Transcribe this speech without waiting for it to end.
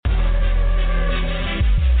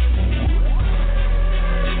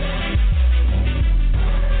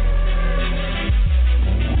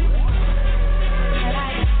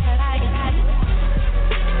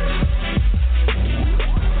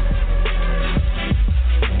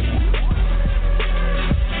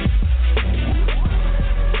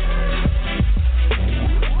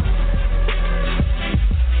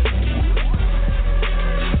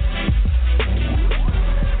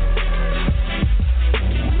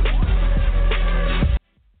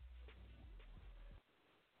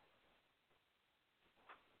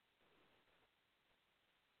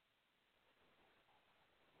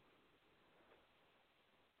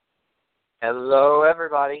Hello,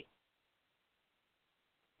 everybody.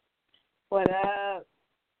 What up?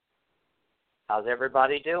 How's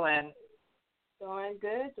everybody doing? Doing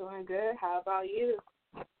good. How about you?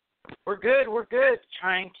 We're good.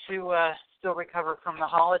 Trying to still recover from the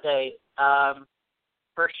holidays.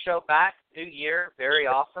 First show back, new year, very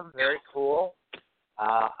awesome, very cool.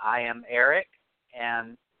 I am Eric,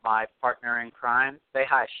 and my partner in crime. Say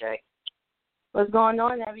hi, Shay. What's going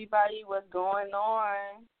on, everybody? What's going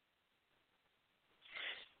on?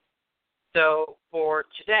 So for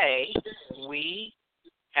today, we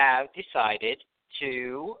have decided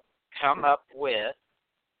to come up with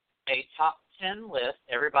a top 10 list.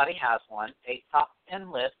 Everybody has one. A top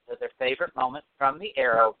 10 list of their favorite moments from the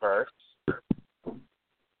Arrowverse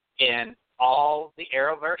in all the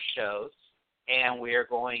Arrowverse shows. And we are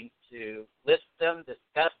going to list them,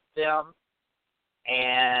 discuss them,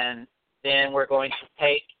 and then we're going to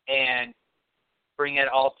take and bring it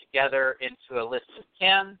all together into a list of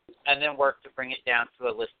 10, and then work to bring it down to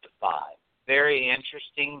a list of 5. Very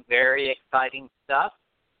interesting, very exciting stuff.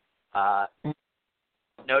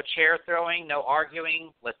 No chair throwing, no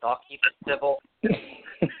arguing. Let's all keep it civil.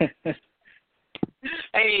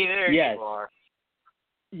 Hey, there Yes. you are.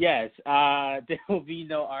 Yes, there will be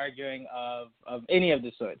no arguing of any of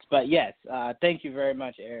the sorts. But yes, thank you very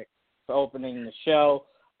much, Eric, for opening the show.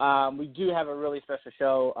 We do have a really special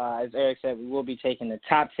show. As Eric said, we will be taking the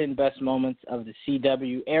top 10 best moments of the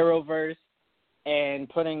CW Arrowverse and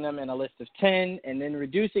putting them in a list of 10, and then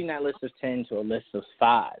reducing that list of 10 to a list of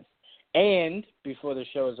 5. And before the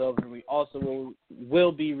show is over, we also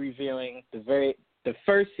will be reviewing the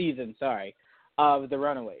first season, of The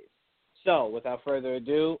Runaways. So, without further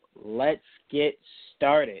ado, let's get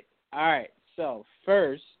started. All right, so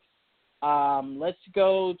first, let's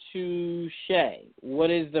go to Shay.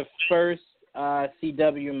 What is the first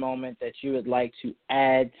CW moment that you would like to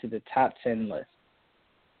add to the top 10 list?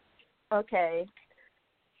 Okay.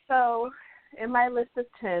 So, in my list of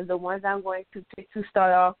 10, the ones I'm going to pick to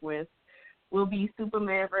start off with will be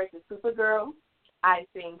Superman versus Supergirl. I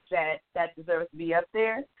think that deserves to be up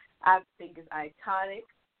there. I think it's iconic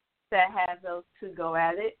to have those two go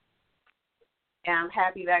at it. And I'm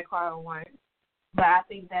happy that Carl won. But I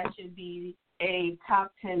think that should be a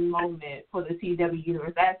top 10 moment for the CW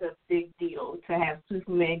universe. That's a big deal to have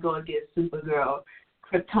Superman go against Supergirl.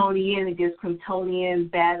 Kryptonian against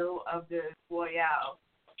Kryptonian battle of the Royale.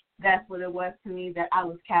 That's what it was to me, that I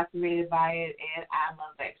was captivated by it, and I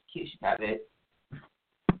love the execution of it.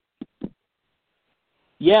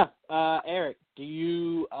 Yeah, Eric, do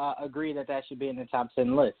you agree that should be in the top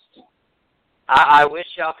 10 list? I wish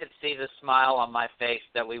y'all could see the smile on my face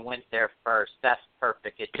that we went there first. That's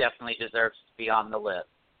perfect. It definitely deserves to be on the list.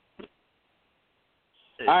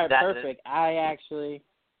 All right, perfect. I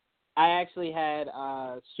actually had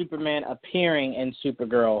Superman appearing in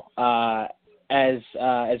Supergirl as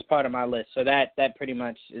part of my list. So that pretty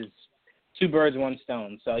much is two birds, one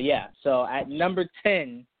stone. So yeah. So at number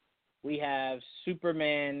 10, we have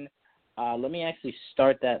Superman. Let me actually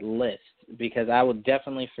start that list because I will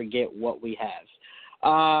definitely forget what we have.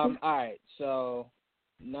 All right. So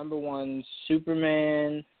number 1,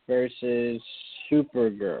 Superman versus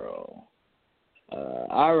Supergirl.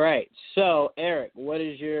 All right. So, Eric, what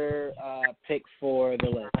is your pick for the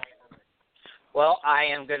list? Well, I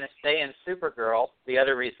am going to stay in Supergirl, the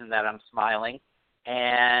other reason that I'm smiling,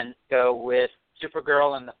 and go with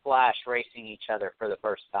Supergirl and the Flash racing each other for the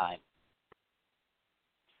first time.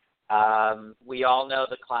 We all know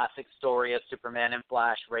the classic story of Superman and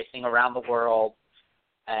Flash racing around the world,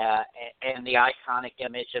 and the iconic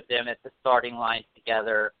image of them at the starting line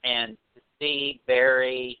together, and to see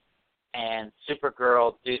Barry and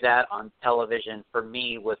Supergirl do that on television, for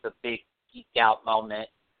me, was a big geek out moment.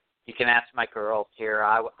 You can ask my girls here.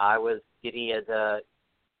 I was giddy as a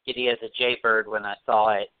jaybird when I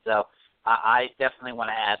saw it. So I definitely want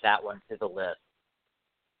to add that one to the list.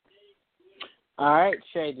 All right,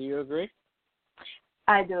 Shay, do you agree?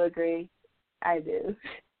 I do agree. I do.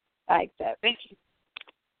 I accept. Thank you.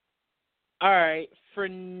 All right, for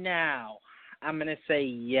now, I'm going to say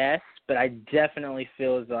yes, but I definitely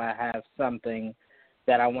feel as though I have something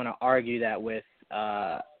that I want to argue that with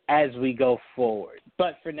as we go forward.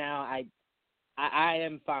 But for now, I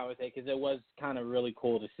am fine with it because it was kind of really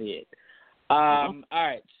cool to see it. All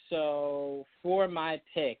right, so for my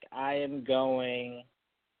pick, I am going.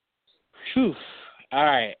 All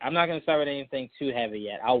right, I'm not going to start with anything too heavy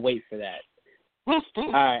yet. I'll wait for that. All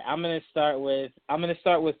right, I'm going to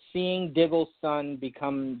start with seeing Diggle's son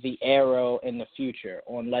become the Arrow in the future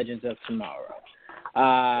on Legends of Tomorrow.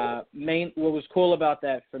 What was cool about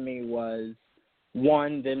that for me was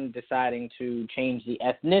one, them deciding to change the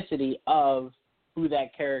ethnicity of who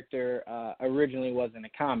that character originally was in the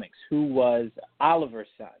comics, who was Oliver's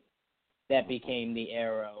son that became the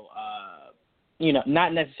Arrow,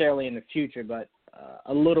 not necessarily in the future, but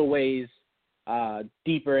a little ways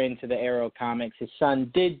deeper into the Arrow comics. His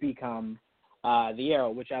son did become the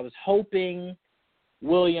Arrow, which I was hoping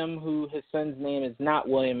William, who his son's name is not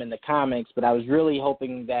William in the comics, but I was really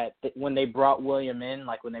hoping that when they brought William in,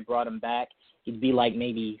 like when they brought him back, he'd be like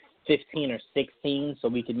maybe 15 or 16, so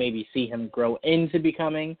we could maybe see him grow into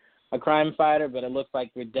becoming a crime fighter, but it looks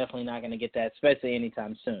like we're definitely not going to get that, especially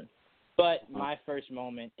anytime soon. But my first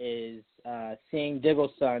moment is seeing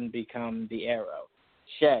Diggle's son become the Arrow.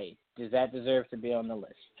 Shay, does that deserve to be on the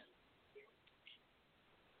list?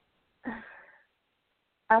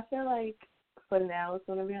 I feel like for now it's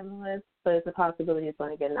going to be on the list, but it's a possibility it's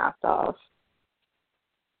going to get knocked off.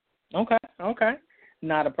 Okay.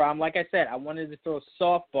 Not a problem. Like I said, I wanted to throw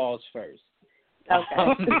softballs first.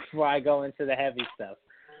 Okay. Before I go into the heavy stuff.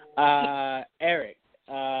 Eric,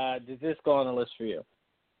 does this go on the list for you?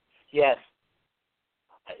 Yes.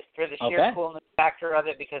 For the sheer Okay. coolness factor of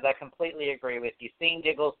it, because I completely agree with you. Seeing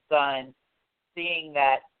Diggle's son, seeing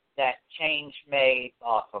that change made,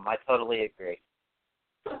 awesome. I totally agree.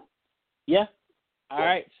 Yeah. All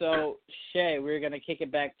right. So, Shay, we're going to kick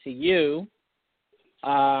it back to you.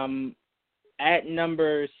 At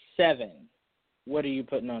number 7, what are you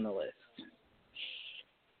putting on the list?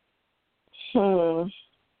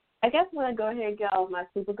 I guess I'm going to go ahead and get all my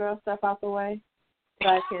Supergirl stuff out the way.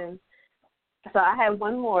 So I have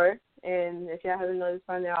one more, and if y'all haven't noticed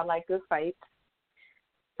by now, I like good fights.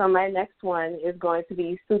 So my next one is going to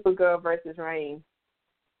be Supergirl versus Reign.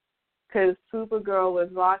 Because Supergirl was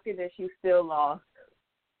rocking and she still lost.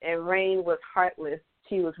 And Reign was heartless.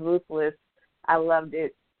 She was ruthless. I loved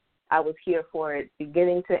it. I was here for it,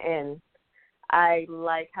 beginning to end. I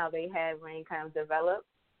like how they had Reign kind of develop.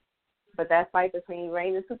 But that fight between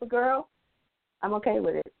Reign and Supergirl, I'm okay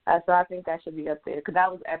with it. So I think that should be up there, because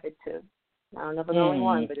that was epic, too. I don't know if it's only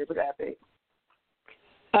one, but it was epic.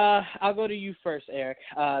 I'll go to you first, Eric.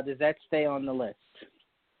 Does that stay on the list?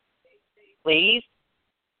 Please?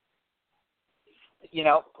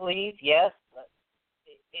 Please, yes.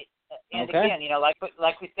 And okay. Again,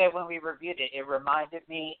 like we said when we reviewed it, it reminded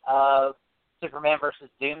me of Superman versus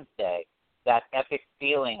Doomsday, that epic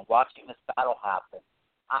feeling, watching this battle happen.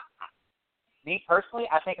 Me personally,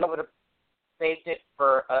 I think I would have saved it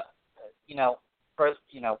for,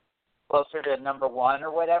 closer to number 1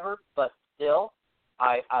 or whatever, but still,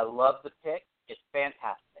 I love the pick. It's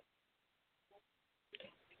fantastic.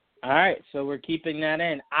 All right, so we're keeping that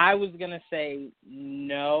in. I was going to say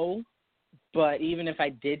no, but even if I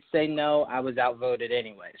did say no, I was outvoted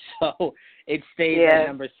anyway. So it stays at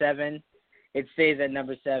number 7. It stays at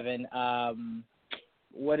number 7.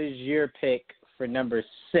 What is your pick for number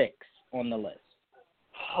 6 on the list?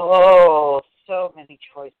 Oh, so many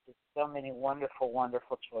choices. So many wonderful,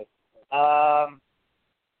 wonderful choices. I'm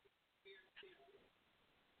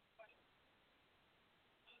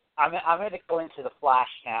going to go into the Flash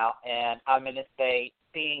now, and I'm going to say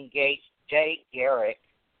seeing Jay Garrick,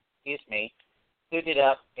 suited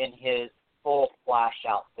up in his full Flash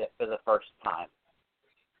outfit for the first time.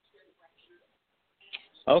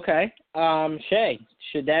 Okay. Shay,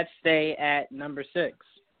 should that stay at number 6?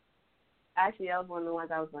 Actually, that was one of the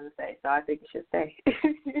ones I was going to say, so I think it should stay.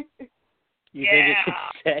 You think it should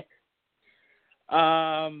stay?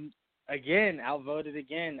 Again, outvoted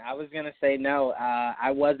again. I was going to say no.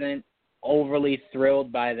 I wasn't overly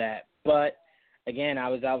thrilled by that. But, again, I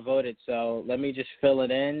was outvoted. So let me just fill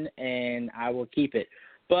it in, and I will keep it.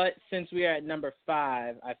 But since we are at number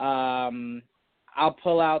 5, I'll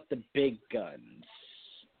pull out the big guns.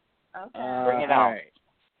 Okay. Bring it all on. right.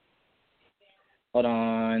 Hold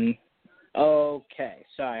on. Okay.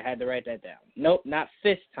 Sorry, I had to write that down. Nope, not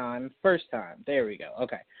fifth time. First time. There we go.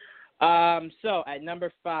 Okay. So at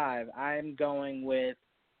number 5, I'm going with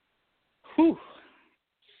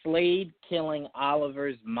Slade killing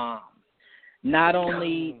Oliver's mom. Not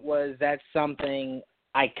only was that something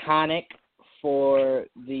iconic for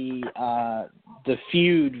the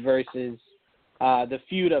feud versus the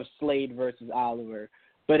feud of Slade versus Oliver,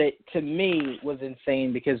 but it to me was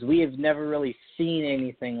insane because we have never really seen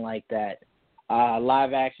anything like that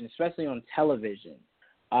live action, especially on television,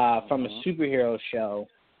 from a superhero show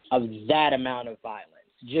of that amount of violence.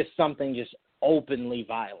 Just something just openly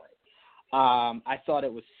violent. I thought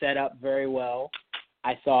it was set up very well.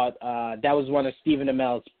 I thought that was one of Stephen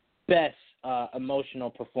Amell's best emotional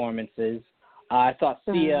performances. I thought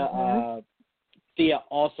Sia Thea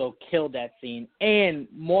also killed that scene. And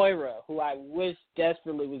Moira, who I wish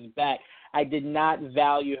desperately was back, I did not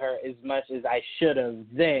value her as much as I should have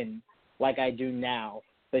then, like I do now.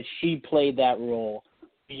 But she played that role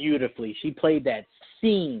beautifully. She played that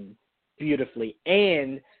scene beautifully.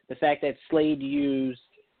 And the fact that Slade used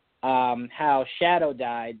how Shadow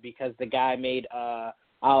died because the guy made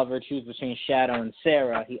Oliver choose between Shadow and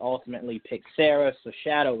Sarah. He ultimately picked Sarah, so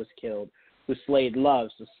Shadow was killed, who Slade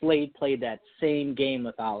loves. So Slade played that same game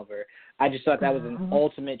with Oliver. I just thought that was an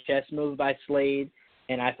ultimate chess move by Slade,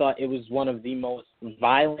 and I thought it was one of the most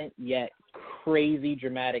violent yet crazy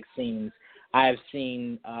dramatic scenes I have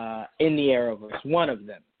seen in the Arrowverse, one of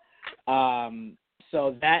them.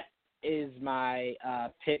 So that is my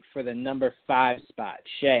pick for the number 5 spot.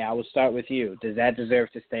 Shay, I will start with you. Does that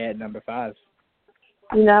deserve to stay at number 5?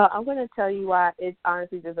 You know, I'm going to tell you why it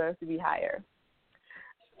honestly deserves to be higher.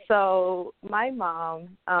 So my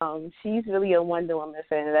mom, she's really a Wonder Woman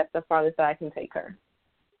fan, and that's the farthest I can take her.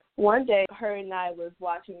 One day, her and I was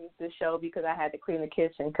watching the show because I had to clean the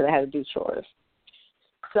kitchen because I had to do chores.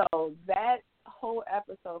 So that whole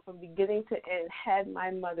episode from beginning to end had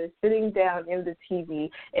my mother sitting down in the TV,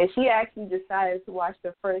 and she actually decided to watch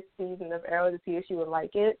the first season of Arrow to see if she would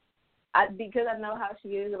like it. Because I know how she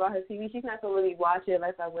is about her TV, she's not going to really watch it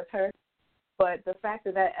unless I'm with her. But the fact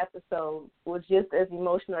that episode was just as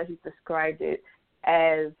emotional as you described it,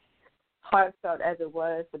 as heartfelt as it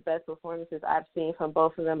was, the best performances I've seen from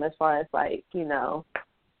both of them as far as, like, you know,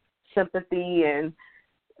 sympathy and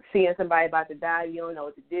seeing somebody about to die, you don't know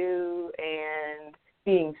what to do, and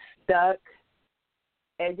being stuck.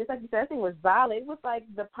 And just like you said, that thing was violent. It was like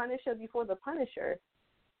the Punisher before the Punisher.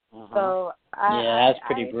 So that's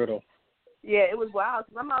pretty brutal. Yeah, it was wild.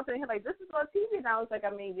 My mom was saying, like, this is on TV. And I was like, I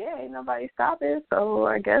mean, yeah, ain't nobody stopping. So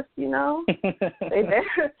I guess, you know,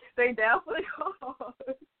 they down for the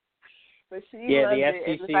cause. But she loved the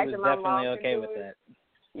it. FCC was definitely okay with that.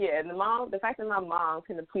 Yeah, and the fact that my mom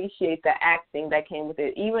can appreciate the acting that came with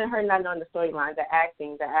it, even her not knowing the storyline, the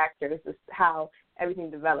acting, the actors, just how everything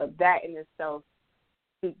developed, that in itself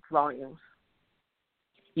speaks volumes.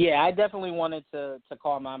 Yeah, I definitely wanted to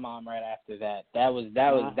call my mom right after that. That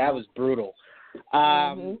was brutal.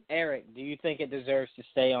 Eric, do you think it deserves to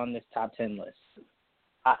stay on this top 10 list?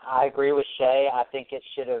 I agree with Shay. I think it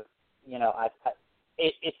should have. You know,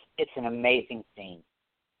 it's an amazing scene.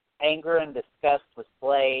 Anger and disgust with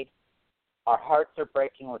Slade. Our hearts are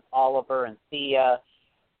breaking with Oliver and Thea.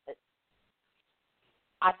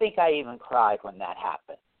 I think I even cried when that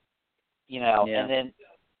happened. You know, and then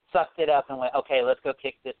sucked it up and went, okay, let's go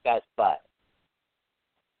kick this guy's butt.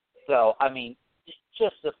 So, I mean,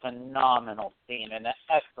 just a phenomenal scene and an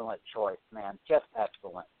excellent choice, man. Just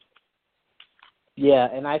excellent. Yeah,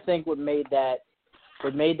 and I think what made that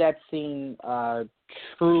scene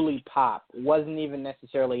truly pop wasn't even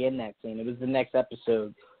necessarily in that scene. It was the next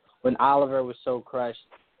episode when Oliver was so crushed,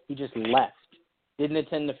 he just left. Didn't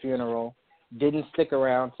attend the funeral, didn't stick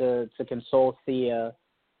around to console Thea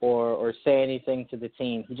or say anything to the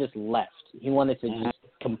team. He just left. He wanted to just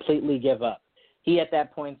completely give up. He, at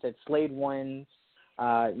that point, said, Slade wins.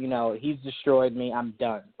 You know, he's destroyed me. I'm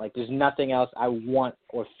done. Like, there's nothing else I want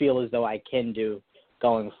or feel as though I can do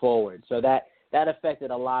going forward. So that affected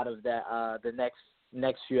a lot of the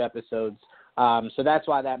next few episodes. So that's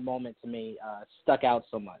why that moment to me stuck out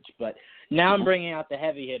so much. But now I'm bringing out the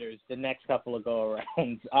heavy hitters, the next couple of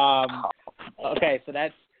go-arounds. Okay,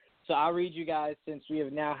 so I'll read you guys, since we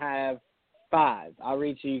now have 5. I'll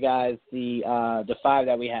read to you guys the 5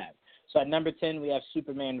 that we have. So at number 10, we have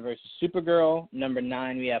Superman versus Supergirl. Number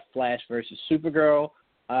 9, we have Flash versus Supergirl.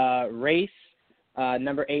 Race.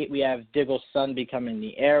 Number 8, we have Diggle's son becoming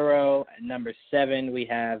the Arrow. At number 7, we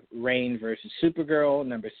have Reign versus Supergirl.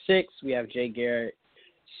 Number 6, we have Jay Garrett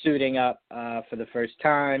suiting up for the first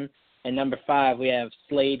time. And number 5, we have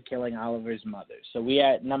Slade killing Oliver's mother. So we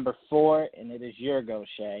are at number 4, and it is your go,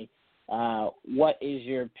 Shay. What is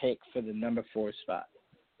your pick for the number 4 spot?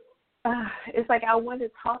 It's like I want to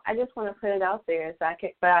talk. I just want to put it out there, so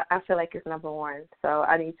but I feel like it's number 1, so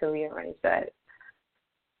I need to rearrange that.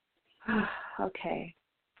 Okay.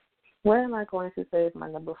 What am I going to say is my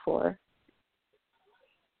number 4?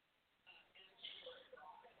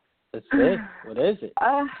 Let's see. What is it?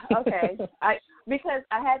 Okay. Because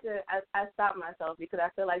I stopped myself because I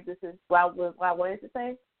feel like this is what I wanted to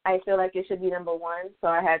say. I feel like it should be number 1, so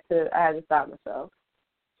I had to stop myself.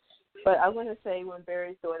 But I'm going to say when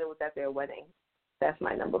Barry's daughter was at their wedding. That's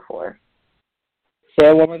my number 4. Say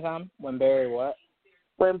it one more time. When Barry what?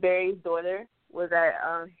 When Barry's daughter was at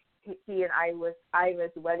he and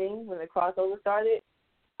Iris' wedding when the crossover started.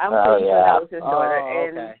 I'm pretty sure that was his daughter,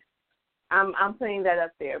 and okay. I'm putting that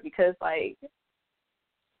up there because, like,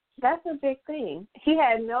 That's a big thing. He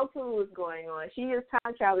had no clue what was going on. She just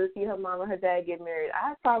time traveled to see her mom and her dad get married.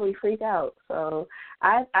 I'd probably freak out. So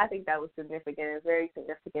I think that was significant. It's very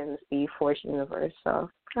significant in the Speed Force universe. So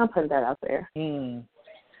I'm putting that out there.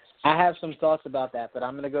 I have some thoughts about that, but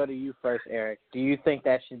I'm going to go to you first, Eric. Do you think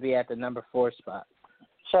that should be at the number 4 spot?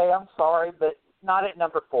 Shay, I'm sorry, but not at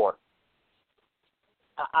number 4.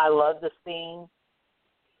 I love the scene.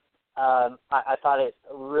 I thought it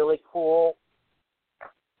really cool,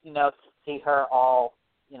 to see her all,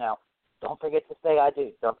 don't forget to say I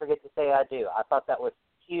do. Don't forget to say I do. I thought that was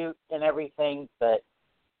cute and everything, but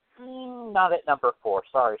not at number 4.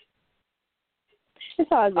 Sorry.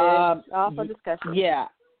 It's all good. All for discussion. Yeah,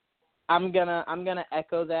 I'm gonna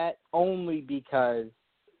echo that only because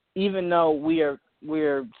even though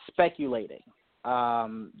we're speculating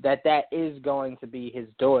that is going to be his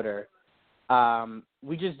daughter,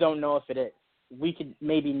 we just don't know if it is. We could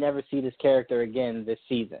maybe never see this character again this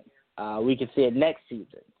season. We could see it next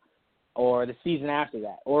season or the season after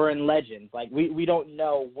that or in Legends. Like, we don't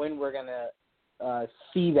know when we're going to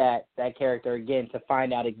see that character again to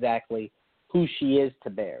find out exactly who she is to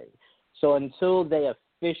Barry. So until they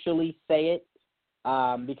officially say it,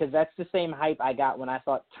 because that's the same hype I got when I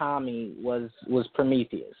thought Tommy was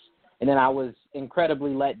Prometheus. And then I was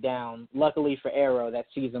incredibly let down. Luckily for Arrow, that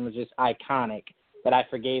season was just iconic that I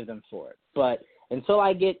forgave them for it. But until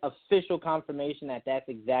I get official confirmation that that's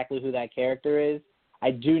exactly who that character is,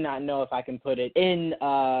 I do not know if I can put it in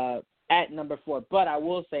at number 4. But I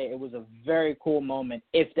will say it was a very cool moment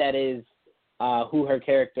if that is who her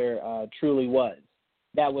character truly was.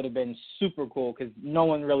 That would have been super cool because no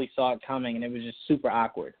one really saw it coming, and it was just super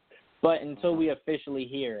awkward. But until we officially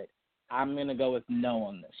hear it, I'm going to go with no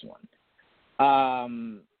on this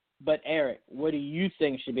one. But, Eric, what do you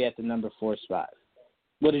think should be at the number 4 spot?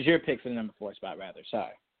 What is your pick for the number 4 spot, rather?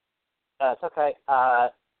 Sorry. It's okay.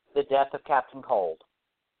 The death of Captain Cold.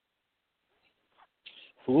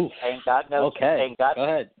 Oof. Ain't got no. Okay. Go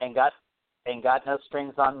ahead. Ain't got no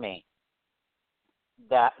strings on me.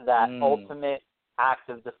 That ultimate act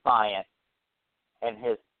of defiance and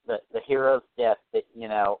the hero's death. That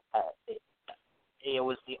it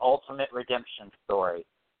was the ultimate redemption story.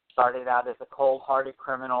 Started out as a cold-hearted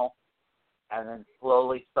criminal, and then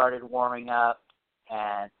slowly started warming up,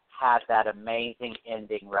 and had that amazing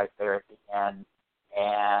ending right there at the end.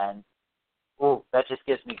 And that just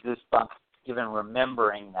gives me goosebumps even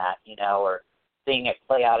remembering that, or seeing it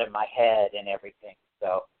play out in my head and everything.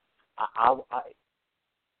 So I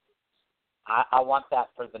want that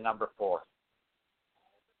for the number 4.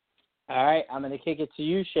 All right, I'm going to kick it to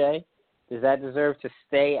you, Shay. Does that deserve to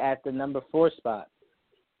stay at the number 4 spot?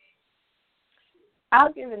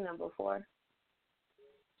 I'll give it number 4.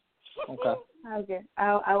 Okay.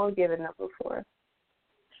 I will give it number 4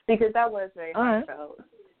 because that was very heartfelt. Right.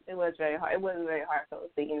 It was very hard. It wasn't very heartfelt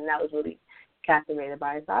speaking, and I was really captivated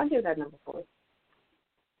by it. So I'll give that number 4.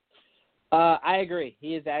 I agree.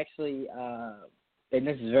 He is actually, and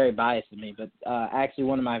this is very biased of me, but actually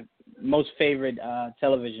one of my most favorite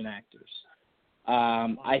television actors.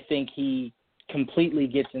 I think he completely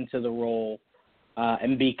gets into the role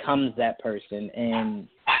and becomes that person. And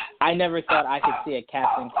I never thought I could see a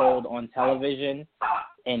Captain Cold on television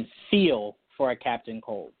and feel for a Captain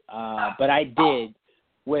Cold. But I did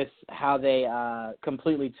with how they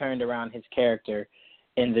completely turned around his character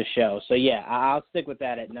in the show. So, yeah, I'll stick with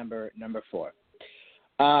that at number 4.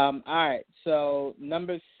 All right, so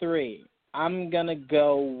number 3, I'm going to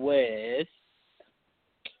go with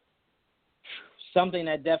something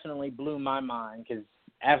that definitely blew my mind because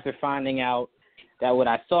after finding out that what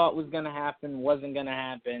I thought was going to happen wasn't going to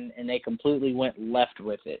happen, and they completely went left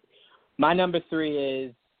with it. My number 3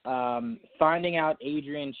 is finding out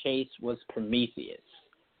Adrian Chase was Prometheus.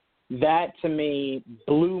 That, to me,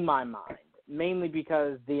 blew my mind, mainly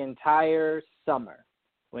because the entire summer,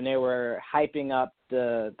 when they were hyping up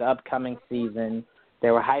the upcoming season,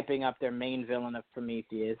 they were hyping up their main villain of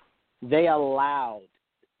Prometheus, they allowed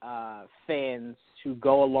fans to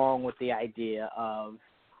go along with the idea of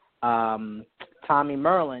Tommy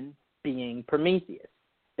Merlin being Prometheus.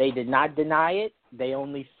 They did not deny it. They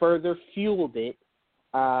only further fueled it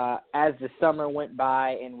as the summer went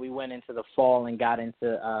by and we went into the fall and got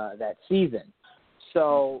into that season.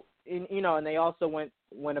 So, and they also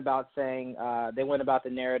went about saying they went about the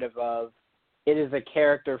narrative of it is a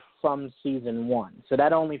character from season 1. So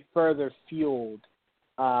that only further fueled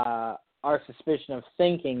our suspicion of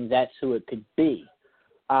thinking that's who it could be.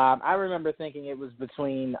 I remember thinking it was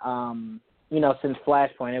between, since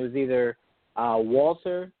Flashpoint, it was either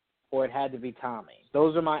Walter or it had to be Tommy.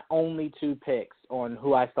 Those are my only 2 picks on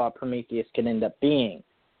who I thought Prometheus could end up being.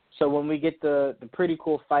 So when we get the pretty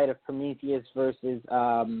cool fight of Prometheus versus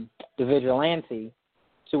the Vigilante,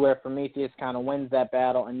 to where Prometheus kind of wins that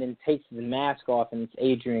battle and then takes the mask off and it's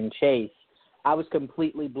Adrian Chase, I was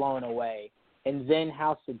completely blown away. And then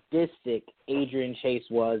how sadistic Adrian Chase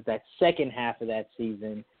was that second half of that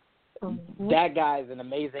season. Mm-hmm. That guy's an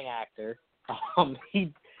amazing actor.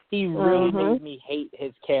 He really made me hate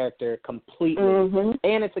his character completely. Mm-hmm.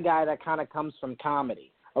 And it's a guy that kind of comes from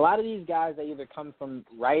comedy. A lot of these guys that either come from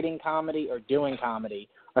writing comedy or doing comedy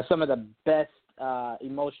are some of the best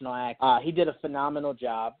emotional actors. He did a phenomenal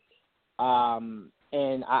job.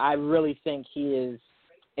 And I really think he is,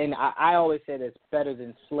 and I always say this, better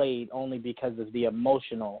than Slade only because of the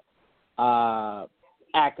emotional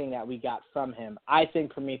acting that we got from him. I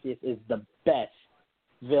think Prometheus is the best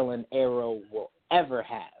villain Arrow will ever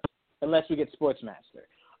have, unless you get Sportsmaster.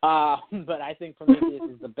 But I think Prometheus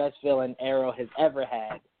is the best villain Arrow has ever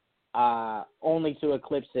had, only to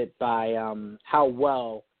eclipse it by how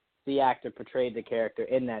well the actor portrayed the character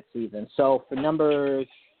in that season. So for number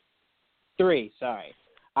 3,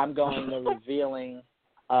 I'm going the revealing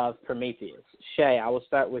of Prometheus. Shay, I will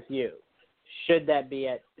start with you. Should that be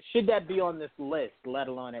on this list, let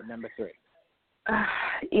alone at number 3?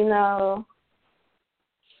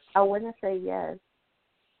 I wouldn't say yes,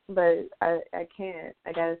 but I can't.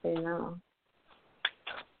 I gotta say no.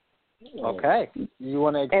 Okay. You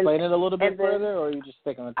want to explain it a little bit further, or are you just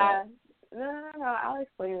sticking with that? No, I'll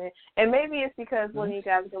explain it. And maybe it's because when you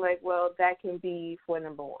guys are like, well, that can be for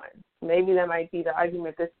number 1. Maybe that might be the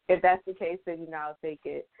argument. If that's the case, then, I'll take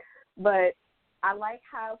it. But I like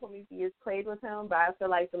how Prometheus played with him, but I feel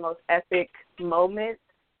like the most epic moment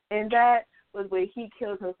in that was when he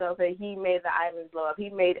killed himself and he made the island blow up. He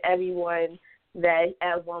made everyone that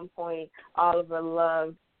at one point Oliver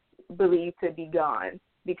loved believed to be gone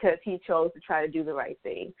because he chose to try to do the right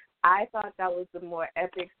thing. I thought that was the more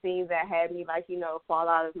epic scene that had me, fall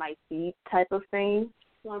out of my seat type of thing.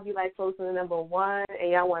 You want to be, close to the number 1,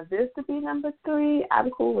 and y'all want this to be number 3?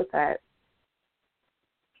 I'm cool with that.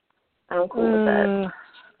 With that.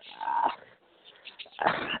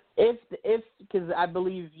 If because I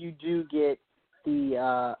believe you do get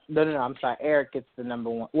the no, I'm sorry, Eric gets the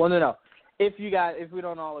number 1. Well, no. If we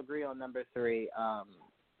don't all agree on number 3,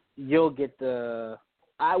 you'll get the.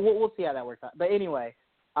 We'll see how that works out. But anyway.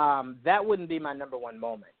 That wouldn't be my number 1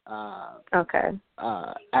 moment. Okay.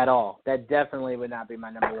 At all. That definitely would not be my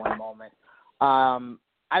number 1 moment.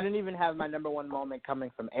 I didn't even have my number 1 moment coming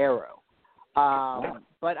from Arrow.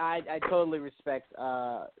 But I totally respect,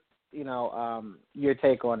 your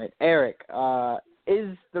take on it. Eric,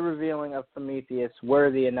 is the revealing of Prometheus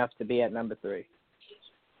worthy enough to be at number 3?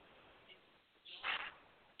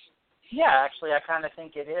 Yeah, actually, I kind of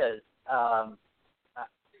think it is.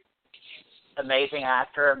 Amazing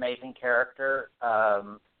actor, amazing character. I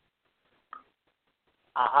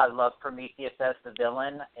love Prometheus as the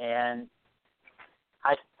villain, and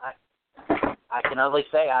I can only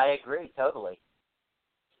say I agree totally.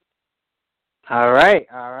 All right,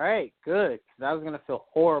 good. Because I was gonna feel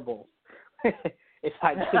horrible if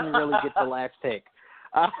I didn't really get the last pick,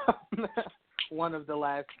 one of the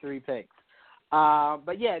last 3 picks.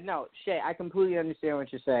 But yeah, no, Shay, I completely understand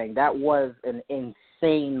what you're saying. That was an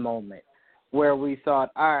insane moment. Where we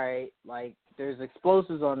thought, all right, there's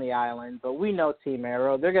explosives on the island, but we know Team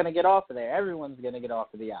Arrow, they're going to get off of there. Everyone's going to get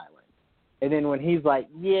off of the island. And then when he's like,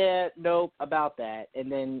 yeah, nope, about that,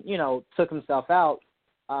 and then, took himself out,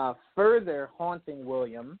 further haunting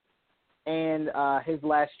William and his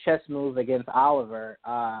last chess move against Oliver,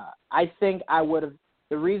 I think I would have,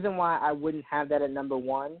 the reason why I wouldn't have that at number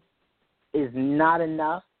 1 is not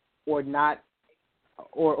enough or not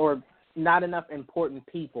enough important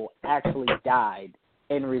people actually died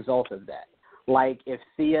in result of that. Like if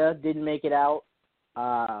Thea didn't make it out,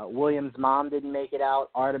 William's mom didn't make it out,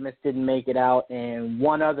 Artemis didn't make it out, and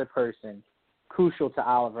one other person crucial to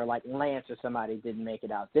Oliver, like Lance or somebody, didn't make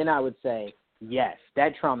it out, then I would say, yes,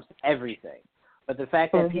 that trumps everything. But the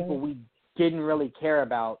fact that people we didn't really care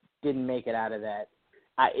about didn't make it out of that,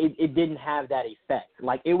 it didn't have that effect.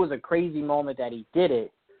 Like it was a crazy moment that he did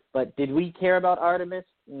it, but did we care about Artemis?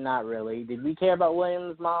 Not really. Did we care about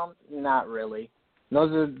William's mom? Not really.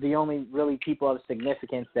 Those are the only really people of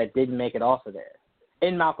significance that didn't make it off of there.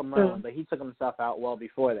 And Malcolm Merlin, but he took himself out well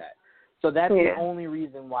before that. So that's the only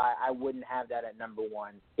reason why I wouldn't have that at number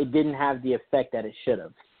 1. It didn't have the effect that it should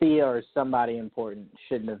have. Thea or somebody important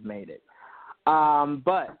shouldn't have made it.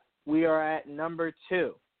 But we are at number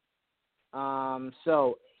 2.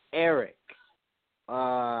 So, Eric,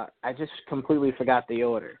 I just completely forgot the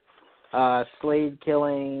order. Slade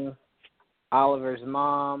killing Oliver's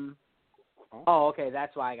mom. Oh, okay,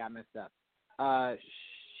 that's why I got messed up.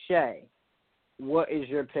 Shay, what is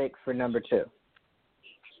your pick for number 2?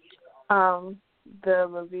 The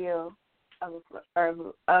reveal of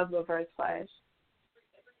Reverse Flash.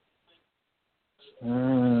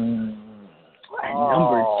 Number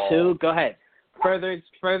 2. Go ahead. Further.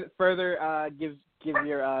 Give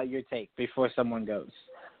your take before someone goes.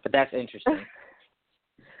 But that's interesting.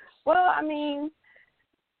 Well, I mean,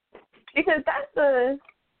 because that's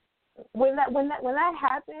when that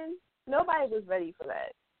happened, nobody was ready for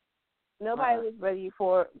that. Nobody was ready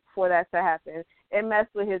for that to happen. It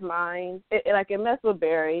messed with his mind. It messed with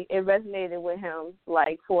Barry. It resonated with him,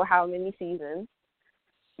 like, for how many seasons.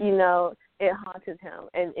 You know, it haunted him.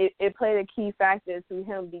 And it played a key factor to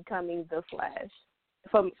him becoming the Flash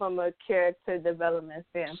from a character development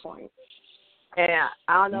standpoint. And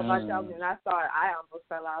I don't know about y'all, when I saw it, I almost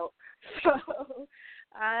fell out. So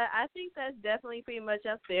I think that's definitely pretty much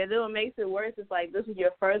up there. Then what makes it worse is, like, this is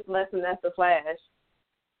your first lesson as the Flash.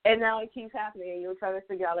 And now it keeps happening, and you're trying to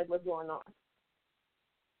figure out, like, what's going on.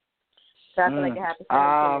 So I feel like it happens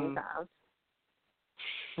so many times.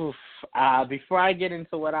 Before I get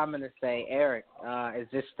into what I'm going to say, Eric, is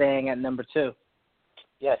this staying at number 2?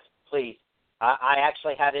 Yes, please. I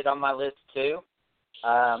actually had it on my list, too.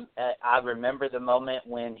 I remember the moment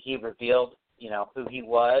when he revealed, who he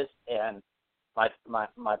was, and my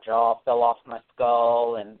jaw fell off my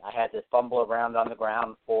skull, and I had to fumble around on the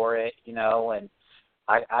ground for it, and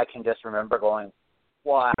I can just remember going,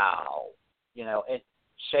 wow, and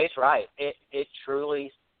Shay's right. It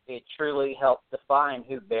truly helped define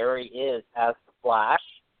who Barry is as the Flash,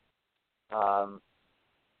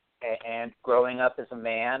 and growing up as a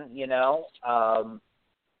man,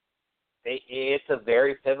 it's a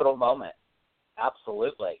very pivotal moment.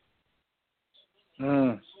 Absolutely.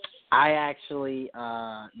 I actually,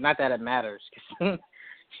 not that it matters, because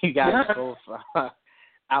you guys both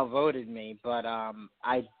outvoted me, but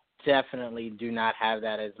I definitely do not have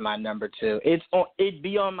that as my number 2. It'd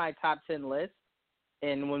be on my top 10 list,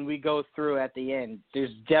 and when we go through at the end,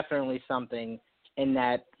 there's definitely something in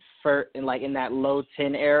that in that low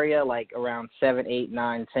 10 area, like around 7, 8,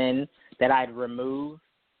 9, 10, that I'd remove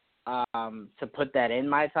to put that in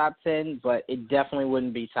my top 10, but it definitely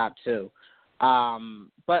wouldn't be top 2.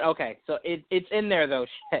 But okay, so it's in there though,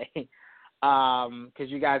 Shay, because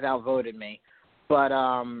you guys outvoted me. But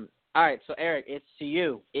all right, so Eric, it's to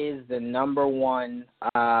you. Is the number 1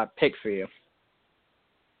 pick for you?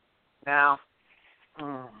 Now,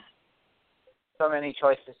 so many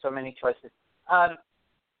choices.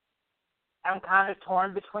 I'm kind of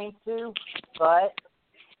torn between 2, but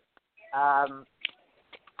I'm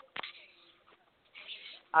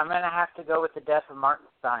going to have to go with the death of Martin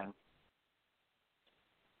Stein.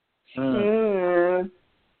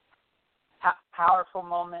 Powerful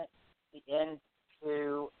moment, the end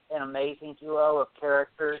to an amazing duo of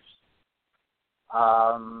characters.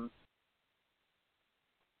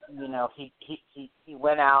 He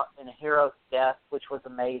went out in a hero's death, which was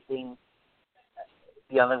amazing.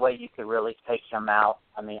 The only way you could really take him out,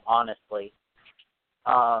 I mean, honestly.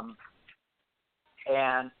 And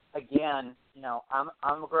again,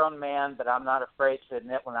 I'm a grown man, but I'm not afraid to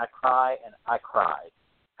admit when I cry, and I cried.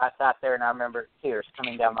 I sat there and I remember tears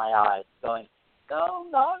coming down my eyes, going, "No,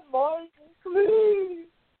 not Martin, please."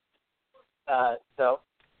 So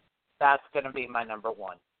that's going to be my number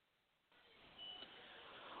 1.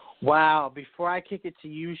 Wow. Before I kick it to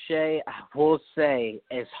you, Shay, I will say,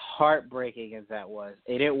 as heartbreaking as that was,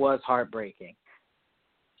 it was heartbreaking.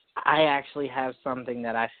 I actually have something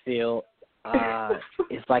that I feel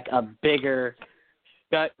is like a bigger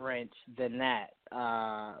gut wrench than that.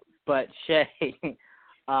 But Shay,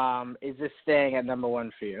 is this staying at number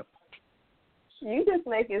 1 for you? You just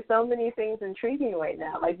making so many things intriguing right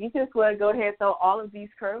now. Like, you just want to go ahead and throw all of these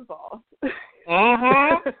curveballs.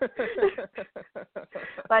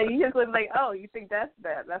 Like, you just look like, oh, you think that's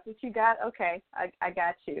what you got? Okay, I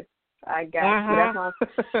got you. I got you.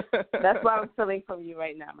 That's what I'm feeling from you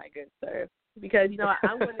right now, my good sir. Because,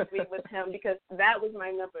 I'm going to agree with him, because that was my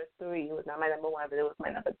number 3. It was not my number 1, but it was my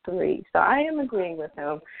number 3. So I am agreeing with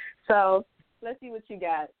him. So let's see what you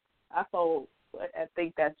got. I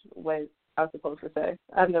think that's what I was supposed to say.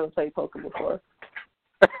 I've never played poker before.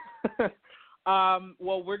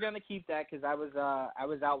 Well, we're gonna keep that because I was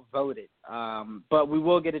outvoted. But we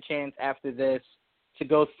will get a chance after this to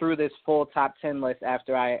go through this full top 10 list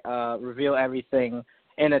after I reveal everything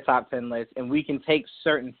in the top 10 list, and we can take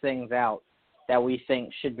certain things out that we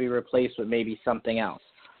think should be replaced with maybe something else.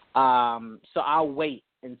 So I'll wait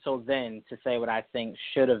until then to say what I think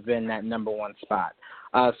should have been that number 1 spot.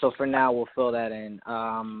 So for now, we'll fill that in.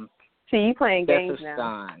 See, you playing games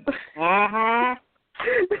now.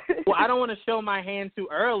 Well, I don't want to show my hand too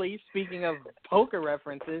early. Speaking of poker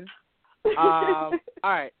references. All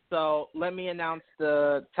right, so let me announce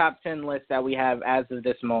the top 10 list that we have as of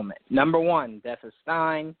this moment. Number 1, Death of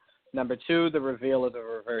Stein. Number 2, the reveal of the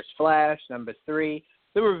Reverse Flash. Number 3,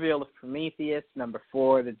 the reveal of Prometheus. Number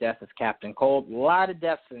 4, the death of Captain Cold. A lot of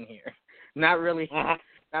deaths in here. Not really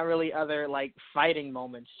other like fighting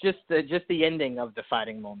moments. Just the ending of the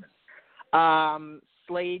fighting moments.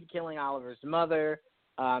 Slade killing Oliver's mother.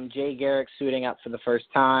 Jay Garrick suiting up for the first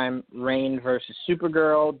time. Reign versus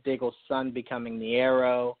Supergirl. Diggle's son becoming the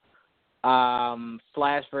Arrow.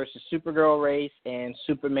 Flash versus Supergirl race, and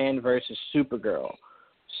Superman versus Supergirl.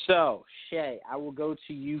 So, Shay, I will go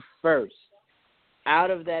to you first.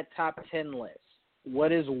 Out of that top 10 list,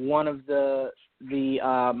 what is one of the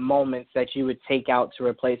moments that you would take out to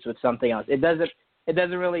replace with something else? It doesn't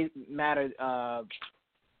really matter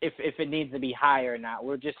if it needs to be high or not.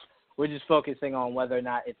 We're just focusing on whether or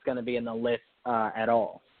not it's going to be in the list at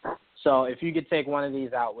all. So, if you could take one of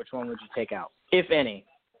these out, which one would you take out, if any?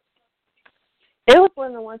 It was one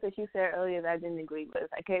of the ones that you said earlier that I didn't agree with.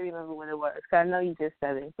 I can't remember what it was, because I know you just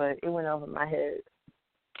said it, but it went over my head.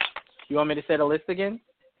 You want me to say the list again?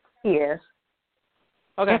 Yes.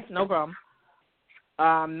 Okay, no problem.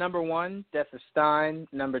 Number 1, Death of Stein.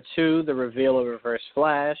 Number 2, the reveal of Reverse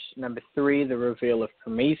Flash. Number 3, the reveal of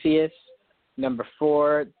Prometheus. Number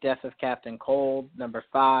 4, Death of Captain Cold. Number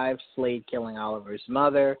 5, Slade killing Oliver's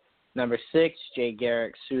mother. Number 6, Jay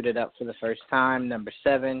Garrick suited up for the first time. Number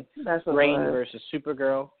 7, Reign versus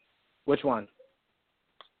Supergirl. Which one?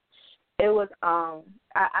 It was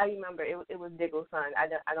I remember it was Diggle's son.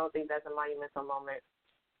 I don't think that's a monumental moment.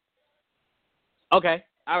 Okay.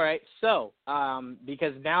 All right. So,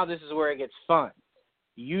 because now this is where it gets fun.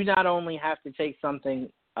 You not only have to take something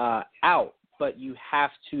out, but you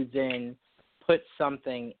have to then put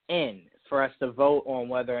something in for us to vote on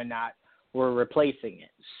whether or not we're replacing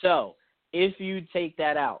it. So, if you take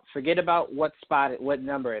that out, forget about what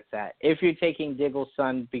number it's at. If you're taking Diggle's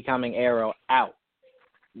son becoming Arrow out,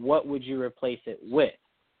 what would you replace it with?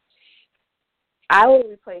 I would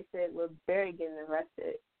replace it with Barry getting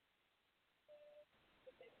arrested.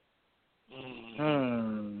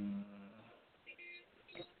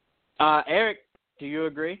 Eric, do you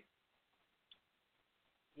agree?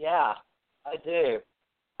 Yeah, I do.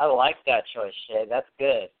 I like that choice, Shay. That's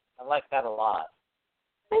good. I like that a lot.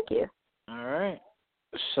 Thank you. All right.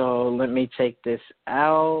 So let me take this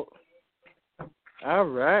out. All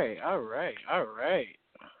right.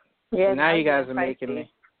 Yeah. Now you guys are making me.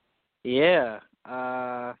 Yeah.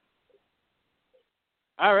 All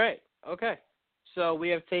right. Okay. So we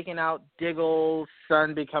have taken out Diggle's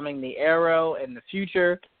son becoming the Arrow in the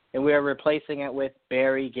future, and we are replacing it with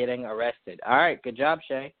Barry getting arrested. All right. Good job,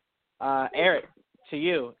 Shay. Eric, to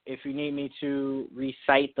you. If you need me to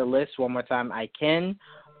recite the list one more time, I can.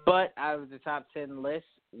 But out of the top 10 list,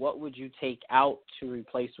 what would you take out to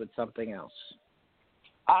replace with something else?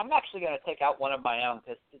 I'm actually going to take out one of my own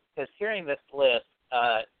because hearing this list,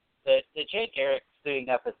 the Jay Garrick suiting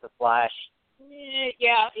up as the Flash,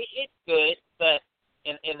 it's good, but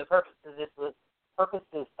in the purposes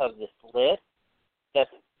of this list,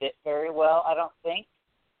 doesn't fit very well, I don't think.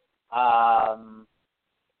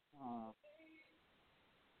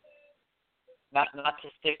 Not to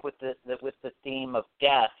stick with the theme of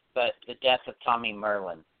death, but the death of Tommy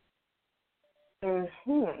Merlin.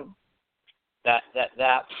 Mm-hmm. That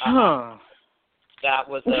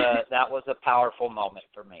was a powerful moment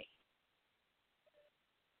for me.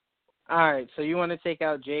 All right, so you want to take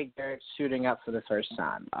out Jay Garrick shooting up for the first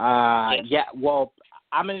time? Yes. Yeah. Well,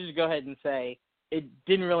 I'm gonna just go ahead and say it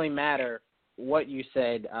didn't really matter what you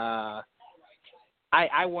said.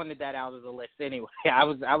 I wanted that out of the list anyway. I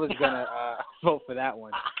was gonna vote for that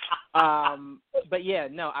one. But yeah,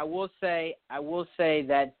 no, I will say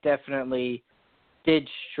that definitely did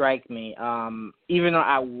strike me. Even though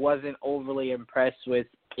I wasn't overly impressed with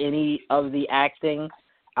any of the acting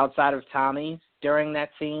outside of Tommy's during that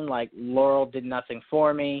scene, like Laurel did nothing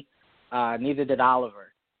for me. Neither did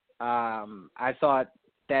Oliver. I thought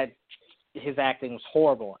that his acting was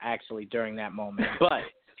horrible actually during that moment, but.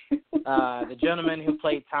 The gentleman who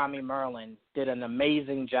played Tommy Merlin did an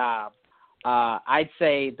amazing job. I'd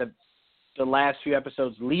say the last few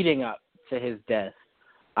episodes leading up to his death,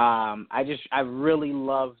 I really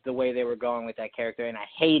loved the way they were going with that character, and I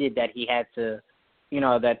hated that he had to,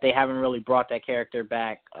 that they haven't really brought that character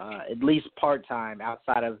back, at least part-time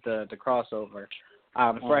outside of the crossover,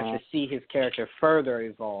 for us to see his character further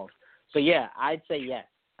evolve. So, yeah, I'd say yes.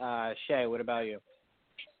 Shay, what about you?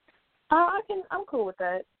 I'm cool with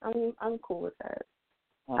that. I'm cool with that.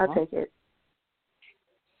 I'll take it.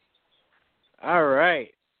 All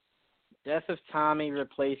right. Death of Tommy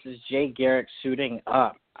replaces Jay Garrick suiting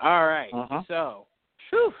up. All right. So,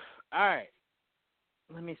 whew, all right.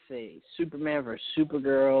 Let me see. Superman versus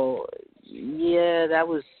Supergirl. Yeah, that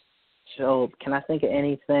was dope. Can I think of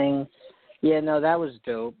anything? Yeah, no, that was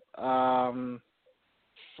dope.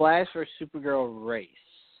 Flash versus Supergirl race.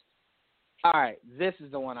 All right, this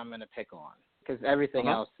is the one I'm going to pick on because everything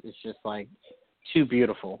else is just, like, too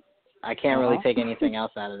beautiful. I can't really take anything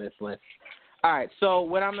else out of this list. All right, so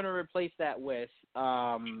what I'm going to replace that with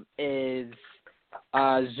is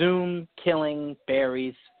Zoom killing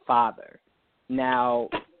Barry's father. Now,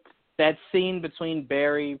 that scene between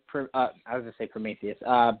Barry, I was going to say Prometheus,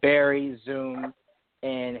 Barry, Zoom,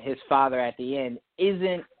 and his father at the end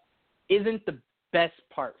isn't the best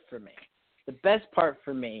part for me. The best part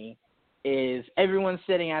for me is everyone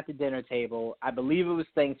sitting at the dinner table. I believe it was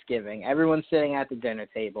Thanksgiving. Everyone's sitting at the dinner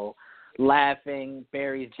table, laughing.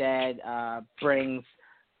 Barry's dad brings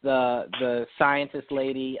the scientist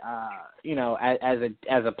lady, as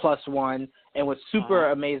a plus one. And what's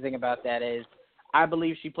super amazing about that is I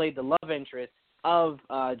believe she played the love interest of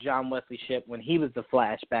John Wesley Shipp when he was the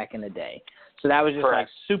Flash back in the day. So that was just like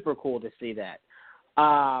super cool to see that.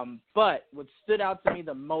 But what stood out to me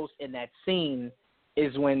the most in that scene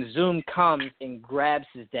is when Zoom comes and grabs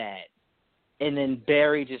his dad, and then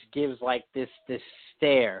Barry just gives like this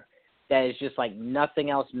stare that is just like nothing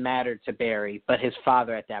else mattered to Barry but his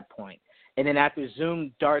father at that point. And then after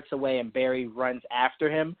Zoom darts away and Barry runs after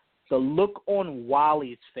him, the look on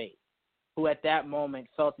Wally's face, who at that moment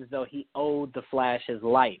felt as though he owed the Flash his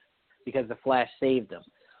life because the Flash saved him.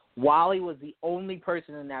 Wally was the only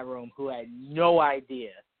person in that room who had no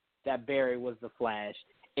idea that Barry was the Flash,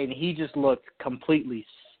 and he just looked completely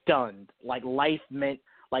stunned, like life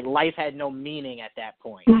had no meaning at that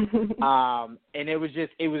point. And it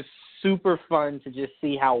was super fun to just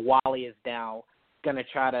see how Wally is now going to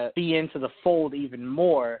try to be into the fold even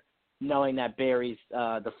more, knowing that Barry's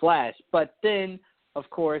the Flash. But then, of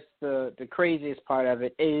course, the craziest part of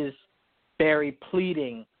it is Barry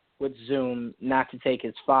pleading with Zoom not to take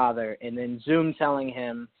his father, and then Zoom telling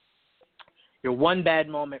him, "You're one bad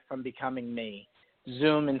moment from becoming me."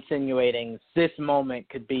 Zoom insinuating this moment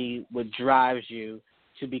could be what drives you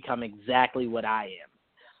to become exactly what I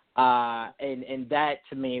am. And that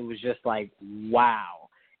to me was just like, wow.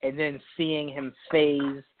 And then seeing him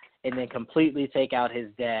phase and then completely take out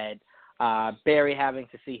his dad, Barry having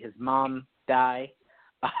to see his mom die.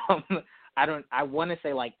 I want to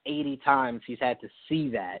say like 80 times he's had to see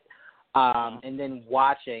that. And then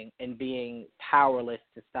watching and being powerless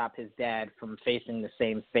to stop his dad from facing the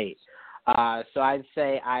same fate. So I'd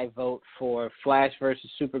say I vote for Flash versus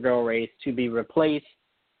Supergirl race to be replaced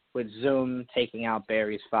with Zoom taking out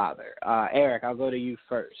Barry's father. Eric, I'll go to you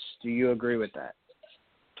first. Do you agree with that?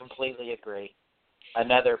 Completely agree.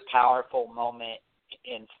 Another powerful moment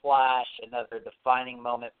in Flash, another defining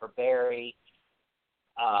moment for Barry.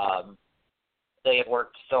 They had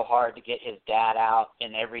worked so hard to get his dad out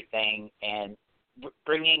and everything, and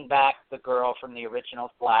bringing back the girl from the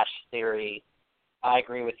original Flash series, I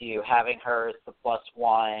agree with you. Having her as the plus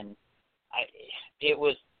one, it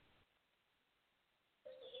was,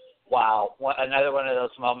 wow, another one of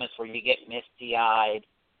those moments where you get misty-eyed,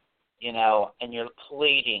 and your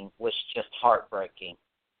pleading was just heartbreaking.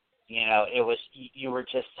 It was, you were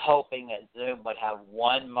just hoping that Zoom would have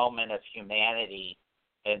one moment of humanity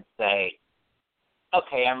and say,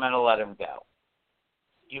 okay, I'm going to let him go.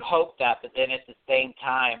 You hope that, but then at the same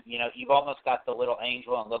time, you've almost got the little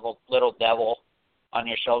angel and little devil on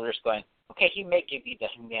your shoulders going, okay, he may give you the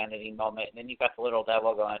humanity moment, and then you've got the little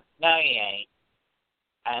devil going, no, he ain't.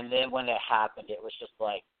 And then when it happened, it was just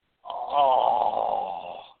like,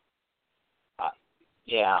 oh.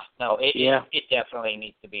 It definitely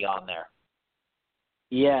needs to be on there.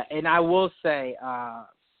 Yeah, and I will say,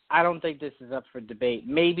 I don't think this is up for debate.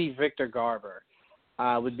 Maybe Victor Garber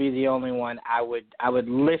would be the only one I would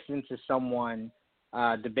listen to someone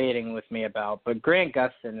debating with me about. But Grant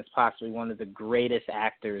Gustin is possibly one of the greatest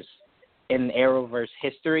actors in Arrowverse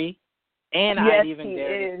history, and yes, I'd even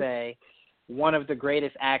dare to say one of the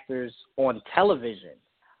greatest actors on television.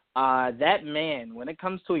 That man, when it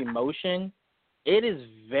comes to emotion, it is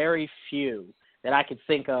very few that I could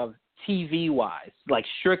think of TV-wise, like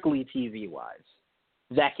strictly TV-wise,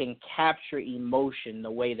 that can capture emotion the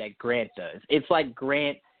way that Grant does. It's like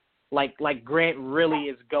Grant, like Grant really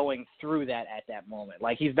is going through that at that moment.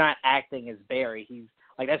 Like he's not acting as Barry. He's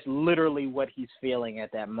like, that's literally what he's feeling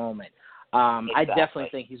at that moment. Exactly. I definitely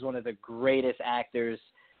think he's one of the greatest actors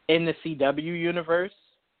in the CW universe,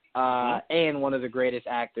 and one of the greatest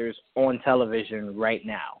actors on television right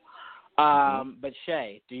now. But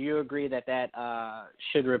Shay, do you agree that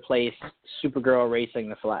should replace Supergirl racing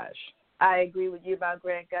the Flash? I agree with you about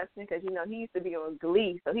Grant Gustin because, he used to be on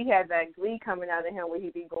Glee. So he had that Glee coming out of him where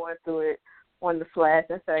he'd be going through it on the Flash.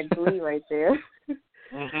 That's that Glee right there.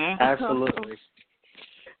 Absolutely.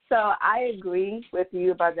 So I agree with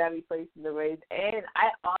you about that replacing the race. And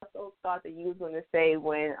I also thought that you was going to say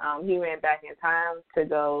when he ran back in time to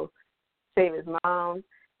go save his mom.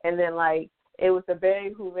 And then, it was the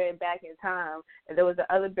Barry who ran back in time. And there was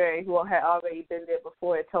the other Barry who had already been there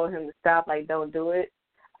before and told him to stop, don't do it.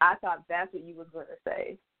 I thought that's what you was going to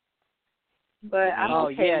say. But I'm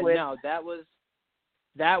okay with... no,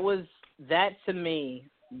 that to me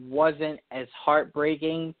wasn't as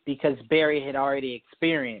heartbreaking because Barry had already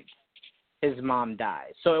experienced his mom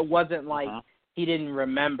die. So it wasn't like he didn't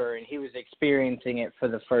remember and he was experiencing it for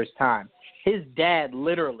the first time. His dad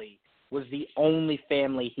literally was the only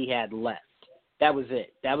family he had left. That was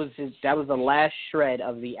it. That was the last shred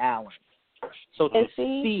of the Allens. So to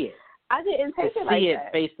see it, I didn't take it like that. To see it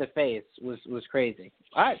face to face was crazy.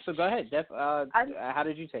 All right, so go ahead, Def. How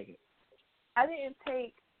did you take it? I didn't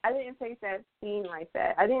take that scene like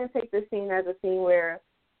that. I didn't take the scene as a scene where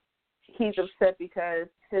he's upset because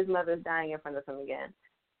his mother's dying in front of him again.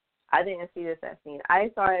 I didn't see this as scene. I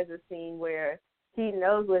saw it as a scene where he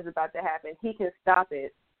knows what's about to happen. He can stop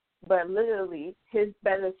it, but literally his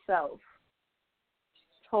better self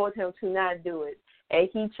told him to not do it, and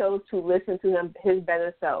he chose to listen to his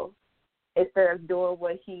better self instead of doing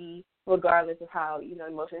what he, regardless of how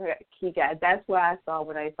emotional he got. That's what I saw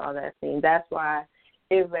when I saw that scene. That's why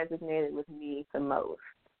it resonated with me the most.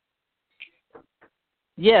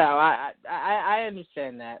 Yeah, I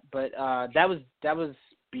understand that, but that was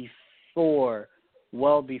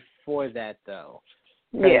well before that though.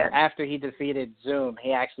 Yeah. After he defeated Zoom,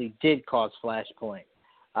 he actually did cause Flashpoint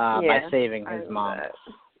by saving his mom.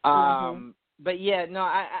 But yeah, no,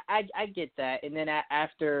 I get that. And then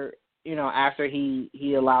after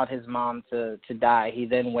he allowed his mom to die, he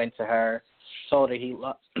then went to her, told her he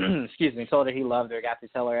told her he loved her, got to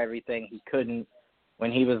tell her everything he couldn't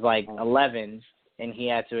when he was 11, and he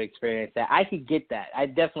had to experience that. I could get that. I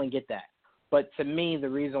definitely get that. But to me, the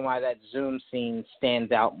reason why that Zoom scene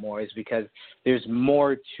stands out more is because there's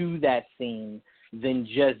more to that scene than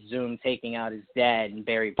just Zoom taking out his dad and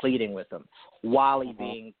Barry pleading with him, Wally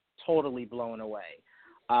being totally blown away.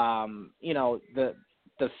 The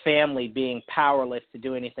family being powerless to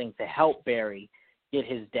do anything to help Barry get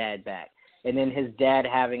his dad back. And then his dad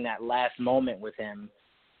having that last moment with him.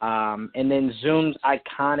 And then Zoom's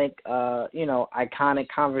iconic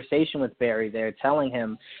conversation with Barry there, telling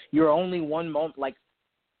him, you're only one moment.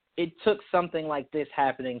 It took something like this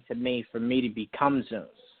happening to me for me to become Zoom.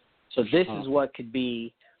 So this is what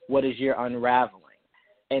is your unraveling.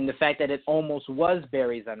 And the fact that it almost was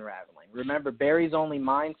Barry's unraveling. Remember, Barry's only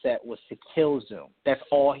mindset was to kill Zoom. That's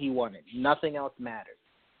all he wanted. Nothing else mattered.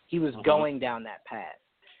 He was going down that path.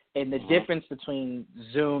 And the difference between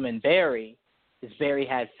Zoom and Barry is Barry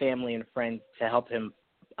had family and friends to help him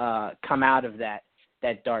come out of that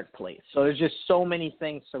dark place. So there's just so many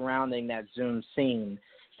things surrounding that Zoom scene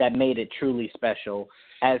that made it truly special.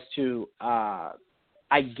 As to,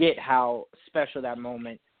 I get how special that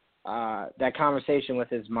moment, that conversation with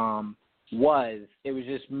his mom was. It was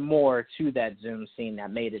just more to that Zoom scene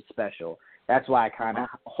that made it special. That's why I kind of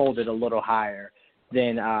hold it a little higher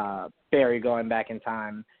than Barry going back in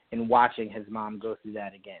time and watching his mom go through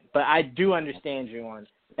that again. But I do understand you on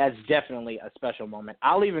that's definitely a special moment.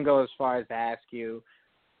 I'll even go as far as to ask you,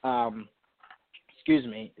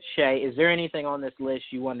 Shay, is there anything on this list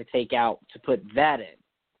you want to take out to put that in?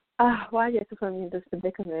 Why you have to put me in this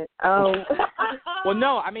predicament? Well,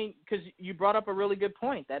 no, I mean, because you brought up a really good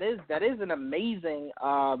point. That is an amazing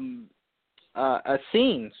a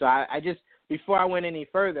scene. So I just, before I went any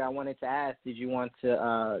further, I wanted to ask, did you want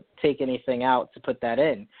to take anything out to put that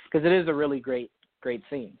in? Because it is a really great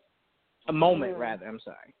scene. A moment, rather. I'm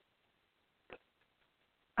sorry.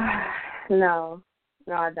 No,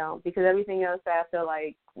 I don't. Because everything else that I feel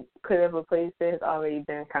like could have replaced it has already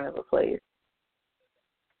been kind of replaced.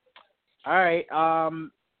 All right.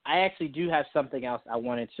 I actually do have something else I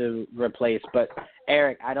wanted to replace, but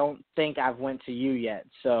Eric, I don't think I've went to you yet.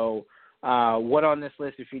 So what on this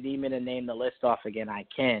list, if you need me to name the list off again, I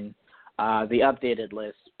can, the updated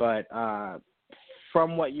list. But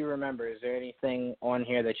from what you remember, is there anything on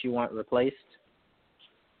here that you want replaced?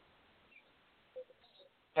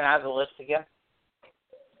 Can I have the list again?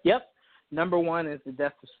 Yep. Number 1 is the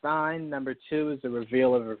death of Stein. Number 2 is the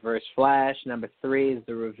reveal of Reverse Flash. Number 3 is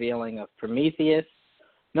the revealing of Prometheus.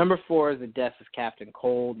 Number 4 is the death of Captain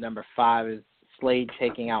Cold. Number 5 is Slade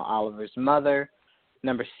taking out Oliver's mother.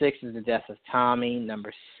 Number 6 is the death of Tommy.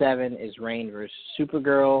 Number 7 is Reign versus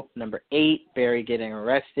Supergirl. Number 8, Barry getting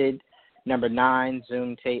arrested. Number 9,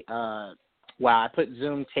 I put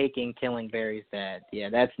Zoom taking killing Barry's dad. Yeah,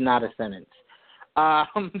 that's not a sentence.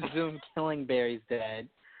 Zoom killing Barry's dad.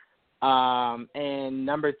 And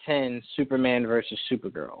number 10, Superman versus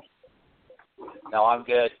Supergirl. No, I'm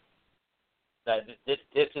good. This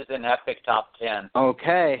is an epic top 10.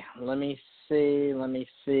 Okay, let me see.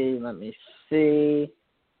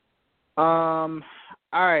 All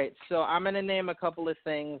right, so I'm going to name a couple of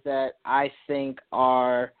things that I think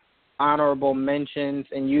are honorable mentions,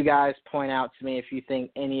 and you guys point out to me if you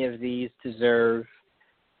think any of these deserve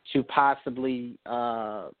to possibly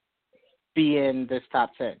be in this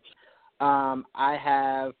top 10. I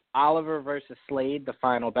have Oliver versus Slade, the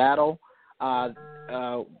final battle.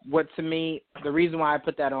 What to me, the reason why I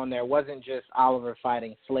put that on there wasn't just Oliver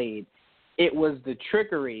fighting Slade. It was the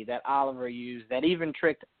trickery that Oliver used that even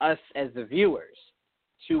tricked us as the viewers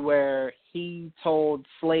to where he told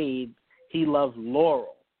Slade he loved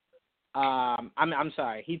Laurel. I'm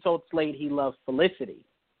sorry. He told Slade he loved Felicity.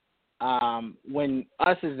 When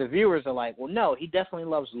us as the viewers are like, well, no, he definitely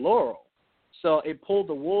loves Laurel. So it pulled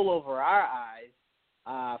the wool over our eyes.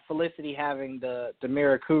 Felicity having the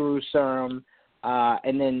Mirakuru serum,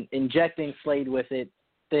 and then injecting Slade with it,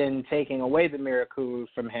 then taking away the Mirakuru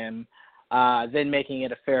from him, then making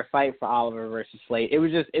it a fair fight for Oliver versus Slade. It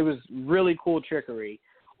was really cool trickery,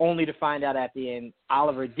 only to find out at the end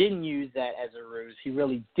Oliver didn't use that as a ruse. He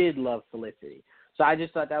really did love Felicity. So I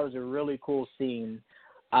just thought that was a really cool scene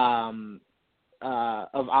of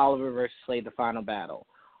Oliver versus Slade, the final battle.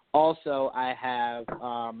 Also, I have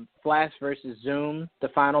Flash versus Zoom, the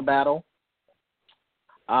final battle.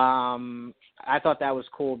 I thought that was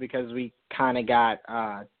cool because we kind of got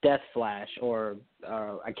Death Flash, or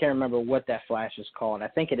I can't remember what that Flash is called. I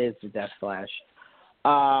think it is the Death Flash. But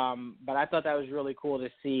I thought that was really cool to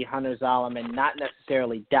see Hunter Zolomon not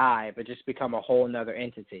necessarily die, but just become a whole nother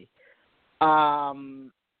entity. I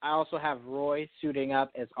also have Roy suiting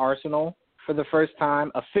up as Arsenal for the first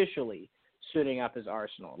time, officially suiting up as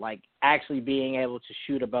Arsenal, like actually being able to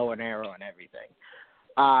shoot a bow and arrow and everything.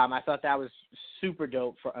 I thought that was super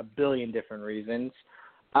dope for a billion different reasons.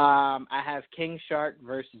 I have King Shark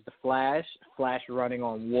versus the Flash. Flash running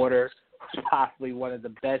on water, possibly one of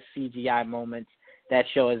the best CGI moments that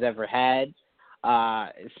show has ever had.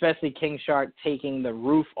 Especially King Shark taking the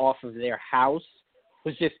roof off of their house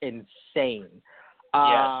was just insane.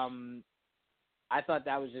 Yes. I thought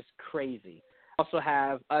that was just crazy. Also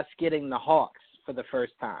have us getting the Hawks for the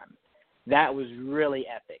first time. That was really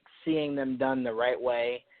epic. Seeing them done the right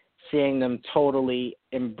way, seeing them totally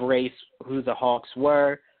embrace who the Hawks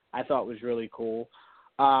were, I thought was really cool.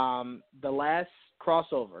 The last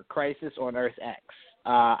crossover, Crisis on Earth X.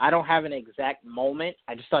 I don't have an exact moment.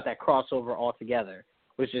 I just thought that crossover altogether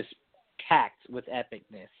was just packed with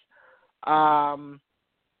epicness.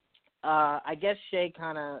 I guess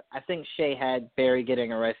I think Shay had Barry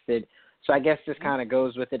getting arrested, so I guess this kind of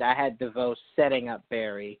goes with it. I had DeVoe setting up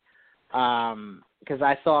Barry because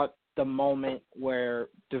I thought the moment where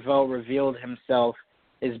DeVoe revealed himself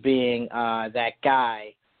as being that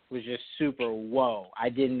guy was just super whoa. I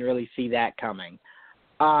didn't really see that coming.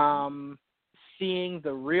 Seeing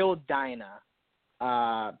the real Dinah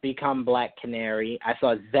become Black Canary, I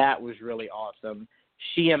thought that was really awesome.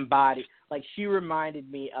 She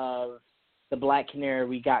reminded me of the Black Canary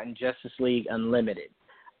we got in Justice League Unlimited.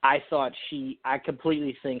 I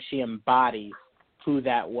completely think she embodies who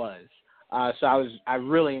that was. So I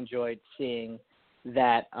really enjoyed seeing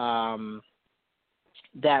that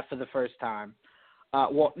that for the first time.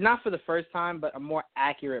 Well, not for the first time, but a more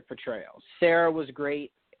accurate portrayal. Sarah was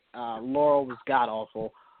great. Laurel was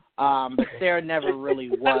god-awful. But Sarah never really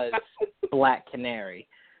was Black Canary.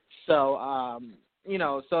 So,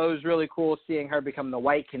 so it was really cool seeing her become the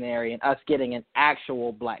White Canary and us getting an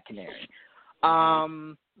actual Black Canary.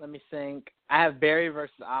 Let me think. I have Barry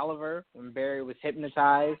versus Oliver when Barry was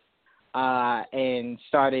hypnotized and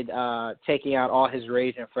started taking out all his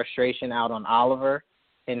rage and frustration out on Oliver,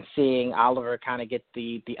 and seeing Oliver kind of get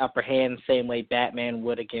the upper hand same way Batman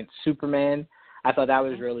would against Superman. I thought that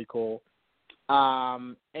was really cool.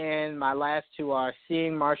 And my last two are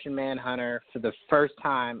seeing Martian Manhunter for the first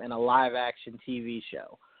time in a live-action TV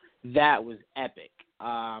show. That was epic.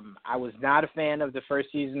 I was not a fan of the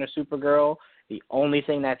first season of Supergirl. The only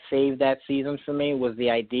thing that saved that season for me was the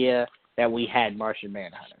idea that we had Martian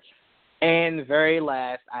Manhunter. And very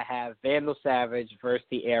last, I have Vandal Savage versus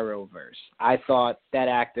the Arrowverse. I thought that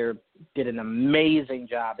actor did an amazing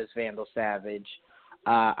job as Vandal Savage.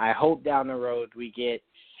 I hope down the road we get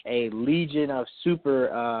a legion of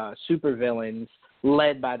super villains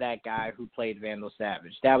led by that guy who played Vandal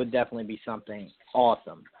Savage. That would definitely be something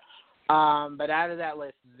awesome. But out of that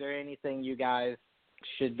list, is there anything you guys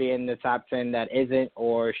should be in the top 10 that isn't,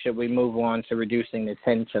 or should we move on to reducing the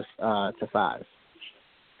 10 to 5?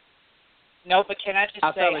 No, but can I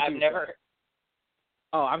just say I've never.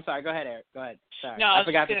 Oh, I'm sorry. Go ahead, Eric. Go ahead. Sorry, No, I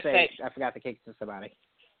forgot to say. I forgot to kick to somebody.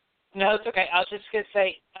 No, it's okay. I was just going to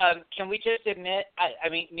say, can we just admit, I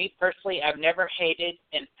mean, me personally, I've never hated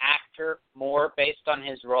an actor more based on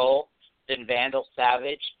his role than Vandal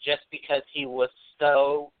Savage, just because he was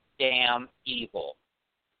so damn evil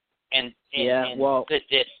and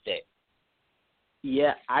sadistic.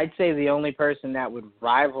 Yeah, I'd say the only person that would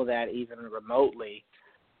rival that even remotely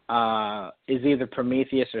is either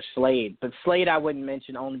Prometheus or Slade. But Slade I wouldn't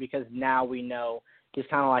mention only because now we know he's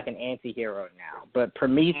kind of like an anti-hero now. But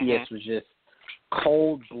Prometheus was just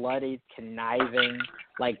cold-blooded, conniving.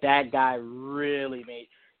 Like, that guy really made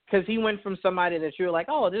 – because he went from somebody that you were like,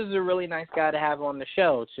 oh, this is a really nice guy to have on the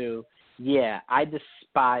show, to, yeah, I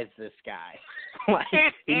despise this guy. Like,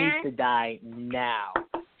 he needs to die now.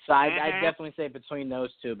 So I'd definitely say between those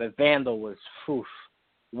two. But Vandal was,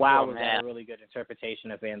 wow, was that a really good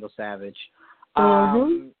interpretation of Vandal Savage.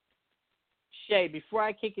 Shay, before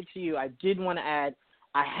I kick it to you, I did want to add,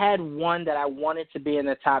 I had one that I wanted to be in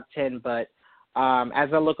the top 10, but as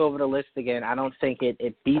I look over the list again, I don't think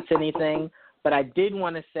it beats anything. But I did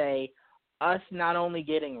want to say us not only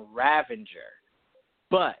getting Ravenger,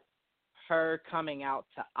 but her coming out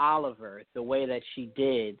to Oliver the way that she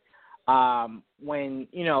did when,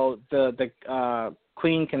 you know, the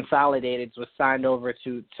Queen Consolidated was signed over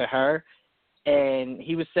to her. And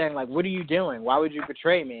he was saying, like, what are you doing? Why would you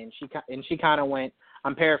betray me? And she kind of went,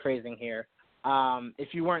 I'm paraphrasing here,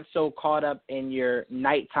 if you weren't so caught up in your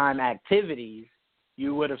nighttime activities,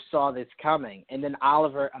 you would have saw this coming. And then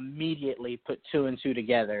Oliver immediately put 2 and 2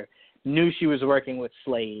 together, knew she was working with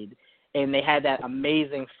Slade, and they had that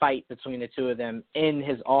amazing fight between the two of them in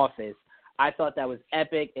his office. I thought that was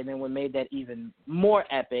epic, and then what made that even more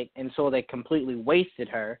epic until they completely wasted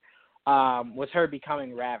her was her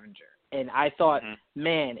becoming Ravenger. And I thought,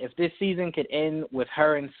 man, if this season could end with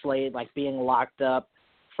her and Slade, like, being locked up,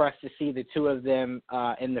 for us to see the two of them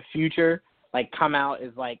in the future, like, come out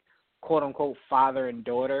as, like, quote-unquote father and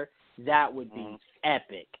daughter, that would be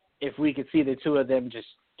epic if we could see the two of them just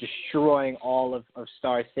destroying all of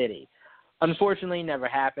Star City. Unfortunately, never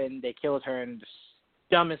happened. They killed her in the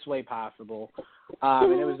dumbest way possible,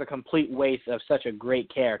 and it was a complete waste of such a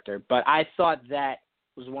great character. But I thought that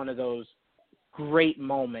was one of those great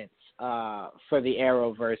moments for the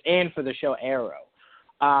Arrowverse and for the show Arrow.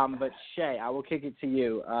 But Shay, I will kick it to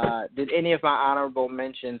you. Did any of my honorable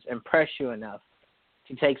mentions impress you enough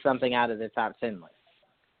to take something out of the top 10 list?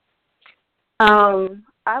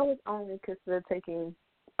 I would only consider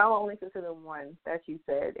one that you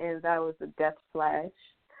said, and that was the Death Flash.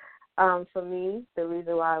 For me, the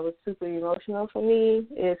reason why it was super emotional for me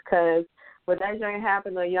is because when that joint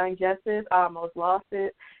happened on Young Justice, I almost lost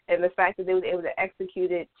it. And the fact that they were able to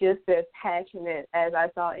execute it just as passionate as I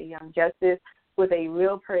saw in Young Justice with a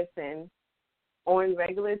real person on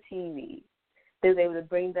regular TV, they was able to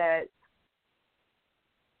bring that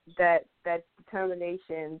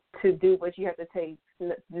determination to do what you have to take,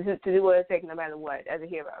 to do what it takes no matter what as a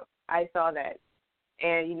hero. I saw that.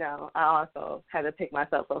 And, you know, I also had to pick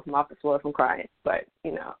myself up from off the floor from crying. But,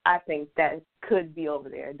 you know, I think that could be over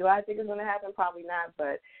there. Do I think it's going to happen? Probably not,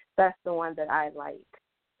 but that's the one that I like.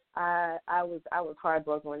 I was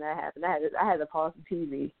heartbroken when that happened. I had to pause the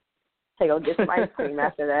TV, go get some ice cream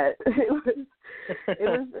after that. It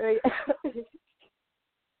was very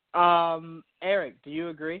Eric, do you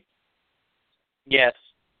agree? Yes,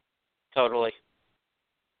 totally.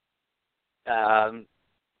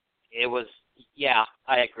 It was, yeah,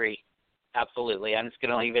 I agree. Absolutely. I'm just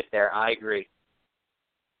going to leave it there. I agree.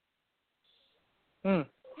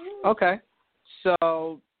 Okay.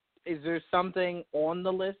 So is there something on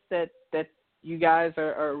the list that you guys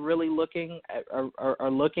are really looking at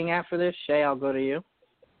for this? Shay, I'll go to you.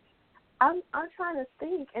 I'm trying to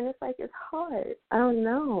think, and it's like it's hard. I don't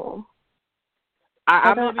know.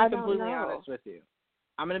 I'm going to be completely honest with you.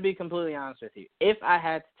 I'm going to be completely honest with you. If I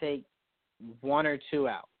had to take one or two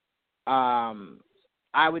out,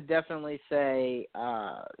 I would definitely say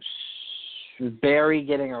Barry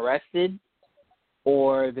getting arrested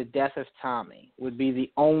or the death of Tommy would be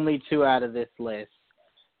the only two out of this list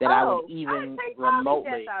that I would even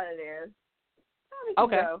remotely. Out of there.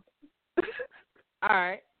 Okay. All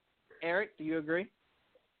right. Eric, do you agree?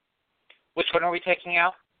 Which one are we taking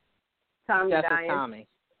out? Tommy Death dying. of Tommy.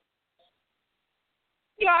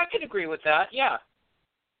 Yeah, I could agree with that. Yeah,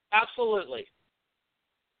 absolutely.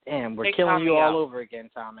 Damn, we're Take killing Tommy you all out. over again,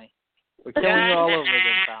 Tommy. We're killing you all over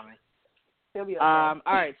again, Tommy. He'll be okay. All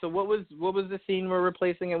right. So what was the scene we're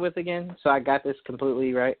replacing it with again? So I got this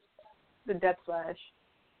completely right. The Death Flash.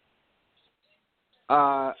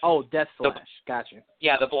 Death Flash. Gotcha.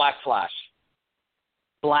 Yeah, the Black Flash.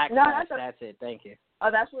 Black No, Flash. that's That's it. Thank you. Oh,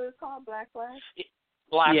 that's what it's called, Black Flash?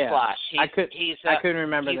 Black Yeah. Flash. I couldn't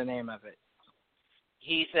remember he's- the name of it.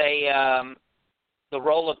 He's the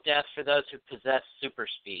role of death for those who possess super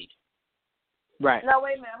speed. Right. No,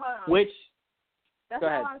 wait a minute, hold on. Which? That's go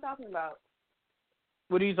not ahead. what I'm talking about.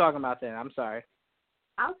 What are you talking about then? I'm sorry.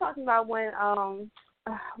 I'm talking about when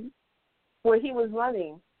he was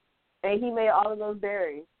running and he made all of those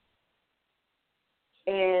berries.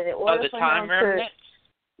 And in order the for time him remnant?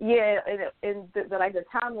 to, yeah, and the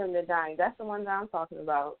time remnant dying. That's the one that I'm talking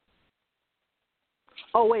about.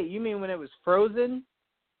 Oh wait, you mean when it was frozen?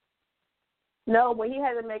 No, when he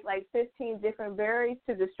had to make like 15 different berries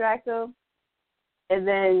to distract him, and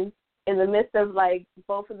then in the midst of like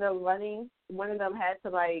both of them running, one of them had to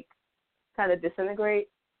like kind of disintegrate.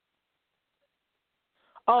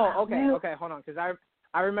 Oh, okay, hold on, because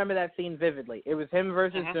I remember that scene vividly. It was him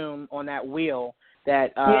versus Zoom on that wheel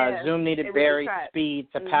that Zoom needed Barry's speed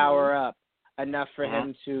to power up enough for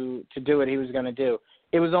him to do what he was going to do.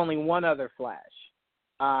 It was only one other Flash.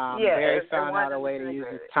 Barry found out a way to use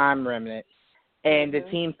his time remnant, and the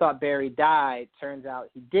team thought Barry died. Turns out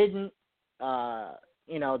he didn't. The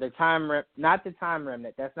not the time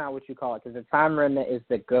remnant. That's not what you call it, because the time remnant is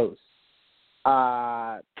the ghost.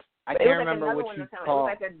 I can't remember what you call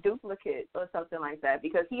it. It was like a duplicate or something like that,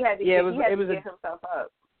 because he had to get himself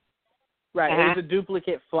up. Right, it was a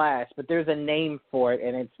duplicate Flash, but there's a name for it,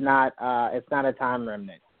 and it's not a time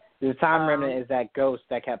remnant. The time remnant is that ghost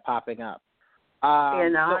that kept popping up.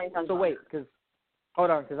 So wait, hold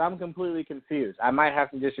on, because I'm completely confused. I might have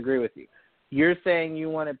to disagree with you. You're saying you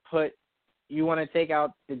want to take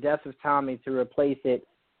out the death of Tommy to replace it,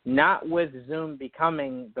 not with Zoom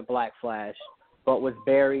becoming the Black Flash, but with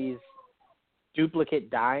Barry's duplicate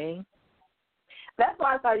dying? That's what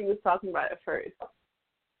I thought you was talking about at first.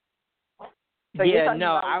 So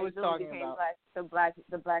I was talking about the Black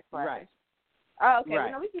Flash. Right. Oh, okay.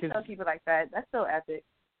 Right. We can still keep it like that. That's still epic.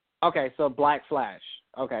 Okay, so Black Flash.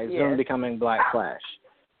 Okay, yes. Zoom becoming Black Flash.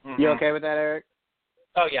 You okay with that, Eric?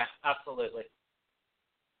 Oh yeah, absolutely.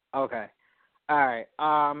 Okay. All right.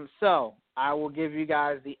 So I will give you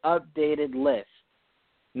guys the updated list.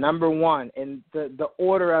 Number one, and the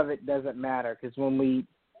order of it doesn't matter, because when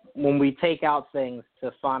we take out things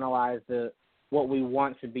to finalize what we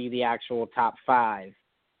want to be the actual top 5,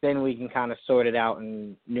 then we can kind of sort it out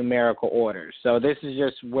in numerical order. So this is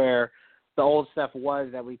just where the old stuff was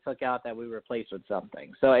that we took out that we replaced with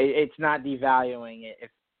something. So it's not devaluing it if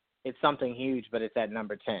it's something huge, but it's at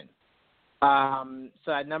number 10.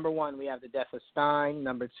 So at number 1, we have the death of Stein.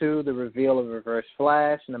 Number 2, the reveal of Reverse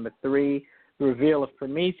Flash. Number 3, the reveal of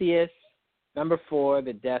Prometheus. Number 4,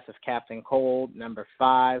 the death of Captain Cold. Number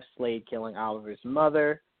 5, Slade killing Oliver's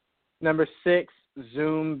mother. Number 6,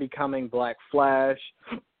 Zoom becoming Black Flash.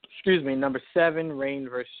 Number 7, Reign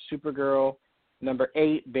versus Supergirl. Number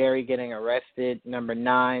 8, Barry getting arrested. Number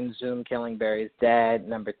 9, Zoom killing Barry's dad.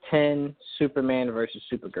 Number 10, Superman versus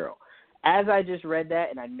Supergirl. As I just read that,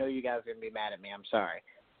 and I know you guys are going to be mad at me, I'm sorry,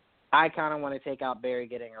 I kind of want to take out Barry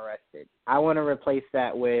getting arrested. I want to replace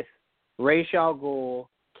that with Ra's al Ghul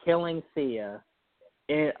killing Thea,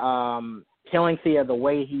 the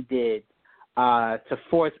way he did to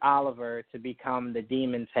force Oliver to become the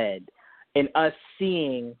Demon's Head, and us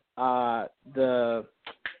seeing what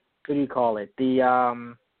do you call it? He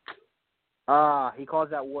calls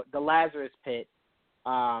that the Lazarus Pit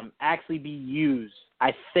actually be used.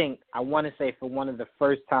 I want to say for one of the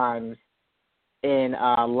first times in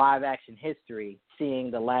live action history,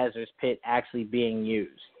 seeing the Lazarus Pit actually being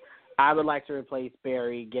used. I would like to replace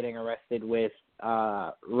Barry getting arrested with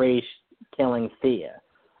Ra's killing Thea.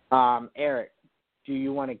 Eric, do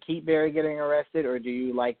you want to keep Barry getting arrested, or do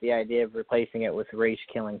you like the idea of replacing it with Ra's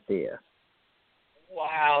killing Thea?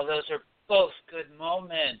 Wow, those are both good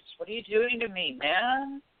moments. What are you doing to me,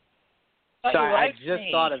 man? Sorry, I just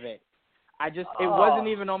thought of it. It wasn't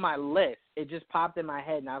even on my list. It just popped in my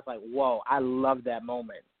head, and I was like, whoa, I love that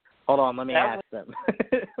moment. Hold on, let me ask them.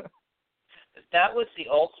 That was the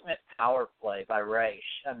ultimate power play by Ra's.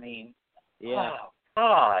 I mean, yeah. Oh,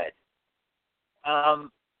 God.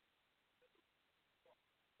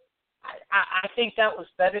 I think that was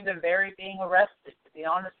better than Barry being arrested, to be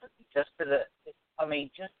honest with you, just for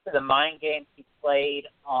the mind games he played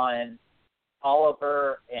on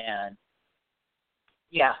Oliver, and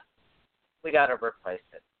yeah, we got to replace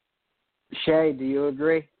it. Shay, do you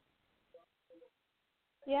agree?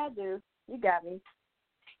 Yeah, I do. You got me.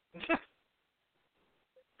 You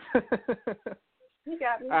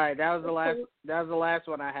got me. All right, that was the last. That was the last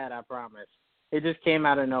one I had. I promise. It just came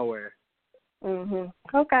out of nowhere.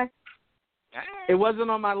 Okay. It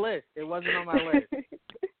wasn't on my list. It wasn't on my list.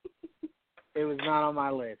 It was not on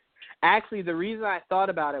my list. Actually, the reason I thought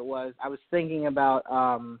about it was I was thinking about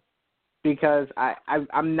because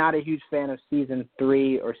I'm not a huge fan of season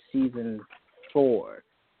 3 or season 4.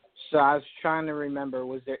 So I was trying to remember,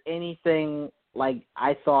 was there anything like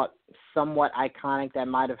I thought somewhat iconic that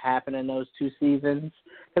might have happened in those 2 seasons?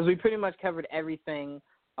 Because we pretty much covered everything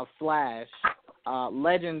of Flash.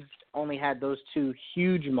 Legends only had those 2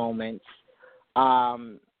 huge moments,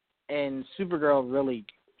 and Supergirl really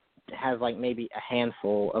has like maybe a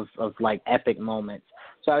handful of like epic moments.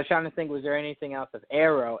 So I was trying to think, was there anything else of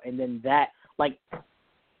Arrow? And then that, like,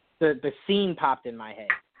 the scene popped in my head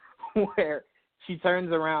where she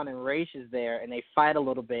turns around and Raish is there and they fight a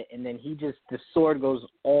little bit, and then the sword goes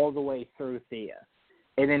all the way through Thea.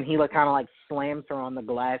 And then he kind of like slams her on the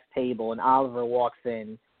glass table, and Oliver walks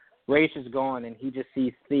in. Raish is gone, and he just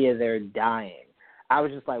sees Thea there dying. I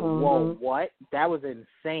was just like, whoa, what? That was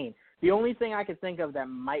insane. The only thing I could think of that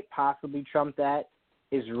might possibly trump that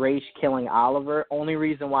is Raish killing Oliver. Only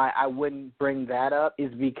reason why I wouldn't bring that up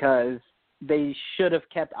is because they should have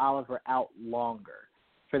kept Oliver out longer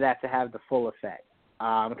for that to have the full effect.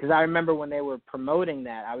 Because I remember when they were promoting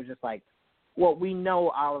that, I was just like, well, we know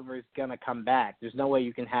Oliver's going to come back. There's no way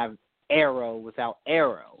you can have Arrow without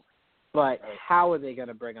Arrow. But how are they going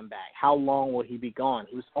to bring him back? How long will he be gone?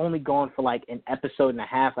 He was only gone for like an episode and a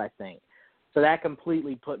half, I think. So that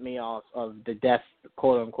completely put me off of the death,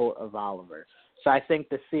 quote-unquote, of Oliver. So I think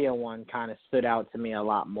the Thea one kind of stood out to me a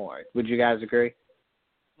lot more. Would you guys agree?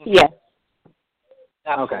 Yes.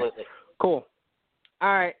 Absolutely. Okay. Cool.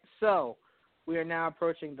 All right, so we are now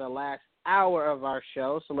approaching the last hour of our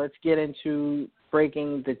show, so let's get into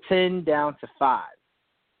breaking the 10 down to 5.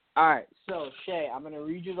 All right, so Shay, I'm going to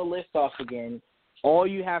read you the list off again. All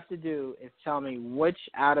you have to do is tell me which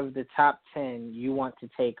out of the top 10 you want to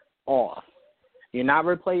take off. You're not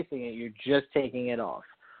replacing it. You're just taking it off.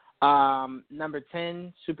 Number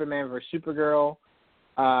 10, Superman vs. Supergirl.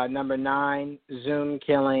 Number 9, Zoom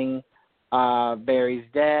killing Barry's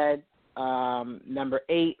dad. Number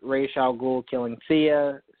 8, Ra's al Ghul killing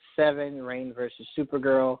Thea. 7, Reign vs.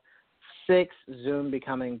 Supergirl. 6, Zoom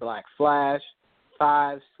becoming Black Flash.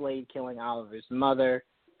 5, Slade killing Oliver's mother.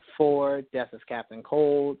 4, Death of Captain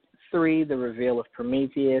Cold. 3, the reveal of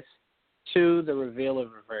Prometheus. 2, the reveal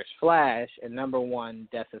of Reverse Flash, and number 1,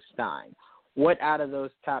 Death of Stein. What out of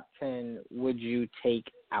those top 10 would you take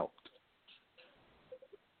out?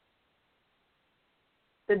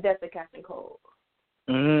 The Death of Captain Cold.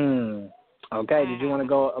 Okay, did you want to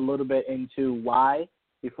go a little bit into why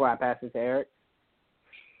before I pass it to Eric?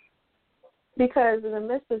 Because in the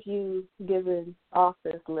midst of you giving off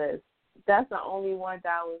this list, that's the only one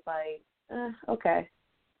that I was like, okay.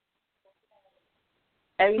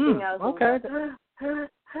 Everything else was okay.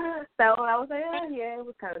 So I was like, yeah, it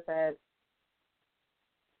was kind of sad.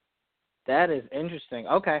 That is interesting.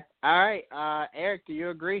 Okay. All right. Eric, do you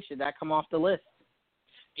agree? Should that come off the list?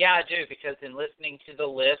 Yeah, I do, because in listening to the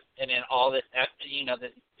list and in all this,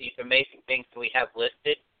 these amazing things that we have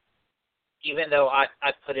listed, even though I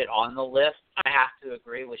put it on the list, I have to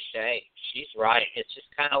agree with Shay. She's right. It's just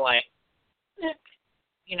kind of like,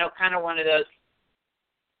 kind of one of those,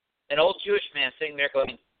 an old Jewish man sitting there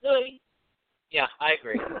going, really? Yeah, I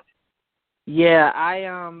agree. Yeah,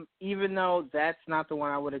 I even though that's not the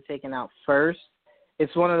one I would have taken out first,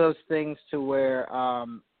 it's one of those things to where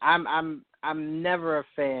I'm never a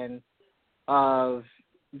fan of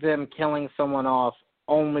them killing someone off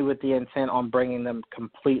only with the intent on bringing them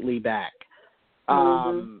completely back.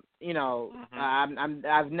 I've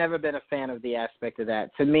never been a fan of the aspect of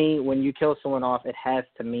that. To me, when you kill someone off, it has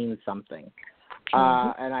to mean something.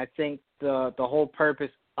 And I think the whole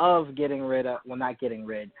purpose of getting rid of, well, not getting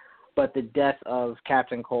rid, but the death of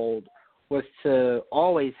Captain Cold was to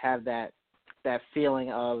always have that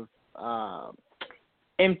feeling of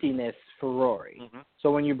emptiness for Rory.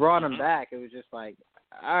 So when you brought him back, it was just like,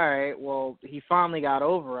 all right, well, he finally got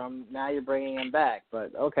over him. Now you're bringing him back.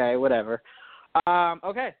 But, okay, whatever.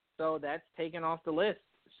 Okay, so that's taken off the list.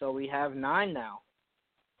 So we have 9 now.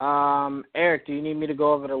 Eric, do you need me to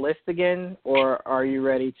go over the list again, or are you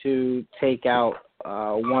ready to take out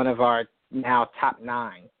one of our now top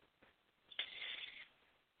 9?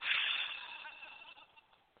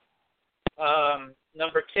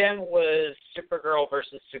 Number 10 was Supergirl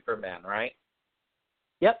versus Superman, right?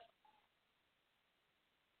 Yep.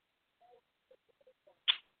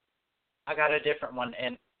 I got a different one,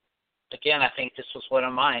 and again, I think this was one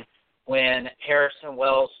of mine, when Harrison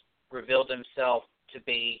Wells revealed himself to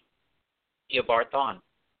be Eobard Thawne.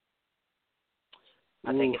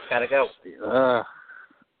 I think it's got to go.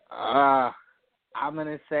 I'm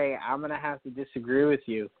going to have to disagree with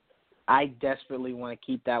you. I desperately want to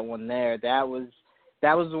keep that one there. That was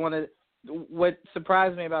one of what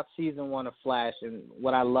surprised me about season 1 of Flash, and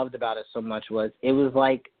what I loved about it so much was it was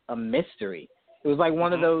like a mystery. It was like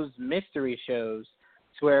one of those mystery shows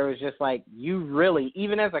to where it was just like you really,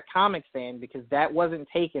 even as a comic fan, because that wasn't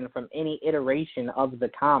taken from any iteration of the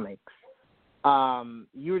comics,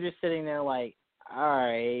 you were just sitting there like, all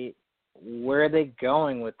right, where are they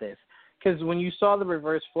going with this? Because when you saw the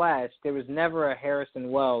Reverse Flash, there was never a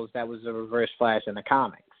Harrison Wells that was a Reverse Flash in the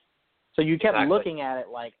comics. So you kept looking at it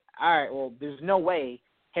like, all right, well, there's no way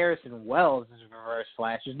Harrison Wells is a Reverse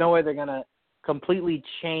Flash. There's no way they're going to completely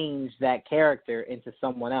change that character into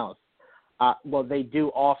someone else. Well, they do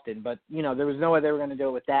often, but, there was no way they were going to do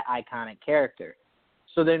it with that iconic character.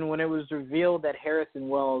 So then when it was revealed that Harrison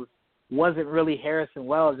Wells wasn't really Harrison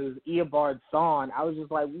Wells, it was Eobard Thawne, I was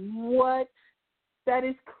just like, what? That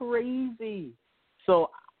is crazy.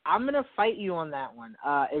 So I'm going to fight you on that one.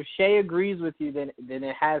 If Shay agrees with you, then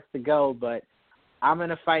it has to go, but I'm going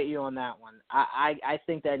to fight you on that one. I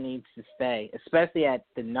think that needs to stay, especially at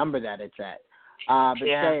the number that it's at. But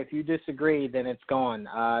Shay, if you disagree, then it's gone.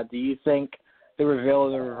 Do you think the reveal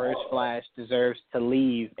of the Reverse Flash deserves to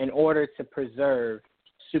leave in order to preserve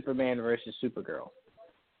Superman versus Supergirl?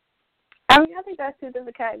 I mean, I think that's two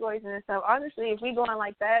different categories in itself. Honestly, if we going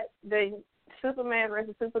like that, then Superman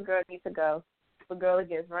versus Supergirl needs to go. Supergirl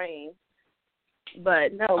against Reign.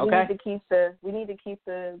 But no, we need to keep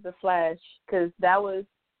the Flash, because that was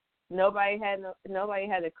nobody had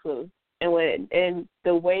a clue, and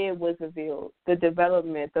the way it was revealed, the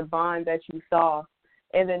development, the bond that you saw,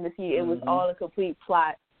 and then to see it was all a complete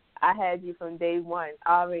plot. I had you from day one.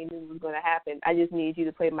 I already knew it was going to happen. I just needed you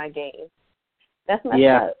to play my game. That's messed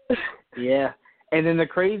up. Yeah. And then the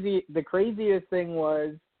craziest thing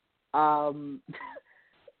was,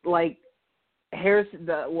 like,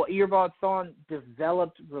 Eobard Thawne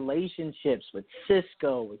developed relationships with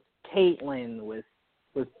Cisco, with Caitlin, with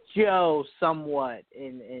Joe somewhat,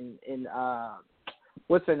 in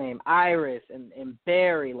what's her name, Iris, and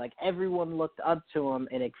Barry. Like, everyone looked up to him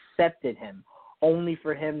and accepted him, only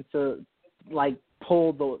for him to, like,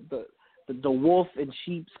 pull the wolf in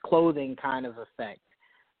sheep's clothing kind of effect.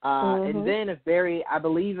 And then if Barry, I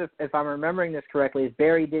believe if I'm remembering this correctly, if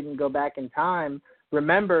Barry didn't go back in time,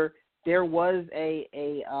 remember there was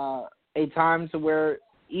a time to where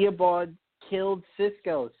Eobard killed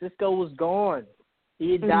Cisco. Cisco was gone.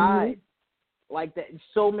 He had died. Like that,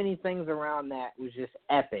 so many things around that was just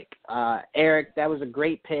epic. Eric, that was a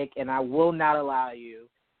great pick, and I will not allow you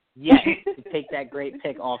yet to take that great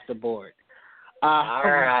pick off the board. All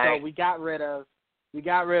right. So we got rid of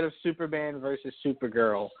Superman versus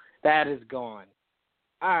Supergirl. That is gone.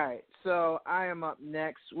 All right. So I am up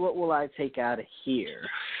next. What will I take out of here?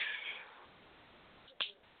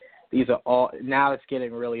 These are all. Now it's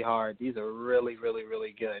getting really hard. These are really, really,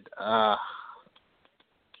 really good. All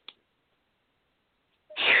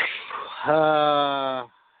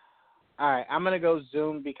right. I'm gonna go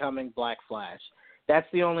Zoom becoming Black Flash. That's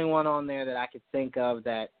the only one on there that I could think of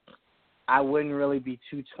that I wouldn't really be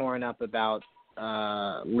too torn up about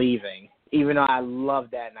leaving, even though I love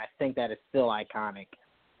that and I think that is still iconic.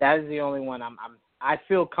 That is the only one I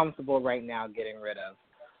feel comfortable right now getting rid of.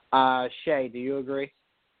 Shay, do you agree?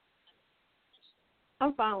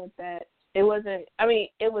 I'm fine with that. It wasn't. I mean,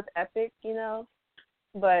 it was epic,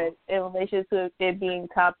 but in relation to it being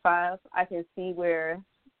top 5, I can see where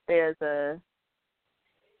there's a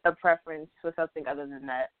preference for something other than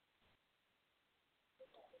that.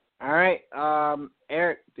 All right.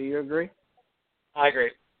 Eric, do you agree? I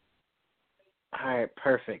agree. All right,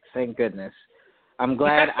 perfect. Thank goodness. I'm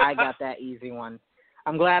glad I got that easy one.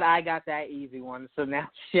 So now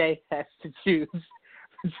Shay has to choose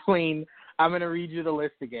between, I'm going to read you the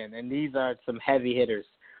list again, and these are some heavy hitters.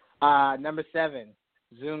 Number 7,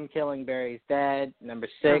 Zoom killing Barry's dad. Number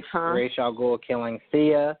 6, Ra's al Ghul killing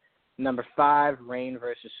Thea. Number 5, Reign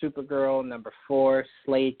versus Supergirl. Number 4,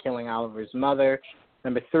 Slade killing Oliver's mother.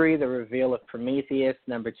 Number 3, the reveal of Prometheus.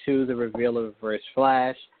 Number 2, the reveal of Reverse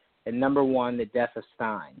Flash. And number 1, the death of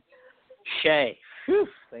Stein. Shay,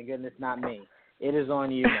 thank goodness not me. It is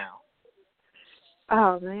on you now.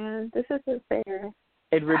 Oh, man, this isn't fair.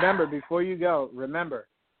 And remember, before you go,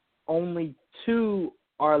 only 2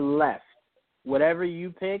 are left. Whatever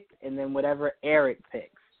you pick, and then whatever Eric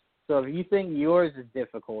picks. So if you think yours is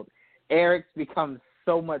difficult, Eric's becomes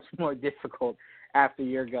so much more difficult after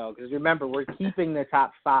your go. Because remember, we're keeping the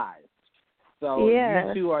top 5. So Yeah.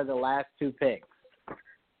 you two are the last two picks.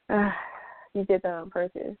 You did that on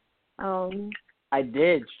purpose. I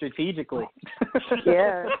did, strategically.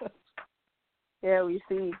 Yeah. Yeah, we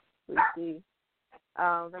see. Let me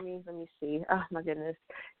see. Oh my goodness.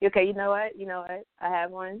 Okay, you know what? I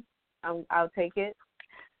have one. I'll take it.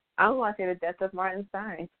 I'm going to say the death of Martin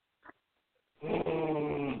Stein.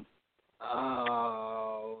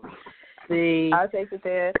 Oh, see. I'll take it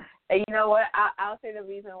there. And you know what? I'll say the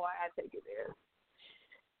reason why I take it there.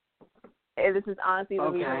 And this is honestly the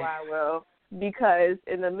reason why I will. Because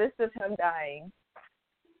in the midst of him dying,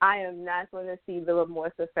 I am not going to see the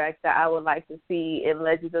remorse effect that I would like to see in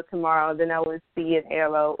Legends of Tomorrow than I would see in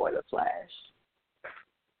Arrow or The Flash.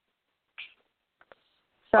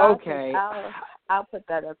 So okay. I'll put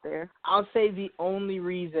that up there. I'll say the only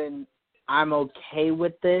reason I'm okay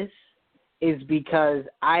with this is because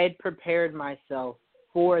I had prepared myself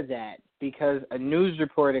for that, because a news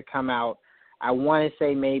report had come out, I want to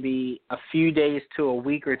say maybe a few days to a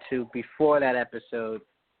week or two before that episode,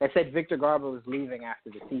 that said Victor Garber was leaving after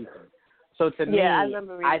the season. So to me,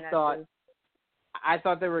 I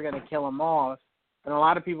thought they were going to kill him off, and a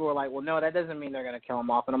lot of people were like, well, no, that doesn't mean they're going to kill him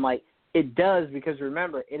off. And I'm like, it does, because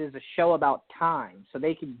remember, it is a show about time, so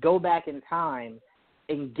they could go back in time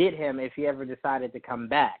and get him if he ever decided to come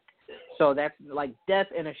back. So that's like death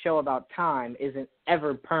in a show about time isn't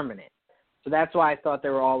ever permanent. So that's why I thought they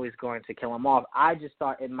were always going to kill him off. I just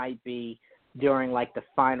thought it might be during like the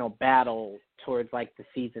final battle towards like the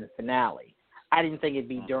season finale. I didn't think it'd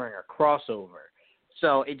be during a crossover.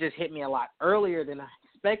 So it just hit me a lot earlier than I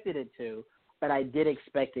expected it to, but I did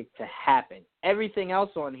expect it to happen. Everything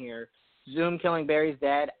else on here, Zoom killing Barry's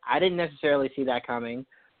dad, I didn't necessarily see that coming.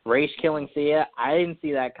 Ra's killing Thea, I didn't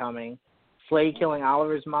see that coming. Slade killing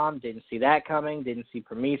Oliver's mom, didn't see that coming. Didn't see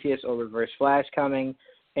Prometheus or Reverse Flash coming.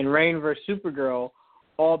 And Reign vs. Supergirl,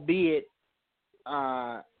 albeit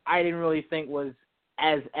I didn't really think was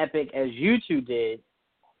as epic as you two did,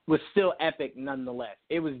 was still epic nonetheless.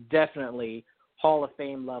 It was definitely Hall of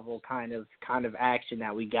Fame level kind of action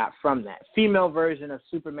that we got from that. Female version of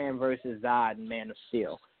Superman versus Zod and Man of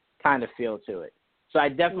Steel kind of feel to it. So I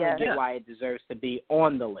definitely get why it deserves to be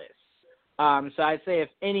on the list. So I'd say if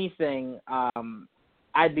anything,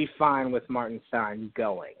 I'd be fine with Martin Stein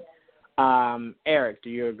going. Eric, do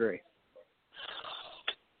you agree?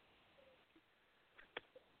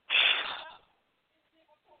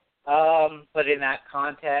 But in that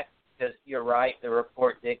context, because you're right, the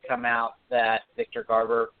report did come out that Victor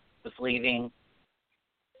Garber was leaving.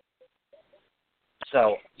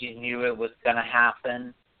 So you knew it was going to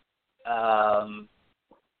happen.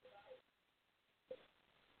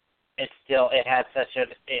 It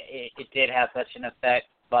did have such an effect,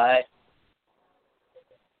 but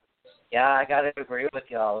yeah, I got to agree with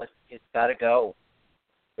y'all. It's got to go.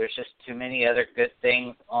 There's just too many other good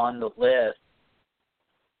things on the list,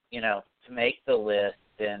 to make the list.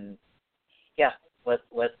 And yeah, let's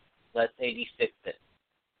 86 it.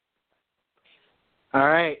 All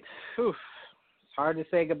right. Whew. It's hard to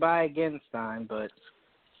say goodbye again, Stein, but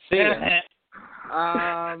see ya.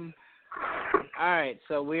 All right,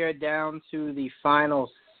 so we are down to the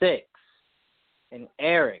final 6. And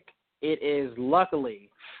Eric, it is luckily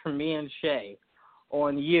for me and Shay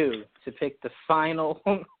on you to pick the final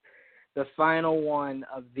one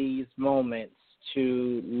of these moments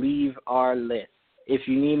to leave our list. If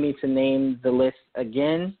you need me to name the list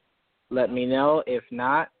again, let me know. If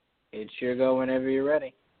not, it's your go whenever you're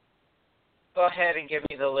ready. Go ahead and give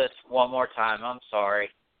me the list one more time. I'm sorry.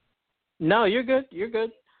 No, you're good. You're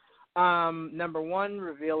good. Number 1,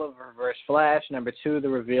 reveal of Reverse Flash. Number 2, the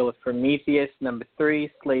reveal of Prometheus. Number 3,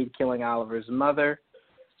 Slade killing Oliver's mother.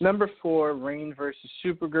 Number 4, Reign versus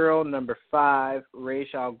Supergirl. Number 5, Ra's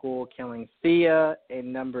al Ghul killing Thea.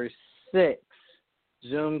 And number 6,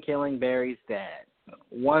 Zoom killing Barry's dad.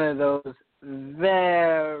 One of those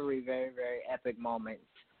very, very, very epic moments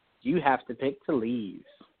you have to pick to leave.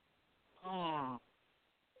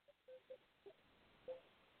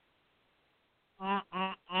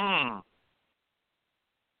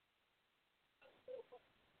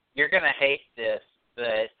 You're going to hate this,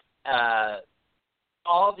 but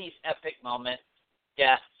all these epic moments,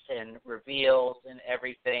 deaths and reveals and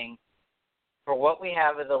everything, for what we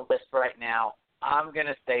have on the list right now, I'm going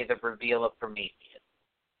to say the reveal of Prometheus.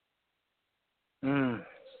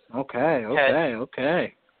 Okay.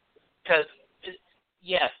 Because,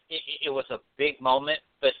 yes, it was a big moment,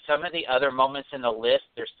 but some of the other moments in the list,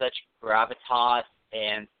 there's such gravitas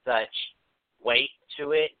and such weight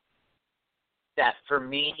to it that for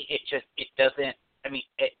me, it doesn't,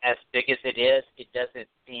 as big as it is, it doesn't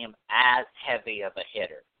seem as heavy of a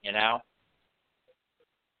hitter,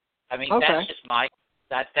 I mean, Okay.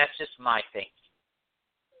 that's just my thinking.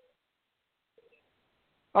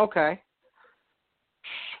 Okay.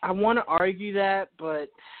 I want to argue that, but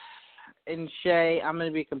and Shay, I'm going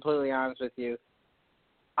to be completely honest with you.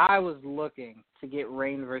 I was looking to get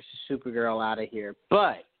Reign versus Supergirl out of here,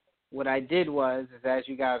 but what I did was, as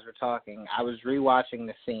you guys were talking, I was rewatching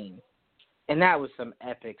the scene, and that was some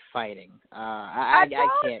epic fighting. I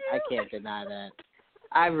can't deny that.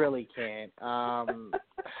 I really can't.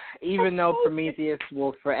 Even though Prometheus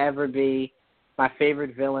will forever be my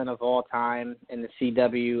favorite villain of all time in the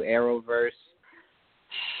CW Arrowverse,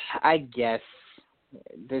 I guess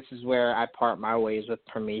this is where I part my ways with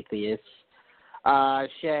Prometheus.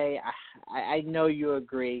 Shay, I know you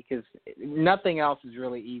agree because nothing else is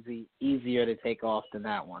really easier to take off than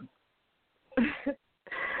that one.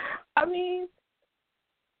 I mean,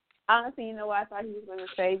 honestly, you know what I thought he was going to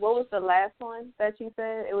say? What was the last one that you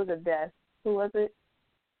said? It was a death. Who was it?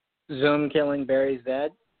 Zoom killing Barry's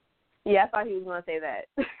dead? Yeah, I thought he was going to say that.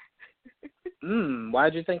 Why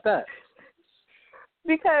did you think that?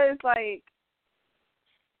 Because, like,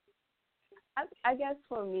 I guess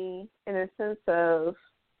for me, in a sense of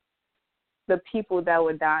the people that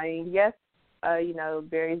were dying, yes,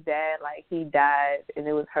 Barry's dad, like, he died, and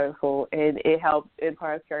it was hurtful, and it helped in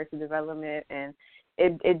part of character development, and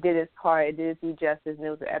it did its part, it did its due justice, and it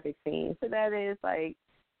was an epic scene. So that is, like,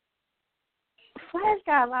 Flash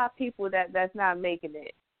got a lot of people that's not making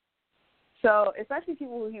it. So, especially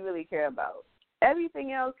people who he really care about.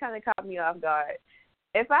 Everything else kind of caught me off guard.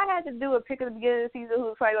 If I had to do a pick at the beginning of the season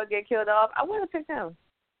who's probably going to get killed off, I would have picked him.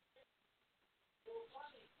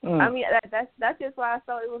 I mean, that's just why I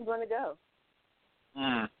thought it was going to go.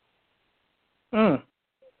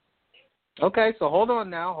 Okay, so hold on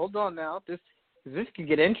now. This could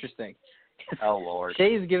get interesting. Oh Lord.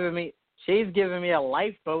 Shay's giving me a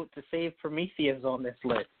lifeboat to save Prometheus on this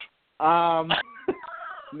list.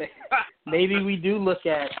 Maybe we do look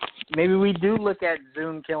at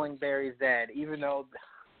Zoom killing Barry's dad, even though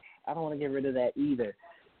I don't want to get rid of that either.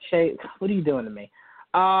 Shay, what are you doing to me?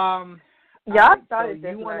 Y'all started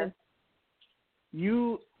this one.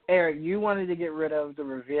 Eric, you wanted to get rid of the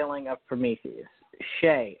revealing of Prometheus.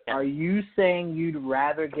 Shay, are you saying you'd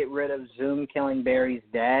rather get rid of Zoom killing Barry's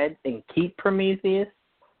dad and keep Prometheus?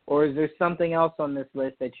 Or is there something else on this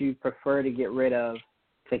list that you prefer to get rid of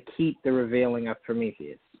to keep the revealing of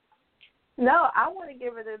Prometheus? No, I want to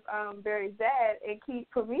get rid of Barry's dad and keep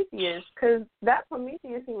Prometheus, because that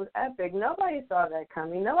Prometheus scene was epic. Nobody saw that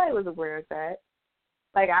coming. Nobody was aware of that.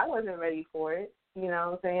 Like, I wasn't ready for it. You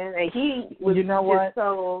know what I'm saying? And he was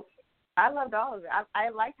so... I loved all of it. I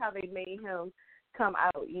liked how they made him come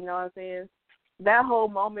out. You know what I'm saying? That whole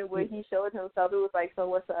moment where he showed himself, it was like, so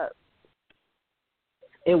what's up?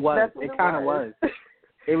 It was. It kind of was.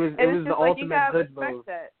 It was the ultimate hood move.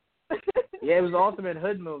 Yeah, it was the ultimate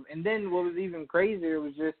hood move. And then what was even crazier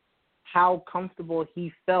was just how comfortable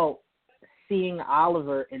he felt seeing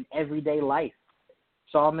Oliver in everyday life.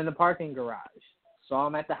 Saw him in the parking garage. Saw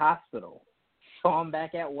him at the hospital. Saw him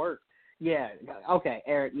back at work. Yeah. Okay,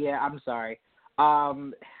 Eric. Yeah, I'm sorry.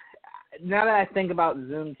 Now that I think about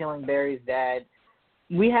Zoom killing Barry's dad,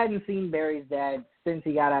 we hadn't seen Barry's dad since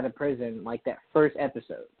he got out of prison, like that first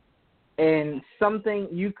episode. And something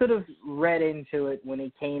you could have read into it when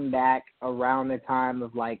he came back around the time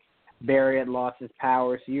of, like, Barry had lost his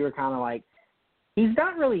power. So you were kind of like, he's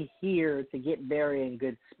not really here to get Barry in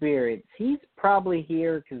good spirits. He's probably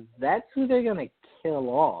here because that's who they're going to kill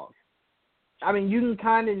off. I mean, you can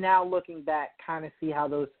kind of now, looking back, kind of see how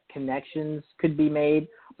those connections could be made.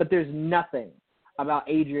 But there's nothing about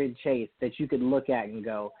Adrian Chase that you could look at and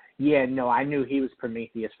go, yeah, no, I knew he was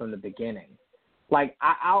Prometheus from the beginning. Like,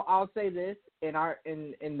 I'll say this, in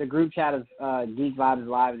the group chat of Geek Vibes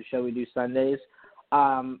Live, the show we do Sundays,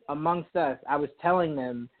 amongst us, I was telling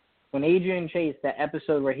them when Adrian Chase, that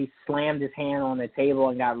episode where he slammed his hand on the table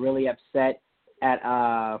and got really upset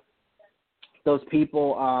at those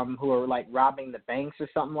people who were, like, robbing the banks or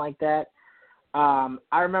something like that,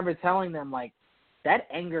 I remember telling them, like, that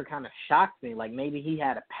anger kind of shocked me. Like, maybe he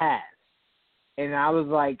had a past. And I was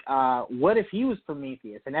like, what if he was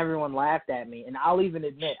Prometheus? And everyone laughed at me. And I'll even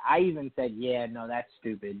admit, I even said, yeah, no, that's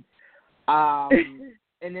stupid. And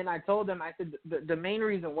then I told them, I said, the main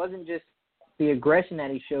reason wasn't just the aggression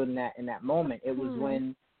that he showed in that moment. It was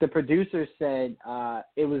when the producer said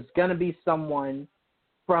it was going to be someone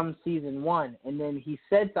from season 1. And then he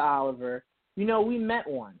said to Oliver, you know, we met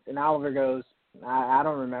once. And Oliver goes, I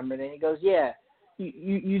don't remember. And then he goes, yeah,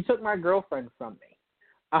 you took my girlfriend from me.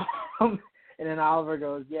 And then Oliver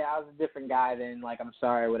goes, yeah, I was a different guy then, like, I'm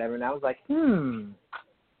sorry or whatever. And I was like,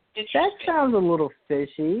 that sounds a little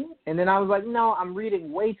fishy. And then I was like, no, I'm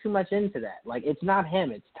reading way too much into that. Like, it's not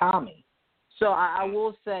him, it's Tommy. So I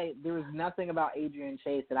will say there was nothing about Adrian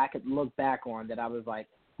Chase that I could look back on that I was like,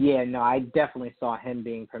 yeah, no, I definitely saw him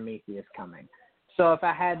being Prometheus coming. So if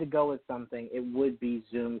I had to go with something, it would be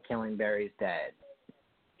Zoom killing Barry's dad.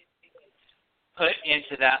 Put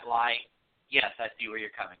into that light, yes, I see where you're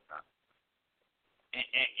coming from.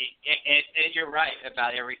 And you're right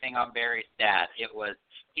about everything on Barry's dad.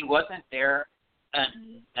 He wasn't there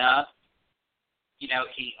enough. You know,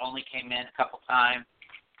 he only came in a couple times,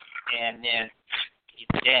 and then he's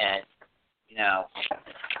dead. You know,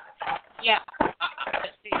 yeah, I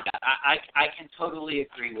see that. I can totally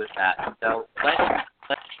agree with that. So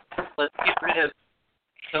let's get rid of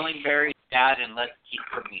killing Barry's dad and let's keep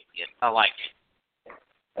Prometheus. I like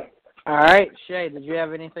it. All right, Shay, did you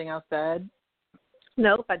have anything else to add?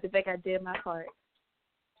 Nope, I think I did my part.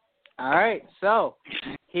 All right, so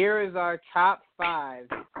here is our top 5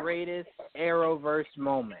 greatest Arrowverse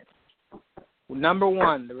moments. Number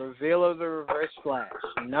 1, the reveal of the Reverse Flash.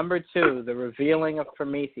 Number 2, the revealing of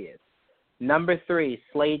Prometheus. Number 3,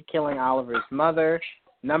 Slade killing Oliver's mother.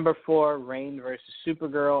 Number 4, Reign versus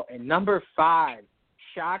Supergirl. And number 5,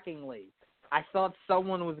 shockingly, I thought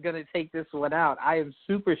someone was going to take this one out. I am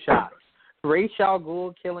super shocked. Ra's al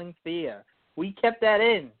Ghul killing Thea. We kept that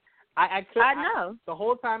in. I know. The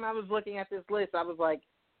whole time I was looking at this list, I was like,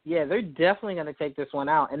 yeah, they're definitely going to take this one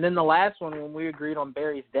out. And then the last one, when we agreed on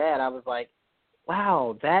Barry's dad, I was like,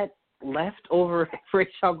 wow, that left over Ra's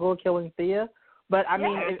al Ghul killing Thea? But, I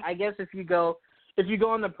mean, I guess if you go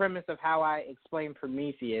on the premise of how I explained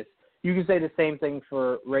Prometheus, you can say the same thing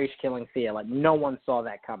for Ra's killing Thea. Like, no one saw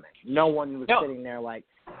that coming. No one was sitting there like,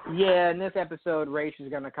 yeah, in this episode, Ra's is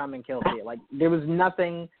going to come and kill Thea. Like, there was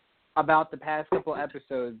nothing about the past couple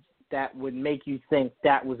episodes that would make you think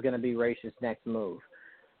that was going to be Ra's next move.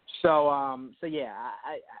 So yeah,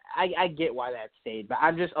 I get why that stayed, but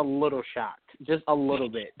I'm just a little shocked, just a little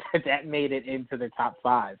bit, that made it into the top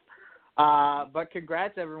 5. But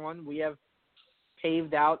congrats, everyone. We have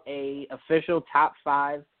paved out a official top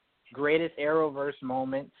 5 greatest Arrowverse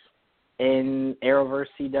moments in Arrowverse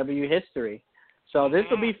CW history. So this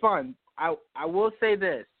will be fun. I will say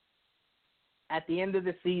this. At the end of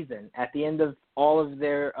the season, at the end of all of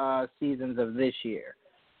their seasons of this year,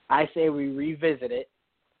 I say we revisit it.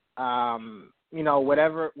 You know,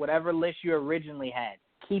 whatever list you originally had,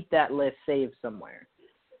 keep that list saved somewhere.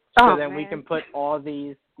 So then we can put all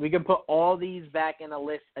these back in a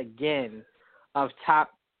list again of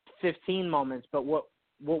top 15 moments. But what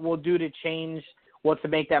we'll do to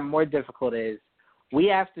make that more difficult is we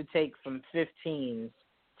have to take from 15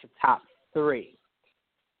 to top 3.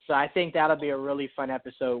 So I think that'll be a really fun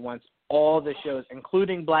episode once all the shows,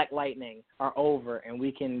 including Black Lightning, are over, and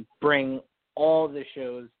we can bring all the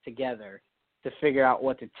shows together to figure out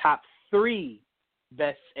what the top 3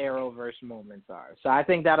 best Arrowverse moments are. So I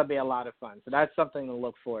think that'll be a lot of fun. So that's something to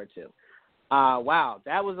look forward to. Wow,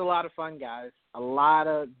 that was a lot of fun, guys. A lot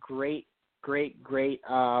of great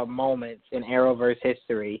moments in Arrowverse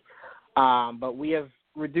history. But we have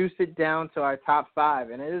reduced it down to our top 5,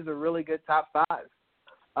 and it is a really good top 5.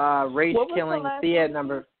 Ra's killing Thea at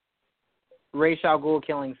Ra's al Ghul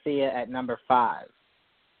killing Thea at number 5.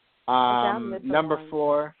 Number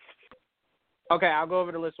 4. Okay, I'll go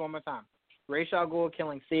over the list one more time. Ra's al Ghul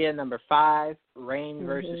killing Thea, number 5. Reign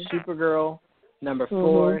versus Supergirl, number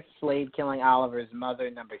 4. Slade killing Oliver's mother,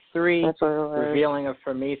 number 3. Revealing of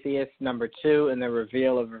Prometheus, number 2, and the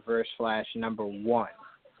reveal of Reverse Flash, number 1.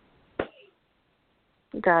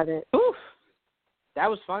 Got it. Oof. That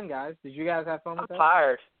was fun, guys. Did you guys have fun with that? I'm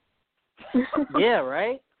tired. Yeah,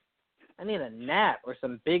 right? I need a nap or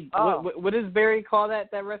some big. What does Barry call that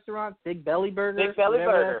restaurant? Big Belly Burger? Big Belly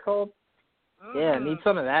Burger. That's called? Yeah, I need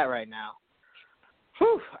some of that right now.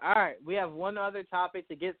 Whew. All right, we have one other topic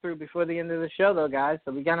to get through before the end of the show, though, guys.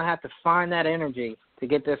 So we're going to have to find that energy to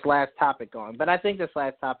get this last topic going. But I think this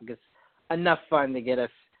last topic is enough fun to get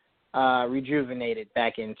us rejuvenated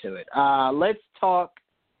back into it. Let's talk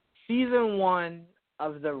Season 1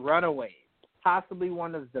 of The Runaways, possibly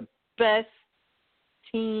one of the best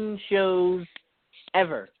teen shows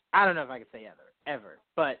ever. I don't know if I can say ever,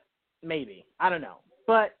 but maybe. I don't know.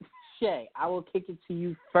 But, Shay, I will kick it to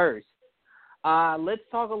you first. Let's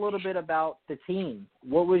talk a little bit about the team.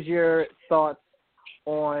 What was your thoughts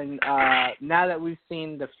on, now that we've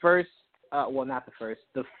seen the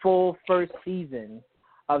the full first season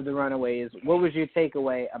of The Runaways, what was your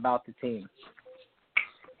takeaway about the team?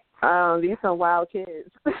 These are wild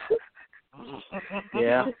kids.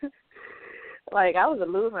 Yeah. Like, I was a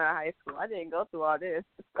loser in high school. I didn't go through all this.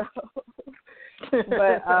 So.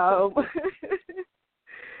 But,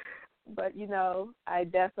 but I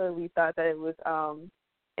definitely thought that it was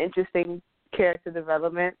interesting character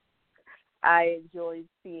development. I enjoyed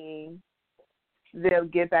seeing them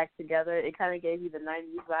get back together. It kind of gave you the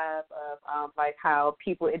 90s vibe of like how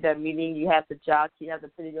people end up meeting. You have the jock, you have the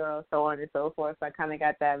pretty girl, so on and so forth. So I kind of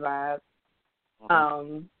got that vibe.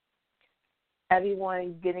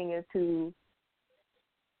 Everyone getting into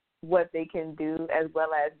what they can do as well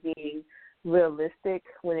as being realistic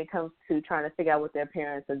when it comes to trying to figure out what their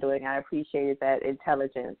parents are doing. I appreciated that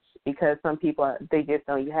intelligence because some people, they just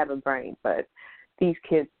don't. You have a brain, but these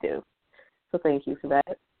kids do. So thank you for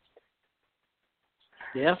that.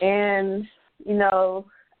 Yeah. And,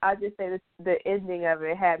 I'll just say the ending of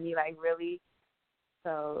it had me like really.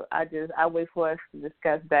 So I wait for us to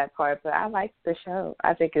discuss that part. But I like the show.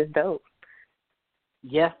 I think it's dope.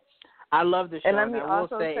 Yeah. I love the show. And let me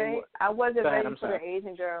also say I wasn't ready for sorry. the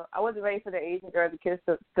Asian girl. I wasn't ready for the Asian girl to kiss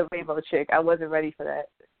the rainbow chick. I wasn't ready for that.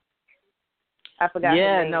 I forgot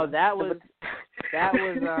her name. No, that was that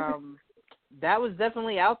was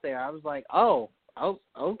definitely out there. I was like, oh,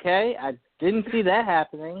 okay. I didn't see that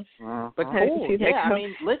happening. But cool. Yeah, I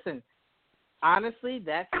mean, listen, honestly,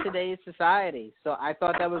 that's today's society. So I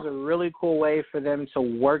thought that was a really cool way for them to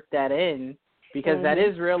work that in because that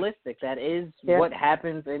is realistic. That is what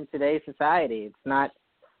happens in today's society. It's not,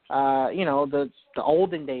 the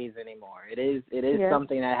olden days anymore. It is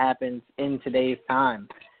something that happens in today's time.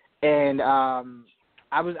 And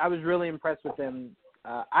I was really impressed with them.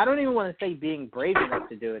 I don't even want to say being brave enough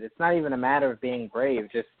to do it. It's not even a matter of being brave,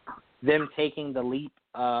 just them taking the leap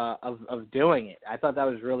of doing it. I thought that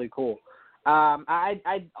was really cool.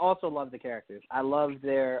 I also love the characters. I love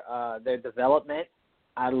their development.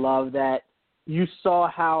 I love that you saw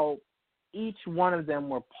how each one of them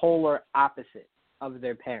were polar opposites of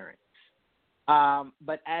their parents.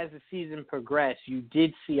 But as the season progressed, you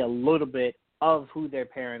did see a little bit of who their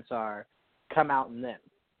parents are come out in them.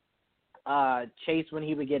 Chase, when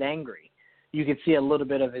he would get angry, you could see a little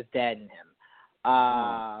bit of his dad in him.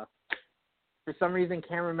 For some reason,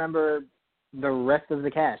 can't remember the rest of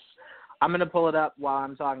the cast. I'm going to pull it up while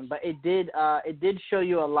I'm talking, but it did show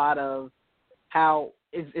you a lot of how,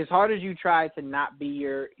 as hard as you try to not be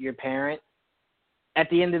your parent, at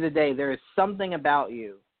the end of the day, there is something about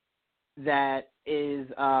you that is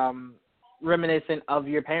reminiscent of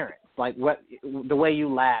your parents, like the way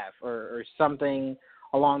you laugh or something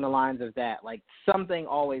along the lines of that. Like something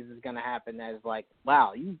always is going to happen that is like,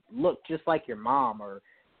 wow, you look just like your mom or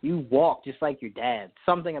you walk just like your dad,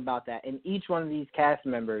 something about that. And each one of these cast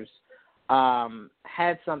members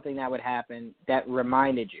had something that would happen that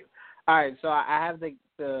reminded you. All right, so I have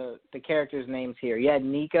the characters' names here. You had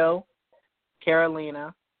Nico,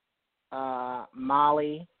 Carolina,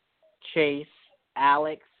 Molly, Chase,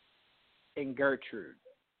 Alex, and Gertrude.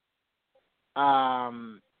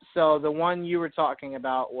 So the one you were talking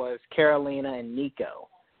about was Carolina and Nico,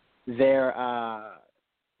 their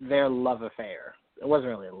love affair. It wasn't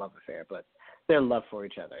really a love affair, but their love for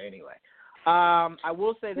each other anyway. I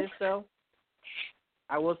will say this though.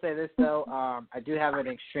 I do have an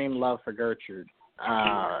extreme love for Gertrude.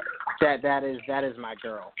 That is my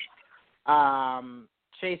girl.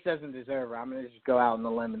 Chase doesn't deserve her. I'm gonna just go out on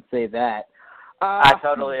the limb and say that. I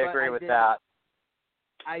totally agree with that.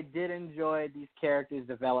 I did enjoy these characters'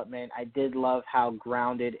 development. I did love how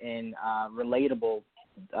grounded and relatable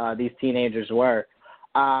these teenagers were.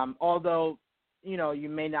 Although, you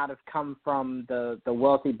may not have come from the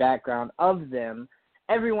wealthy background of them,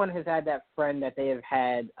 everyone has had that friend that they have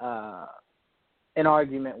had an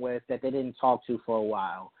argument with that they didn't talk to for a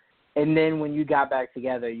while. And then when you got back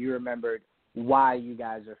together, you remembered why you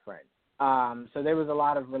guys are friends. So there was a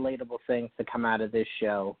lot of relatable things to come out of this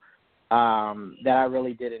show that I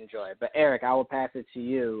really did enjoy. But Eric, I will pass it to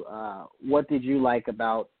you. What did you like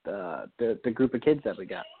about the group of kids that we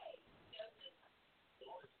got?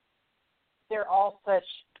 They're all such,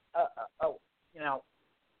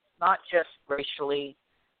 not just racially,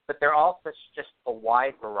 but they're all such just a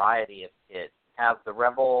wide variety of kids. You have the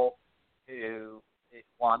rebel who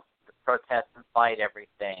wants to protest and fight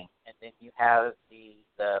everything, and then you have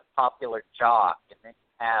the popular jock, and then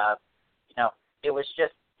you have, it was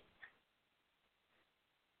just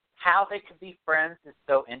how they could be friends is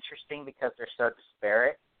so interesting because they're so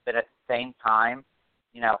disparate, but at the same time,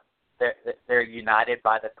 they're united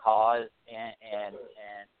by the cause and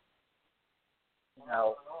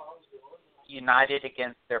united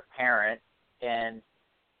against their parents. And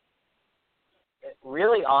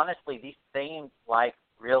really, honestly, these seem like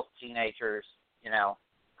real teenagers,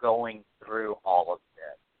 going through all of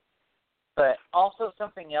this. But also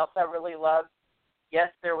something else I really loved, yes,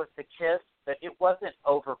 there was the kiss, but it wasn't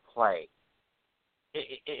overplayed.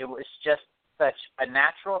 it was just such a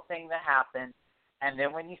natural thing that happened. And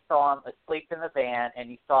then when you saw him asleep in the van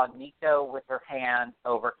and you saw Nico with her hand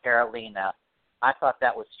over Carolina, I thought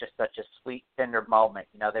that was just such a sweet, tender moment.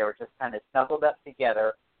 You know, they were just kind of snuggled up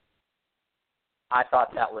together. I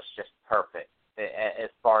thought that was just perfect as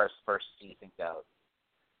far as first season goes.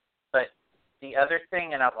 But the other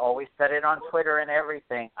thing, and I've always said it on Twitter and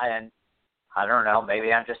everything, and I don't know,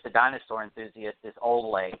 maybe I'm just a dinosaur enthusiast, is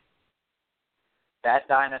Ole. That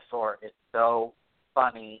dinosaur is so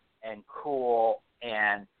funny and cool,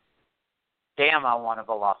 and damn, I want a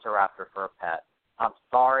velociraptor for a pet. I'm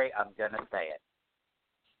sorry, I'm going to say it.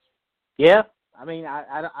 Yeah, I mean,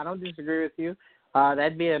 I don't disagree with you.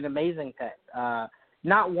 That'd be an amazing pet.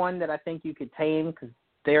 Not one that I think you could tame because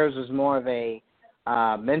theirs was more of a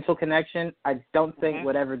mental connection. I don't think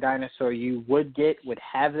whatever dinosaur you would get would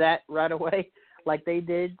have that right away like they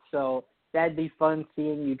did. So that'd be fun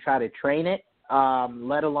seeing you try to train it,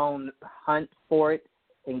 let alone hunt for it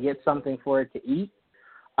and get something for it to eat.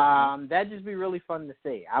 That'd just be really fun to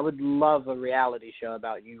see. I would love a reality show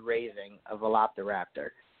about you raising a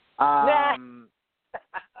Velociraptor. But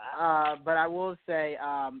I will say,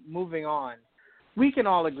 moving on, we can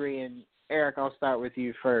all agree, and Eric, I'll start with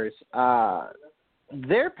you first.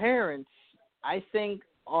 Their parents, I think,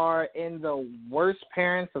 are in the worst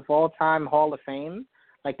parents of all time Hall of Fame.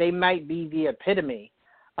 Like, they might be the epitome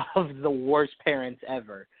of the worst parents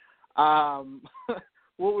ever.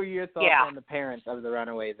 What were your thoughts on the parents of the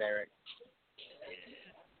Runaways, Eric?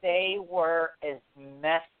 They were as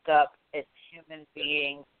messed up as human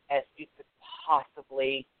beings as you could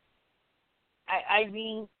possibly. I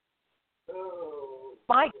mean,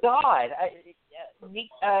 my God,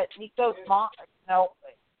 Nico's mom. No,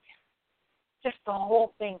 just the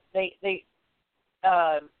whole thing. Chase's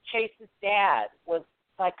dad was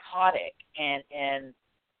psychotic, and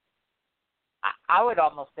I would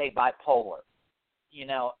almost say bipolar. You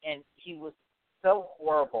know, and he was so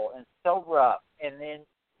horrible and so rough. And then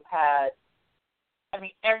you had, I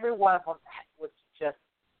mean, every one of them was just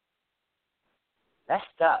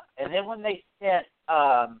messed up. And then when they sent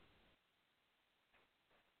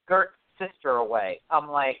Gert's sister away, I'm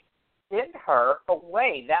like, send her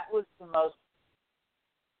away. That was the most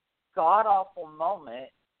god-awful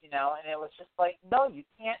moment, you know, and it was just like, no, you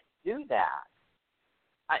can't do that.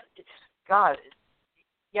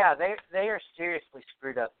 Yeah, they are seriously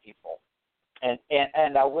screwed up people, and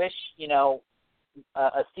I wish, you know,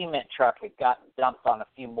 a cement truck had gotten dumped on a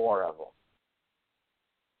few more of them.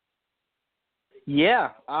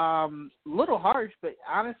 Yeah, little harsh, but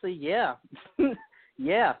honestly, yeah,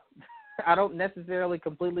 yeah. I don't necessarily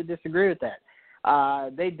completely disagree with that.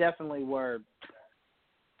 They definitely were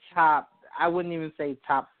top. I wouldn't even say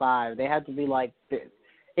top 5. They had to be like,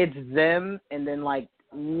 it's them, and then like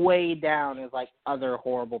way down is like other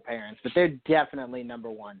horrible parents, but they're definitely number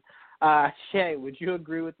 1. Shay, would you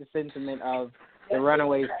agree with the sentiment of the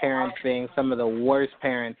Runaways' parents being some of the worst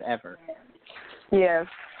parents ever? Yes.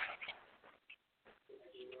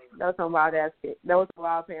 That was some wild ass kid. That was a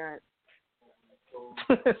wild parent.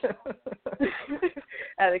 I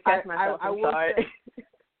had to catch myself. I'm sorry.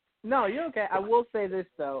 No, you're okay. I will say this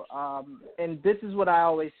though, and this is what I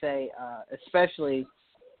always say, especially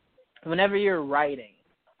whenever you're writing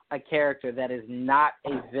a character that is not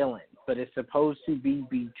a villain, but is supposed to be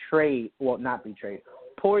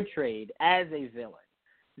portrayed as a villain,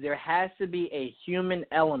 there has to be a human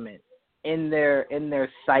element in their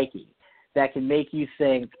psyche that can make you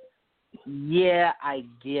think, yeah, I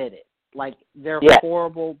get it. Like, they're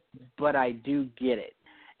horrible, but I do get it.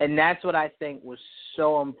 And that's what I think was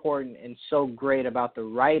so important and so great about the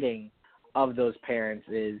writing of those parents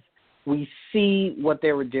is we see what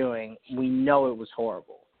they were doing. We know it was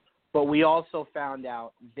horrible. But we also found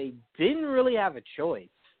out they didn't really have a choice.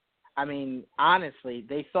 I mean, honestly,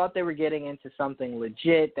 they thought they were getting into something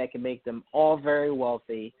legit that could make them all very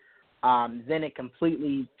wealthy. Then it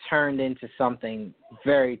completely turned into something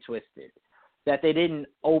very twisted that they didn't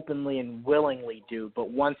openly and willingly do.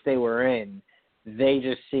 But once they were in, they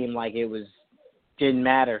just seemed like didn't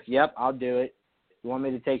matter. Yep, I'll do it. You want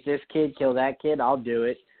me to take this kid, kill that kid? I'll do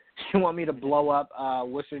it. You want me to blow up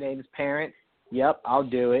what's her name's parents? Yep, I'll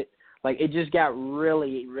do it. Like, it just got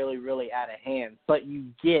really, really, really out of hand. But you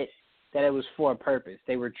get that it was for a purpose.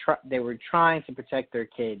 They were trying to protect their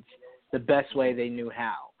kids the best way they knew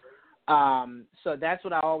how. So that's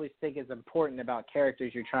what I always think is important about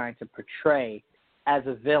characters you're trying to portray as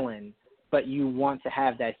a villain, but you want to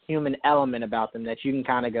have that human element about them that you can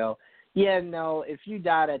kind of go, yeah, no, if you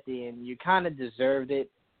died at the end, you kind of deserved it,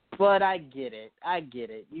 but I get it.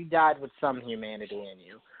 You died with some humanity in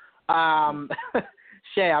you.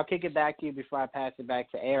 Shay, I'll kick it back to you before I pass it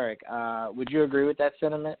back to Eric. Would you agree with that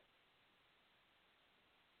sentiment?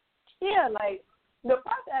 Yeah, like, the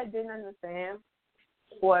part that I didn't understand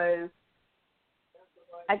was,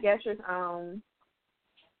 I guess it's, oh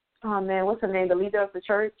man, what's her name? The leader of the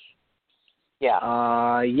church?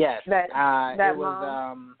 Yeah. Yes. That it was,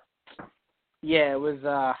 mom? it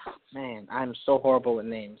was, man, I'm so horrible with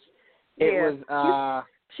names. It Yeah. was,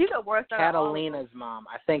 she's the worst out of all of them. Catalina's mom.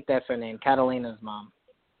 I think that's her name, Catalina's mom.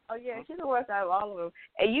 Oh, yeah, she's the worst out of all of them.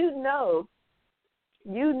 And you know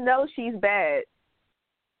she's bad.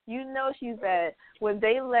 You know she's bad. When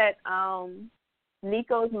they let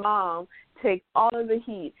Nico's mom take all of the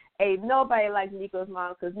heat, ain't nobody like Nico's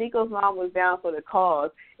mom, because Nico's mom was down for the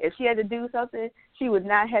cause. If she had to do something, she would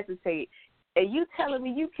not hesitate. And you telling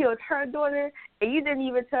me you killed her daughter, and you didn't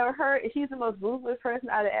even tell her, and she's the most ruthless person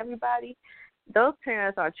out of everybody? Those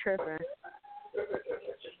parents are tripping.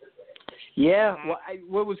 Yeah,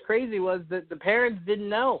 what was crazy was that the parents didn't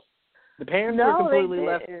know. The parents were completely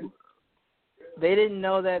left. They didn't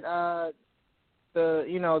know that that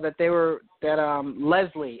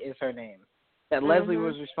Leslie is her name. That Leslie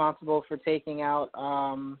was responsible for taking out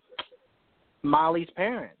Molly's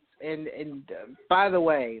parents. And by the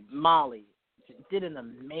way, Molly did an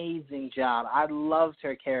amazing job. I loved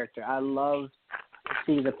her character. I loved to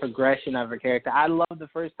see the progression of her character. I loved the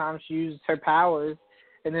first time she used her powers,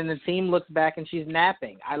 and then the team looks back and she's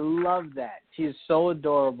napping. I love that. She is so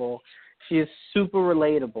adorable. She is super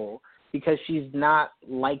relatable because she's not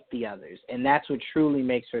like the others, and that's what truly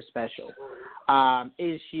makes her special.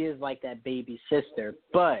 She is like that baby sister,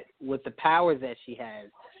 but with the powers that she has,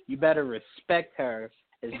 you better respect her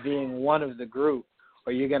as being one of the group,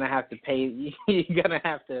 or you're gonna have to pay. You're gonna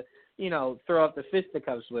have to, throw up the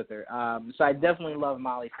fisticuffs with her. So I definitely love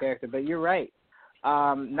Molly's character, but you're right.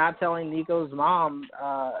 Not telling Nico's mom,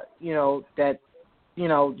 that,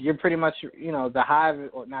 you're pretty much, the hive,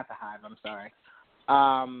 or not the hive. I'm sorry.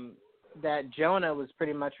 That Jonah was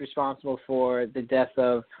pretty much responsible for the death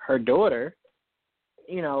of her daughter.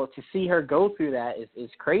 To see her go through that is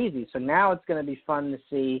crazy. So now it's going to be fun to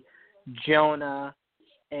see Jonah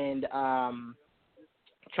and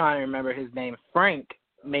trying to remember his name, Frank,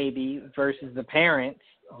 maybe, versus the parents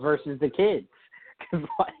versus the kids. Because,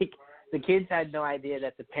 the kids had no idea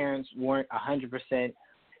that the parents weren't 100%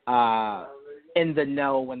 in the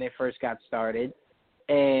know when they first got started.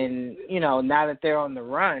 And, now that they're on the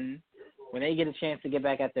run, when they get a chance to get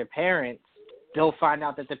back at their parents, they'll find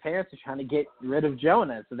out that the parents are trying to get rid of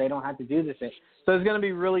Jonah so they don't have to do this thing. So it's going to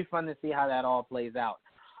be really fun to see how that all plays out.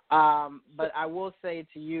 But I will say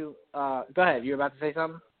to you, go ahead. You were about to say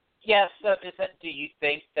something? Yes. So do you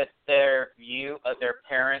think that their view of their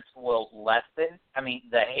parents will lessen? I mean,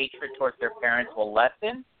 the hatred towards their parents will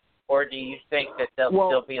lessen? Or do you think that they'll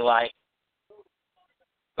still be like...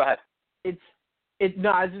 Go ahead.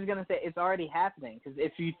 No, I was just going to say it's already happening. Because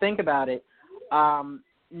if you think about it,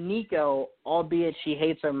 Nico, albeit she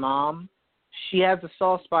hates her mom, she has a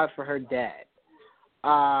soft spot for her dad.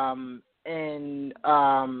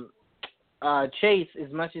 Chase,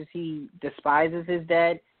 as much as he despises his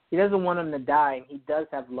dad, he doesn't want him to die, and he does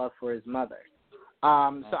have love for his mother.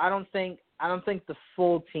 So I don't think the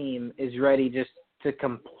full team is ready just to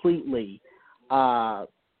completely,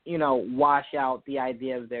 wash out the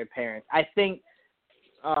idea of their parents. I think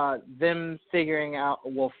them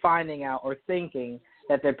finding out or thinking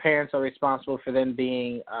that their parents are responsible for them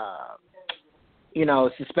being,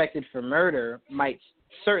 suspected for murder might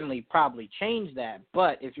certainly probably change that.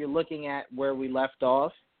 But if you're looking at where we left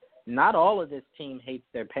off, not all of this team hates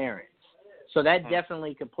their parents. So that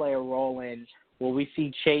definitely could play a role in, will we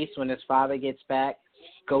see Chase, when his father gets back,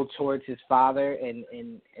 go towards his father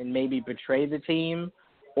and maybe betray the team?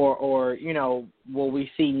 Or will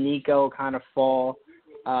we see Nico kind of fall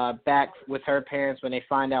back with her parents when they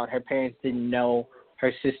find out her parents didn't know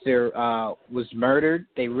her sister was murdered?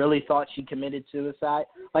 They really thought she committed suicide.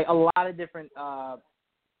 Like, a lot of different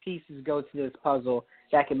pieces go to this puzzle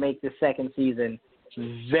that can make the second season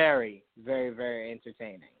very, very, very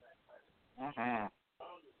entertaining.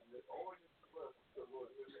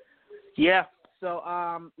 Yeah. So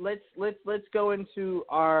let's go into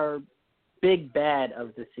our big bad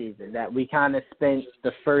of the season that we kind of spent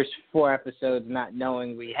the first 4 episodes not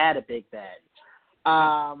knowing we had a big bad.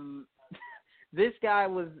 This guy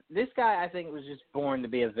I think was just born to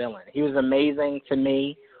be a villain. He was amazing to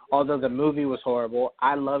me, although the movie was horrible.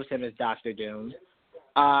 I loved him as Dr. Doom.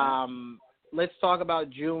 Let's talk about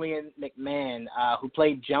Julian McMahon, who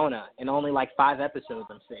played Jonah in only 5 episodes,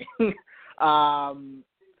 I'm saying.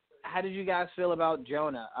 How did you guys feel about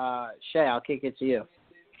Jonah? Shay, I'll kick it to you.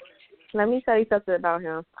 Let me tell you something about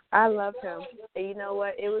him. I love him. And you know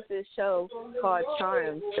what? It was this show called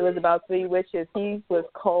Charmed. It was about three witches. He was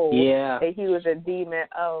cold. Yeah. And he was a demon.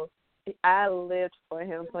 Oh, I lived for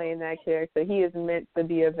him playing that character. He is meant to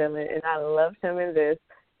be a villain, and I loved him in this.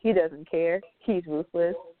 He doesn't care. He's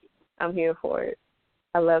ruthless. I'm here for it.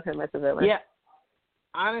 I love him as a villain. Yeah.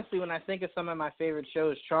 Honestly, when I think of some of my favorite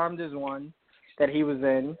shows, Charmed is one that he was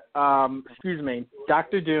in.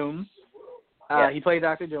 Dr. Doom. He played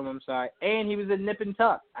Dr. Doom, I'm sorry. And he was in Nip and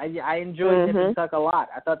Tuck. I enjoyed Nip and Tuck a lot.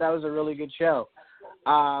 I thought that was a really good show.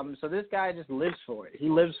 So this guy just lives for it. He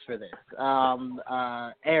lives for this.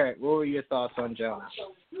 Eric, what were your thoughts on Jonah?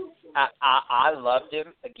 I loved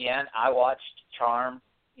him. Again, I watched Charmed,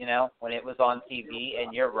 when it was on TV,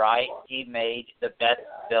 and you're right, he made the best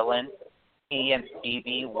villain. He and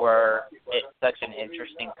Phoebe were such an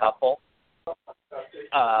interesting couple.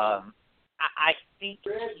 I think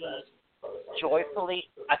the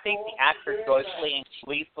actor joyfully and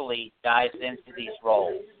gleefully dives into these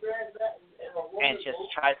roles and just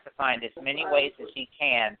tries to find as many ways as he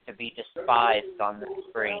can to be despised on the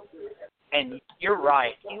screen. And you're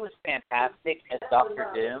right, he was fantastic as Dr.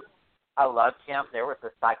 Doom. I loved him. There was a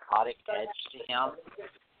psychotic edge to him,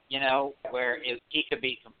 where he could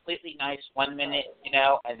be completely nice one minute,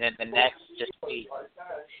 and then the next just be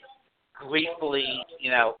gleefully,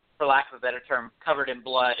 for lack of a better term, covered in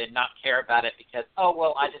blood and not care about it because,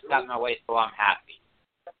 I just got my way, so I'm happy.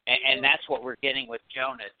 And that's what we're getting with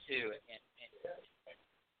Jonah, too. And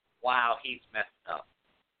wow, he's messed up.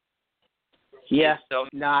 Yeah. So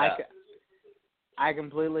I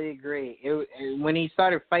completely agree. When he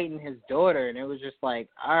started fighting his daughter, and it was just like,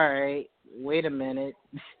 all right, wait a minute.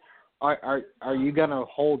 Are you going to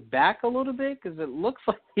hold back a little bit? Because it looks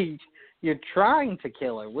like you're trying to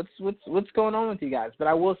kill her. What's going on with you guys? But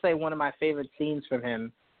I will say one of my favorite scenes from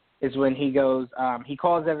him is when he goes, he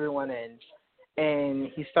calls everyone in,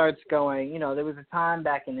 and he starts going, there was a time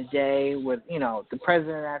back in the day with, the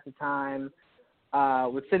president at the time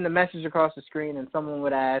would send a message across the screen, and someone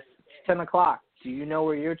would ask, it's 10 o'clock, do you know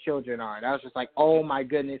where your children are? And I was just like, oh, my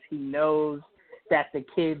goodness, he knows that the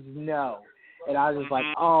kids know. And I was just like,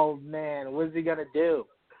 oh, man, what is he going to do?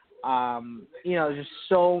 Just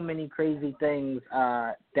so many crazy things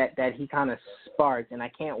that he kind of sparked, and I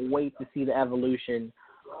can't wait to see the evolution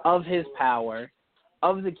of his power,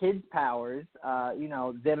 of the kids' powers,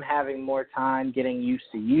 them having more time, getting used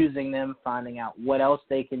to using them, finding out what else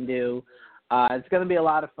they can do. It's going to be a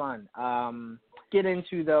lot of fun. Get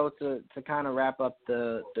into, though, to kind of wrap up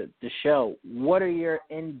the show, what are your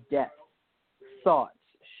in-depth thoughts,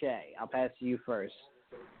 Shay? I'll pass to you first.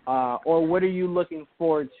 Or what are you looking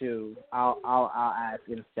forward to? I'll ask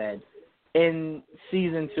instead. In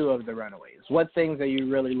season 2 of The Runaways, what things are you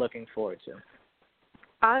really looking forward to?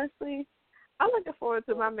 Honestly, I'm looking forward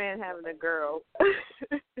to my man having a girl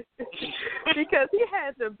because he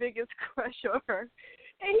had the biggest crush on her,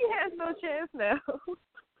 and he has no chance now.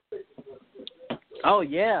 Oh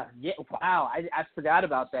yeah. Wow, I forgot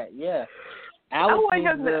about that. Yeah, Alex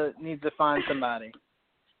needs to find somebody.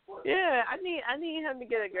 Yeah, I need him to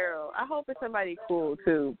get a girl. I hope it's somebody cool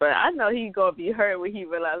too, but I know he's gonna be hurt when he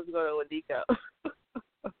realizes what's going on with Nico.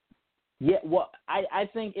 Yeah, well, I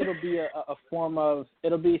think it'll be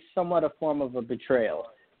somewhat a form of a betrayal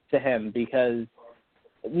to him because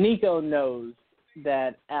Nico knows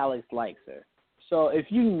that Alex likes her. So if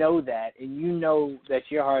you know that and you know that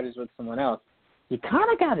your heart is with someone else, you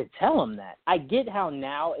kind of got to tell him that. I get how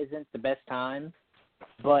now isn't the best time,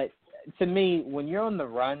 but to me, when you're on the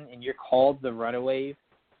run and you're called the Runaways,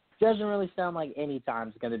 it doesn't really sound like any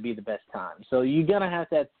time's going to be the best time. So you're going to have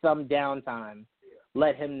some downtime.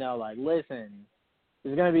 Let him know, like, listen,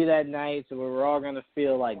 there's going to be that night where we're all going to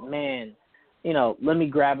feel like, man, let me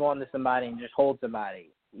grab onto somebody and just hold somebody.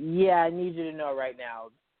 Yeah, I need you to know right now,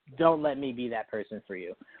 don't let me be that person for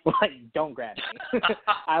you. Like, don't grab me.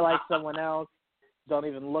 I like someone else. Don't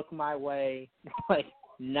even look my way. Like,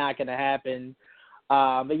 not going to happen.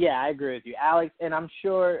 But, yeah, I agree with you, Alex. And I'm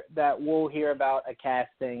sure that we'll hear about a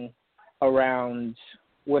casting around,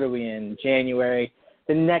 what are we in, January,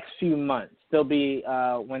 the next few months. There'll be,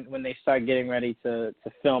 when they start getting ready to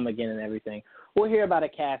film again and everything, we'll hear about a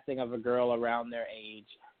casting of a girl around their age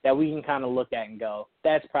that we can kind of look at and go,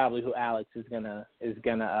 that's probably who Alex is gonna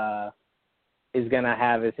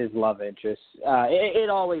have as his love interest. It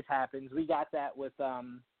always happens. We got that with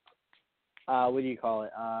what do you call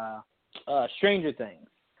it? Stranger Things.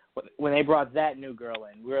 When they brought that new girl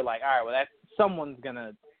in, we were like, all right, well, someone's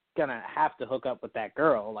gonna have to hook up with that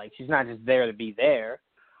girl. Like, she's not just there to be there.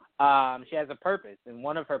 She has a purpose, and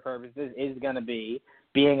one of her purposes is gonna be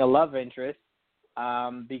being a love interest.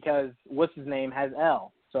 Because what's his name has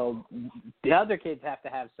Elle. So the other kids have to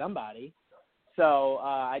have somebody. So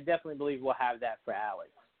I definitely believe we'll have that for Alex.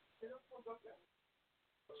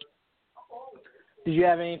 Did you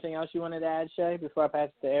have anything else you wanted to add, Shay, before I pass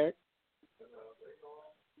it to Eric?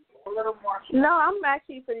 No, I'm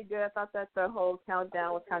actually pretty good. I thought that the whole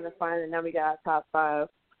countdown was kind of fun, and now we got our top 5.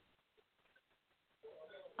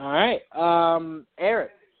 All right.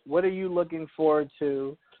 Eric, what are you looking forward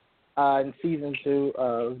to in season 2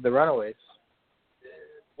 of The Runaways?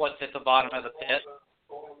 What's at the bottom of the pit?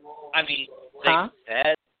 I mean, they Huh?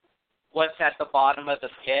 said what's at the bottom of the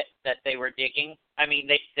pit that they were digging. I mean,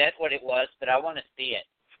 they said what it was, but I want to see it.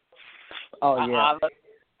 Oh, yeah.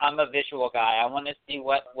 I'm a visual guy. I want to see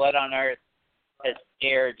what on earth has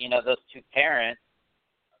scared, those 2 parents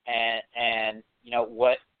and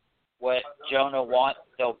what Jonah wants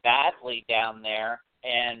so badly down there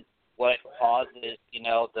and what causes,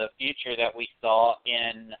 the future that we saw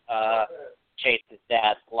in Chase's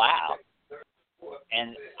dad's lab.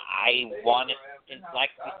 And I want to, like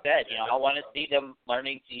we said, I want to see them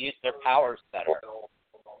learning to use their powers better.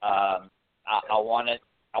 I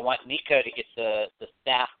want Nico to get the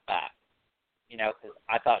staff back, because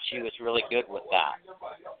I thought she was really good with that.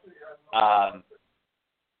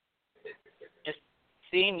 Just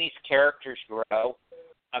seeing these characters grow.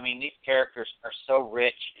 I mean, these characters are so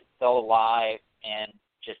rich and so alive and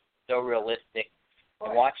just so realistic.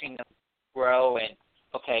 And watching them grow and,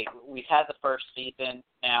 okay, we've had the first season.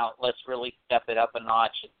 Now let's really step it up a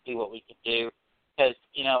notch and see what we can do. Because,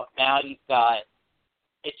 now you've got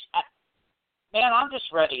man, I'm just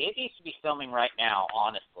ready. It needs to be filming right now,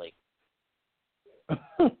 honestly.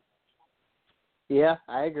 Yeah,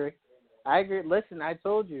 I agree. Listen, I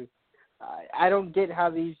told you, I don't get how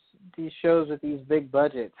these shows with these big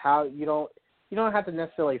budgets, how you don't have to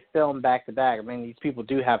necessarily film back to back. I mean, these people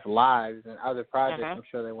do have lives and other projects I'm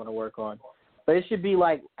sure they want to work on. But it should be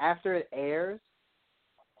like after it airs,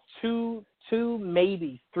 two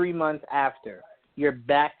maybe 3 months after, you're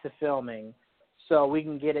back to filming, so we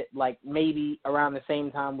can get it like maybe around the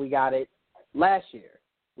same time we got it last year.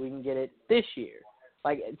 We can get it this year.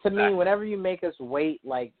 Like, to me, whenever you make us wait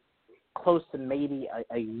like close to maybe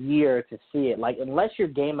a year to see it, like, unless you're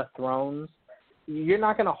Game of Thrones, you're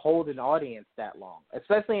not going to hold an audience that long,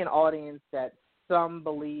 especially an audience that some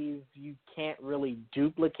believe you can't really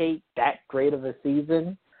duplicate that great of a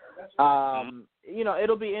season.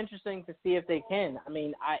 It'll be interesting to see if they can. I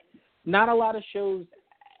mean, not a lot of shows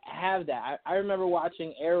have that. I remember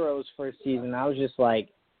watching Arrow's first season. I was just like,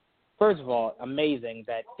 first of all, amazing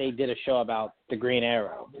that they did a show about the Green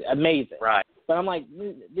Arrow. Amazing. Right. But I'm like,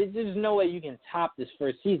 there's no way you can top this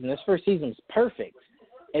first season. This first season was perfect.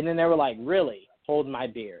 And then they were like, really? Hold my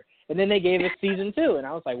beer. And then they gave us season 2. And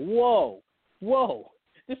I was like, whoa,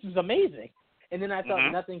 this is amazing. And then I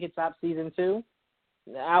thought nothing could top season 2.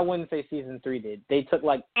 I wouldn't say season 3 did. They took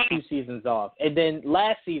like 2 seasons off. And then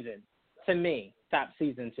last season, to me, topped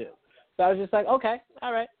season 2. So I was just like, okay,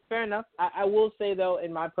 all right, fair enough. I will say, though,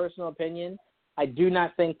 in my personal opinion, I do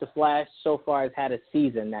not think The Flash so far has had a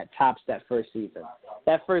season that tops that first season.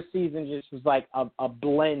 That first season just was like a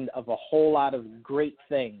blend of a whole lot of great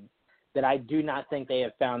things that I do not think they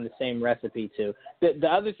have found the same recipe to. The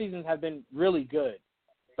other seasons have been really good,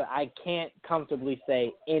 but I can't comfortably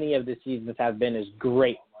say any of the seasons have been as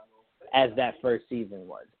great as that first season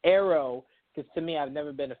was. Arrow, because to me, I've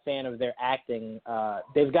never been a fan of their acting.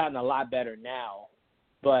 They've gotten a lot better now,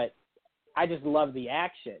 but I just love the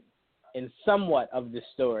action and somewhat of the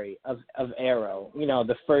story of Arrow,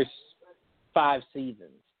 the first 5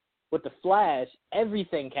 seasons. With The Flash,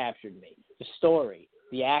 everything captured me. The story,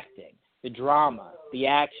 the acting, the drama, the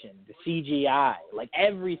action, the CGI, like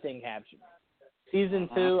everything captured me. Season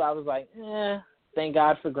 2, I was like, thank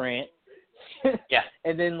God for Grant. Yeah.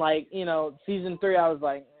 And then, season 3, I was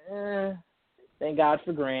like, thank God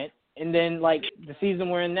for Grant. And then, the season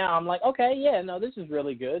we're in now, I'm like, okay, yeah, no, this is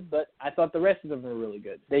really good. But I thought the rest of them were really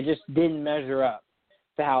good. They just didn't measure up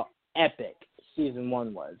to how epic season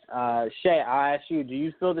 1 was. Shay, I ask you, do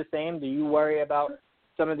you feel the same? Do you worry about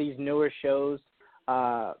some of these newer shows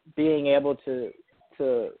being able to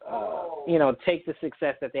take the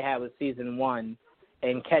success that they had with season 1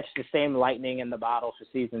 and catch the same lightning in the bottle for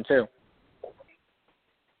season 2?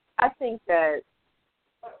 I think that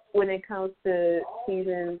when it comes to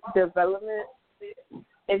season development,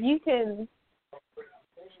 if you can,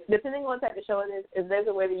 depending on what type of show it is, if there's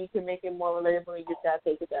a way that you can make it more relatable, you just gotta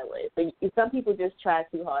take it that way. But some people just try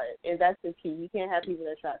too hard, and that's the key. You can't have people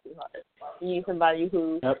that try too hard. You need somebody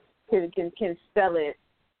who can sell it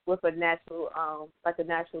with a natural, a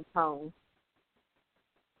natural tone.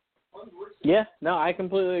 Yeah, no, I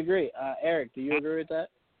completely agree. Eric, do you agree with that?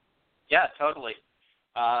 Yeah, totally.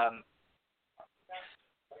 Um,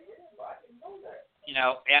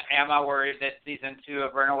 am I worried that season 2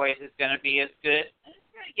 of Runaways is going to be as good?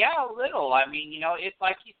 Yeah, a little. I mean, it's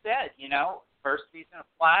like you said, first season of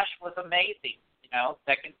Flash was amazing.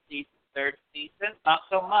 Second season, third season, not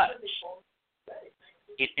so much.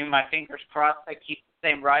 Keeping my fingers crossed, I keep the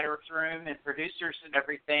same writer's room and producers and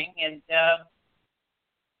everything, and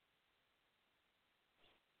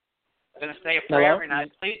I'm going to say a prayer every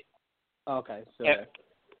night, please. Okay, so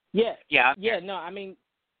yeah. No, I mean,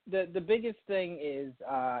 the biggest thing is,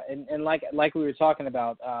 and like we were talking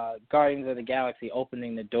about, Guardians of the Galaxy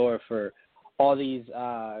opening the door for all these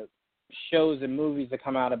shows and movies that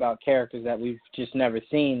come out about characters that we've just never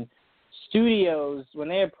seen. Studios, when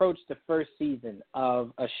they approach the first season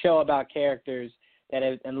of a show about characters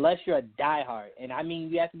that, unless you're a diehard, and I mean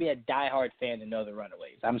you have to be a diehard fan to know the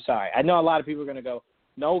Runaways. I'm sorry. I know a lot of people are going to go,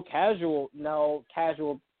 casual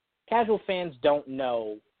fans don't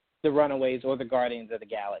know the Runaways or the Guardians of the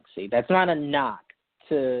Galaxy. That's not a knock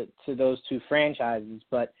to those two franchises,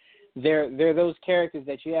 but they're those characters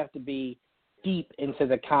that you have to be deep into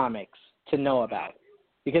the comics to know about,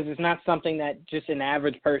 because it's not something that just an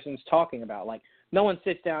average person's talking about. Like, no one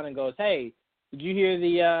sits down and goes, "Hey, did you hear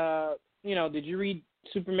did you read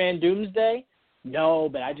Superman Doomsday?" "No,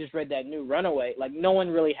 but I just read that new Runaway." Like, no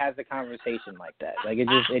one really has a conversation like that. Like,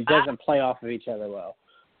 it doesn't play off of each other well.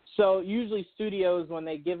 So usually studios, when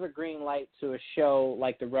they give a green light to a show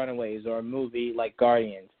like The Runaways or a movie like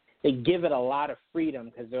Guardians, they give it a lot of freedom,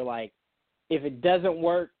 because they're like, if it doesn't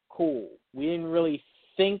work, cool. We didn't really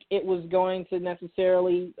think it was going to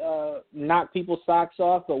necessarily knock people's socks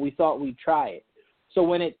off, but we thought we'd try it. So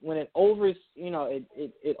when it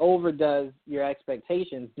overdoes your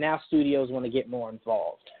expectations, now studios want to get more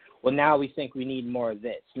involved. Well, now we think we need more of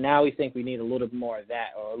this. Now we think we need a little more of that,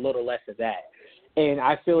 or a little less of that. And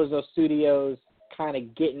I feel as though studios kind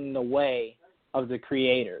of get in the way of the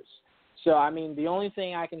creators. So, I mean, the only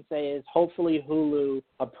thing I can say is hopefully Hulu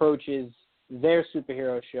approaches their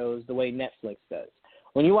superhero shows the way Netflix does.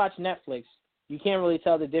 When you watch Netflix, you can't really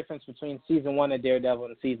tell the difference between season 1 of Daredevil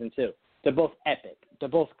and season 2. They're both epic. They're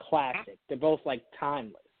both classic. They're both,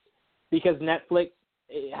 timeless. Because Netflix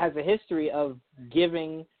has a history of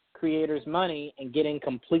giving creators money and getting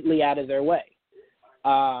completely out of their way.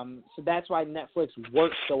 So that's why Netflix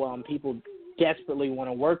works so well, and people desperately want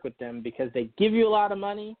to work with them, because they give you a lot of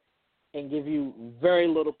money and give you very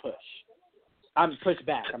little push. Push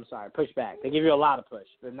back. They give you a lot of push,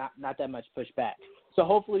 but not that much pushback. So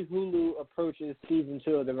hopefully Hulu approaches season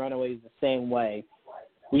 2 of The Runaways the same way.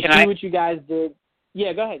 We see what you guys did.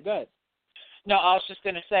 Yeah, go ahead. No, I was just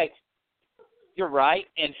going to say, you're right,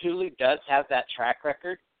 and Hulu does have that track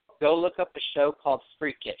record. Go look up a show called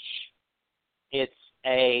Freakish. It's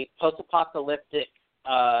a post-apocalyptic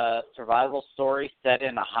survival story set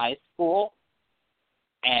in a high school,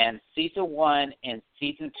 and season 1 and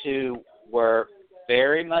season 2 were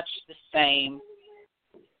very much the same,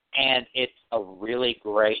 and it's a really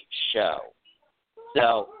great show.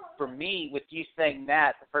 So for me, with you saying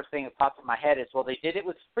that, the first thing that pops in my head is, well, they did it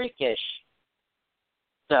with Freakish,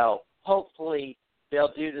 so hopefully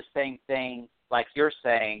they'll do the same thing like you're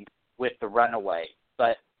saying with The Runaway.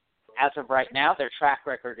 But as of right now, their track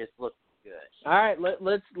record is looking good. All right,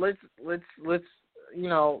 let's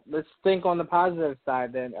think on the positive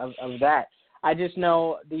side then of that. I just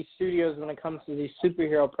know these studios, when it comes to these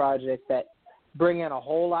superhero projects that bring in a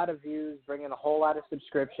whole lot of views, bring in a whole lot of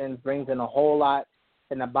subscriptions, brings in a whole lot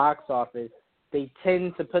in the box office, they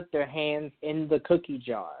tend to put their hands in the cookie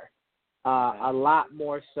jar a lot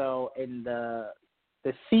more so in the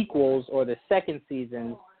sequels or the second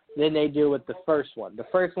seasons than they do with the first one. The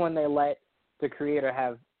first one, they let the creator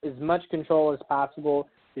have as much control as possible,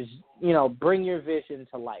 just, bring your vision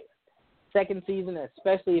to life. Second season,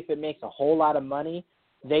 especially if it makes a whole lot of money,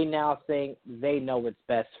 they now think they know what's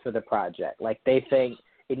best for the project. Like, they think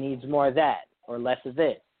it needs more of that or less of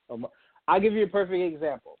this. I'll give you a perfect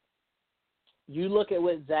example. You look at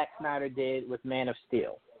what Zack Snyder did with Man of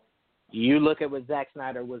Steel. You look at what Zack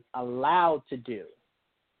Snyder was allowed to do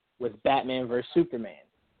with Batman vs. Superman.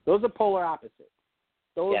 Those are polar opposites.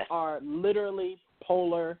 Those are literally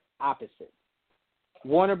polar opposites.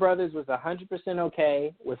 Warner Brothers was 100%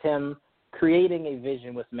 okay with him creating a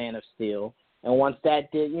vision with Man of Steel. And once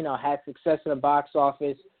that did, had success in the box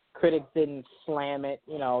office, critics didn't slam it.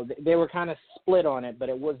 They were kind of split on it, but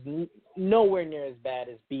it was nowhere near as bad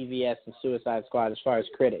as BVS and Suicide Squad as far as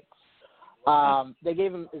critics. They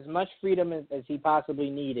gave him as much freedom as he possibly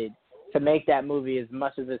needed to make that movie as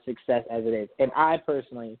much of a success as it is. And I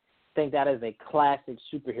personally think that is a classic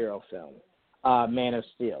superhero film, Man of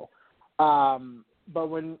Steel. But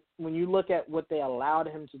when you look at what they allowed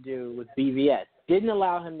him to do with BVS, didn't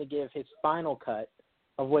allow him to give his final cut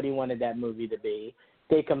of what he wanted that movie to be.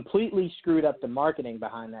 They completely screwed up the marketing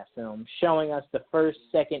behind that film, showing us the first,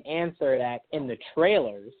 second, and third act in the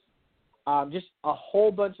trailers. Just a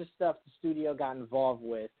whole bunch of stuff the studio got involved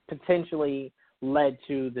with potentially led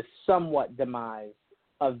to the somewhat demise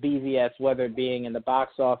of BVS, whether it being in the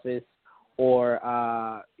box office or,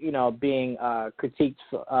 being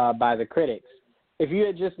critiqued by the critics. If you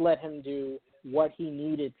had just let him do what he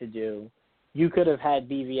needed to do, you could have had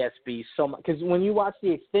BVS be so much. Because when you watch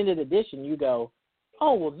the extended edition, you go,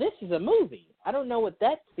 oh, well, this is a movie. I don't know what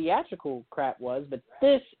that theatrical crap was, but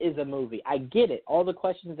this is a movie. I get it. All the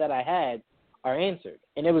questions that I had are answered.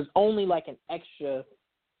 And it was only like an extra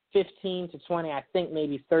 15 to 20, I think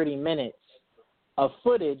maybe 30 minutes of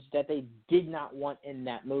footage that they did not want in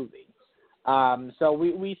that movie. So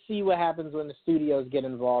we see what happens when the studios get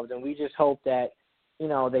involved, and we just hope that,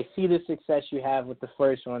 they see the success you have with the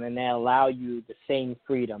first one and they allow you the same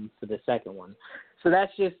freedom for the second one. So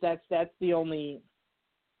that's the only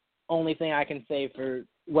thing I can say for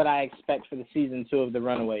what I expect for the season 2 of The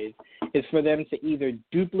Runaways is for them to either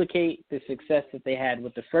duplicate the success that they had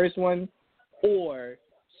with the first one or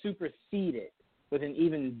supersede it with an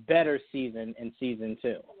even better season in season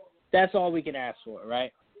 2. That's all we can ask for,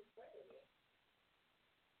 right?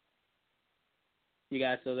 You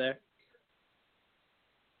guys still there?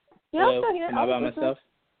 Yeah, I'm still here. Am I by myself?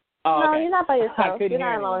 Oh, no, okay. You're not by yourself. You're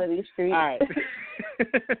not alone in these streets. All right.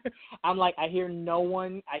 I'm like, I hear no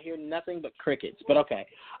one. I hear nothing but crickets, but okay.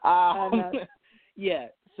 Yeah,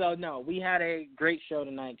 so, no, we had a great show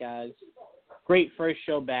tonight, guys. Great first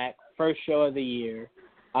show back, first show of the year.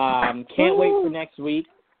 Can't wait for next week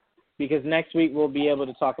because next week we'll be able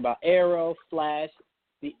to talk about Arrow, Flash,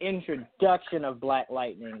 the introduction of Black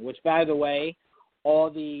Lightning, which, by the way, all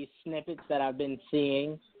the snippets that I've been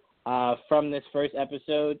seeing from this first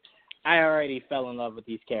episode, I already fell in love with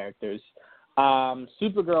these characters.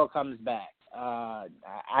 Supergirl comes back.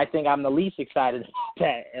 I think I'm the least excited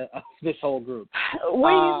of this whole group.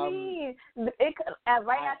 What do you mean?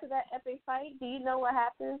 Right after that epic fight, do you know what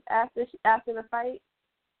happens after the fight?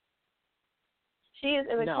 She is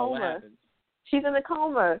in a coma. What happens? She's in a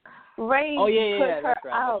coma. Ray put her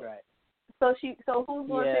out. That's right. So who's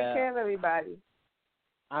going to take care of everybody?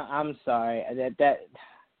 I'm sorry.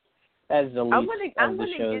 That's the least of the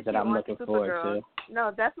shows that I'm looking forward to.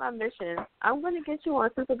 No, that's my mission. I'm going to get you on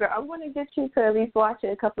Supergirl. I'm going to get you to at least watch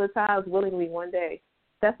it a couple of times willingly one day.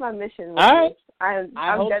 That's my mission. All right.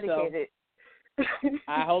 I'm dedicated. So.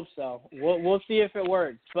 I hope so. We'll see if it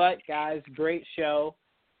works. But, guys, great show.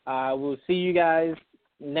 We'll see you guys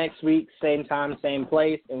next week, same time, same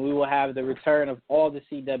place, and we will have the return of all the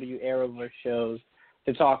CW Arrowverse shows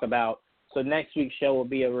to talk about. So next week's show will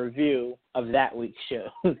be a review of that week's show.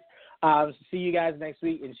 So see you guys next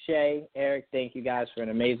week. And Shay, Eric, thank you guys for an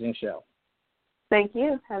amazing show. Thank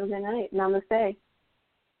you. Have a good night. Namaste.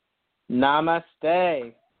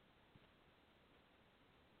 Namaste.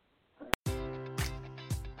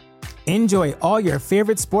 Enjoy all your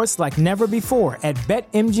favorite sports like never before at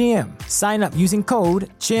BetMGM. Sign up using code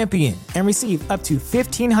CHAMPION and receive up to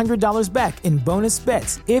 $1,500 back in bonus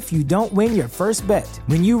bets if you don't win your first bet.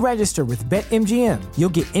 When you register with BetMGM, you'll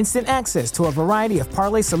get instant access to a variety of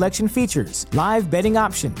parlay selection features, live betting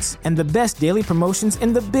options, and the best daily promotions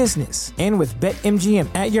in the business. And with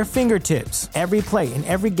BetMGM at your fingertips, every play and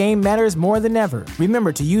every game matters more than ever.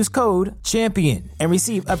 Remember to use code CHAMPION and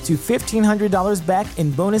receive up to $1,500 back in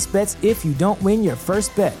bonus bets if you don't win your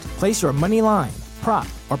first bet. Place your money line, prop,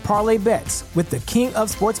 or parlay bets with the king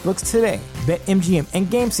of sportsbooks today. BetMGM and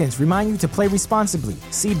GameSense remind you to play responsibly.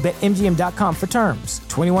 See BetMGM.com for terms.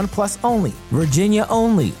 21 plus only. Virginia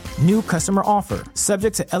only. New customer offer.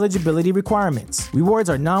 Subject to eligibility requirements. Rewards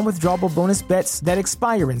are non-withdrawable bonus bets that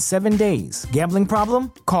expire in 7 days. Gambling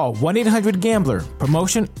problem? Call 1-800-GAMBLER.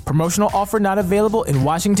 Promotional offer not available in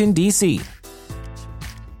Washington, D.C.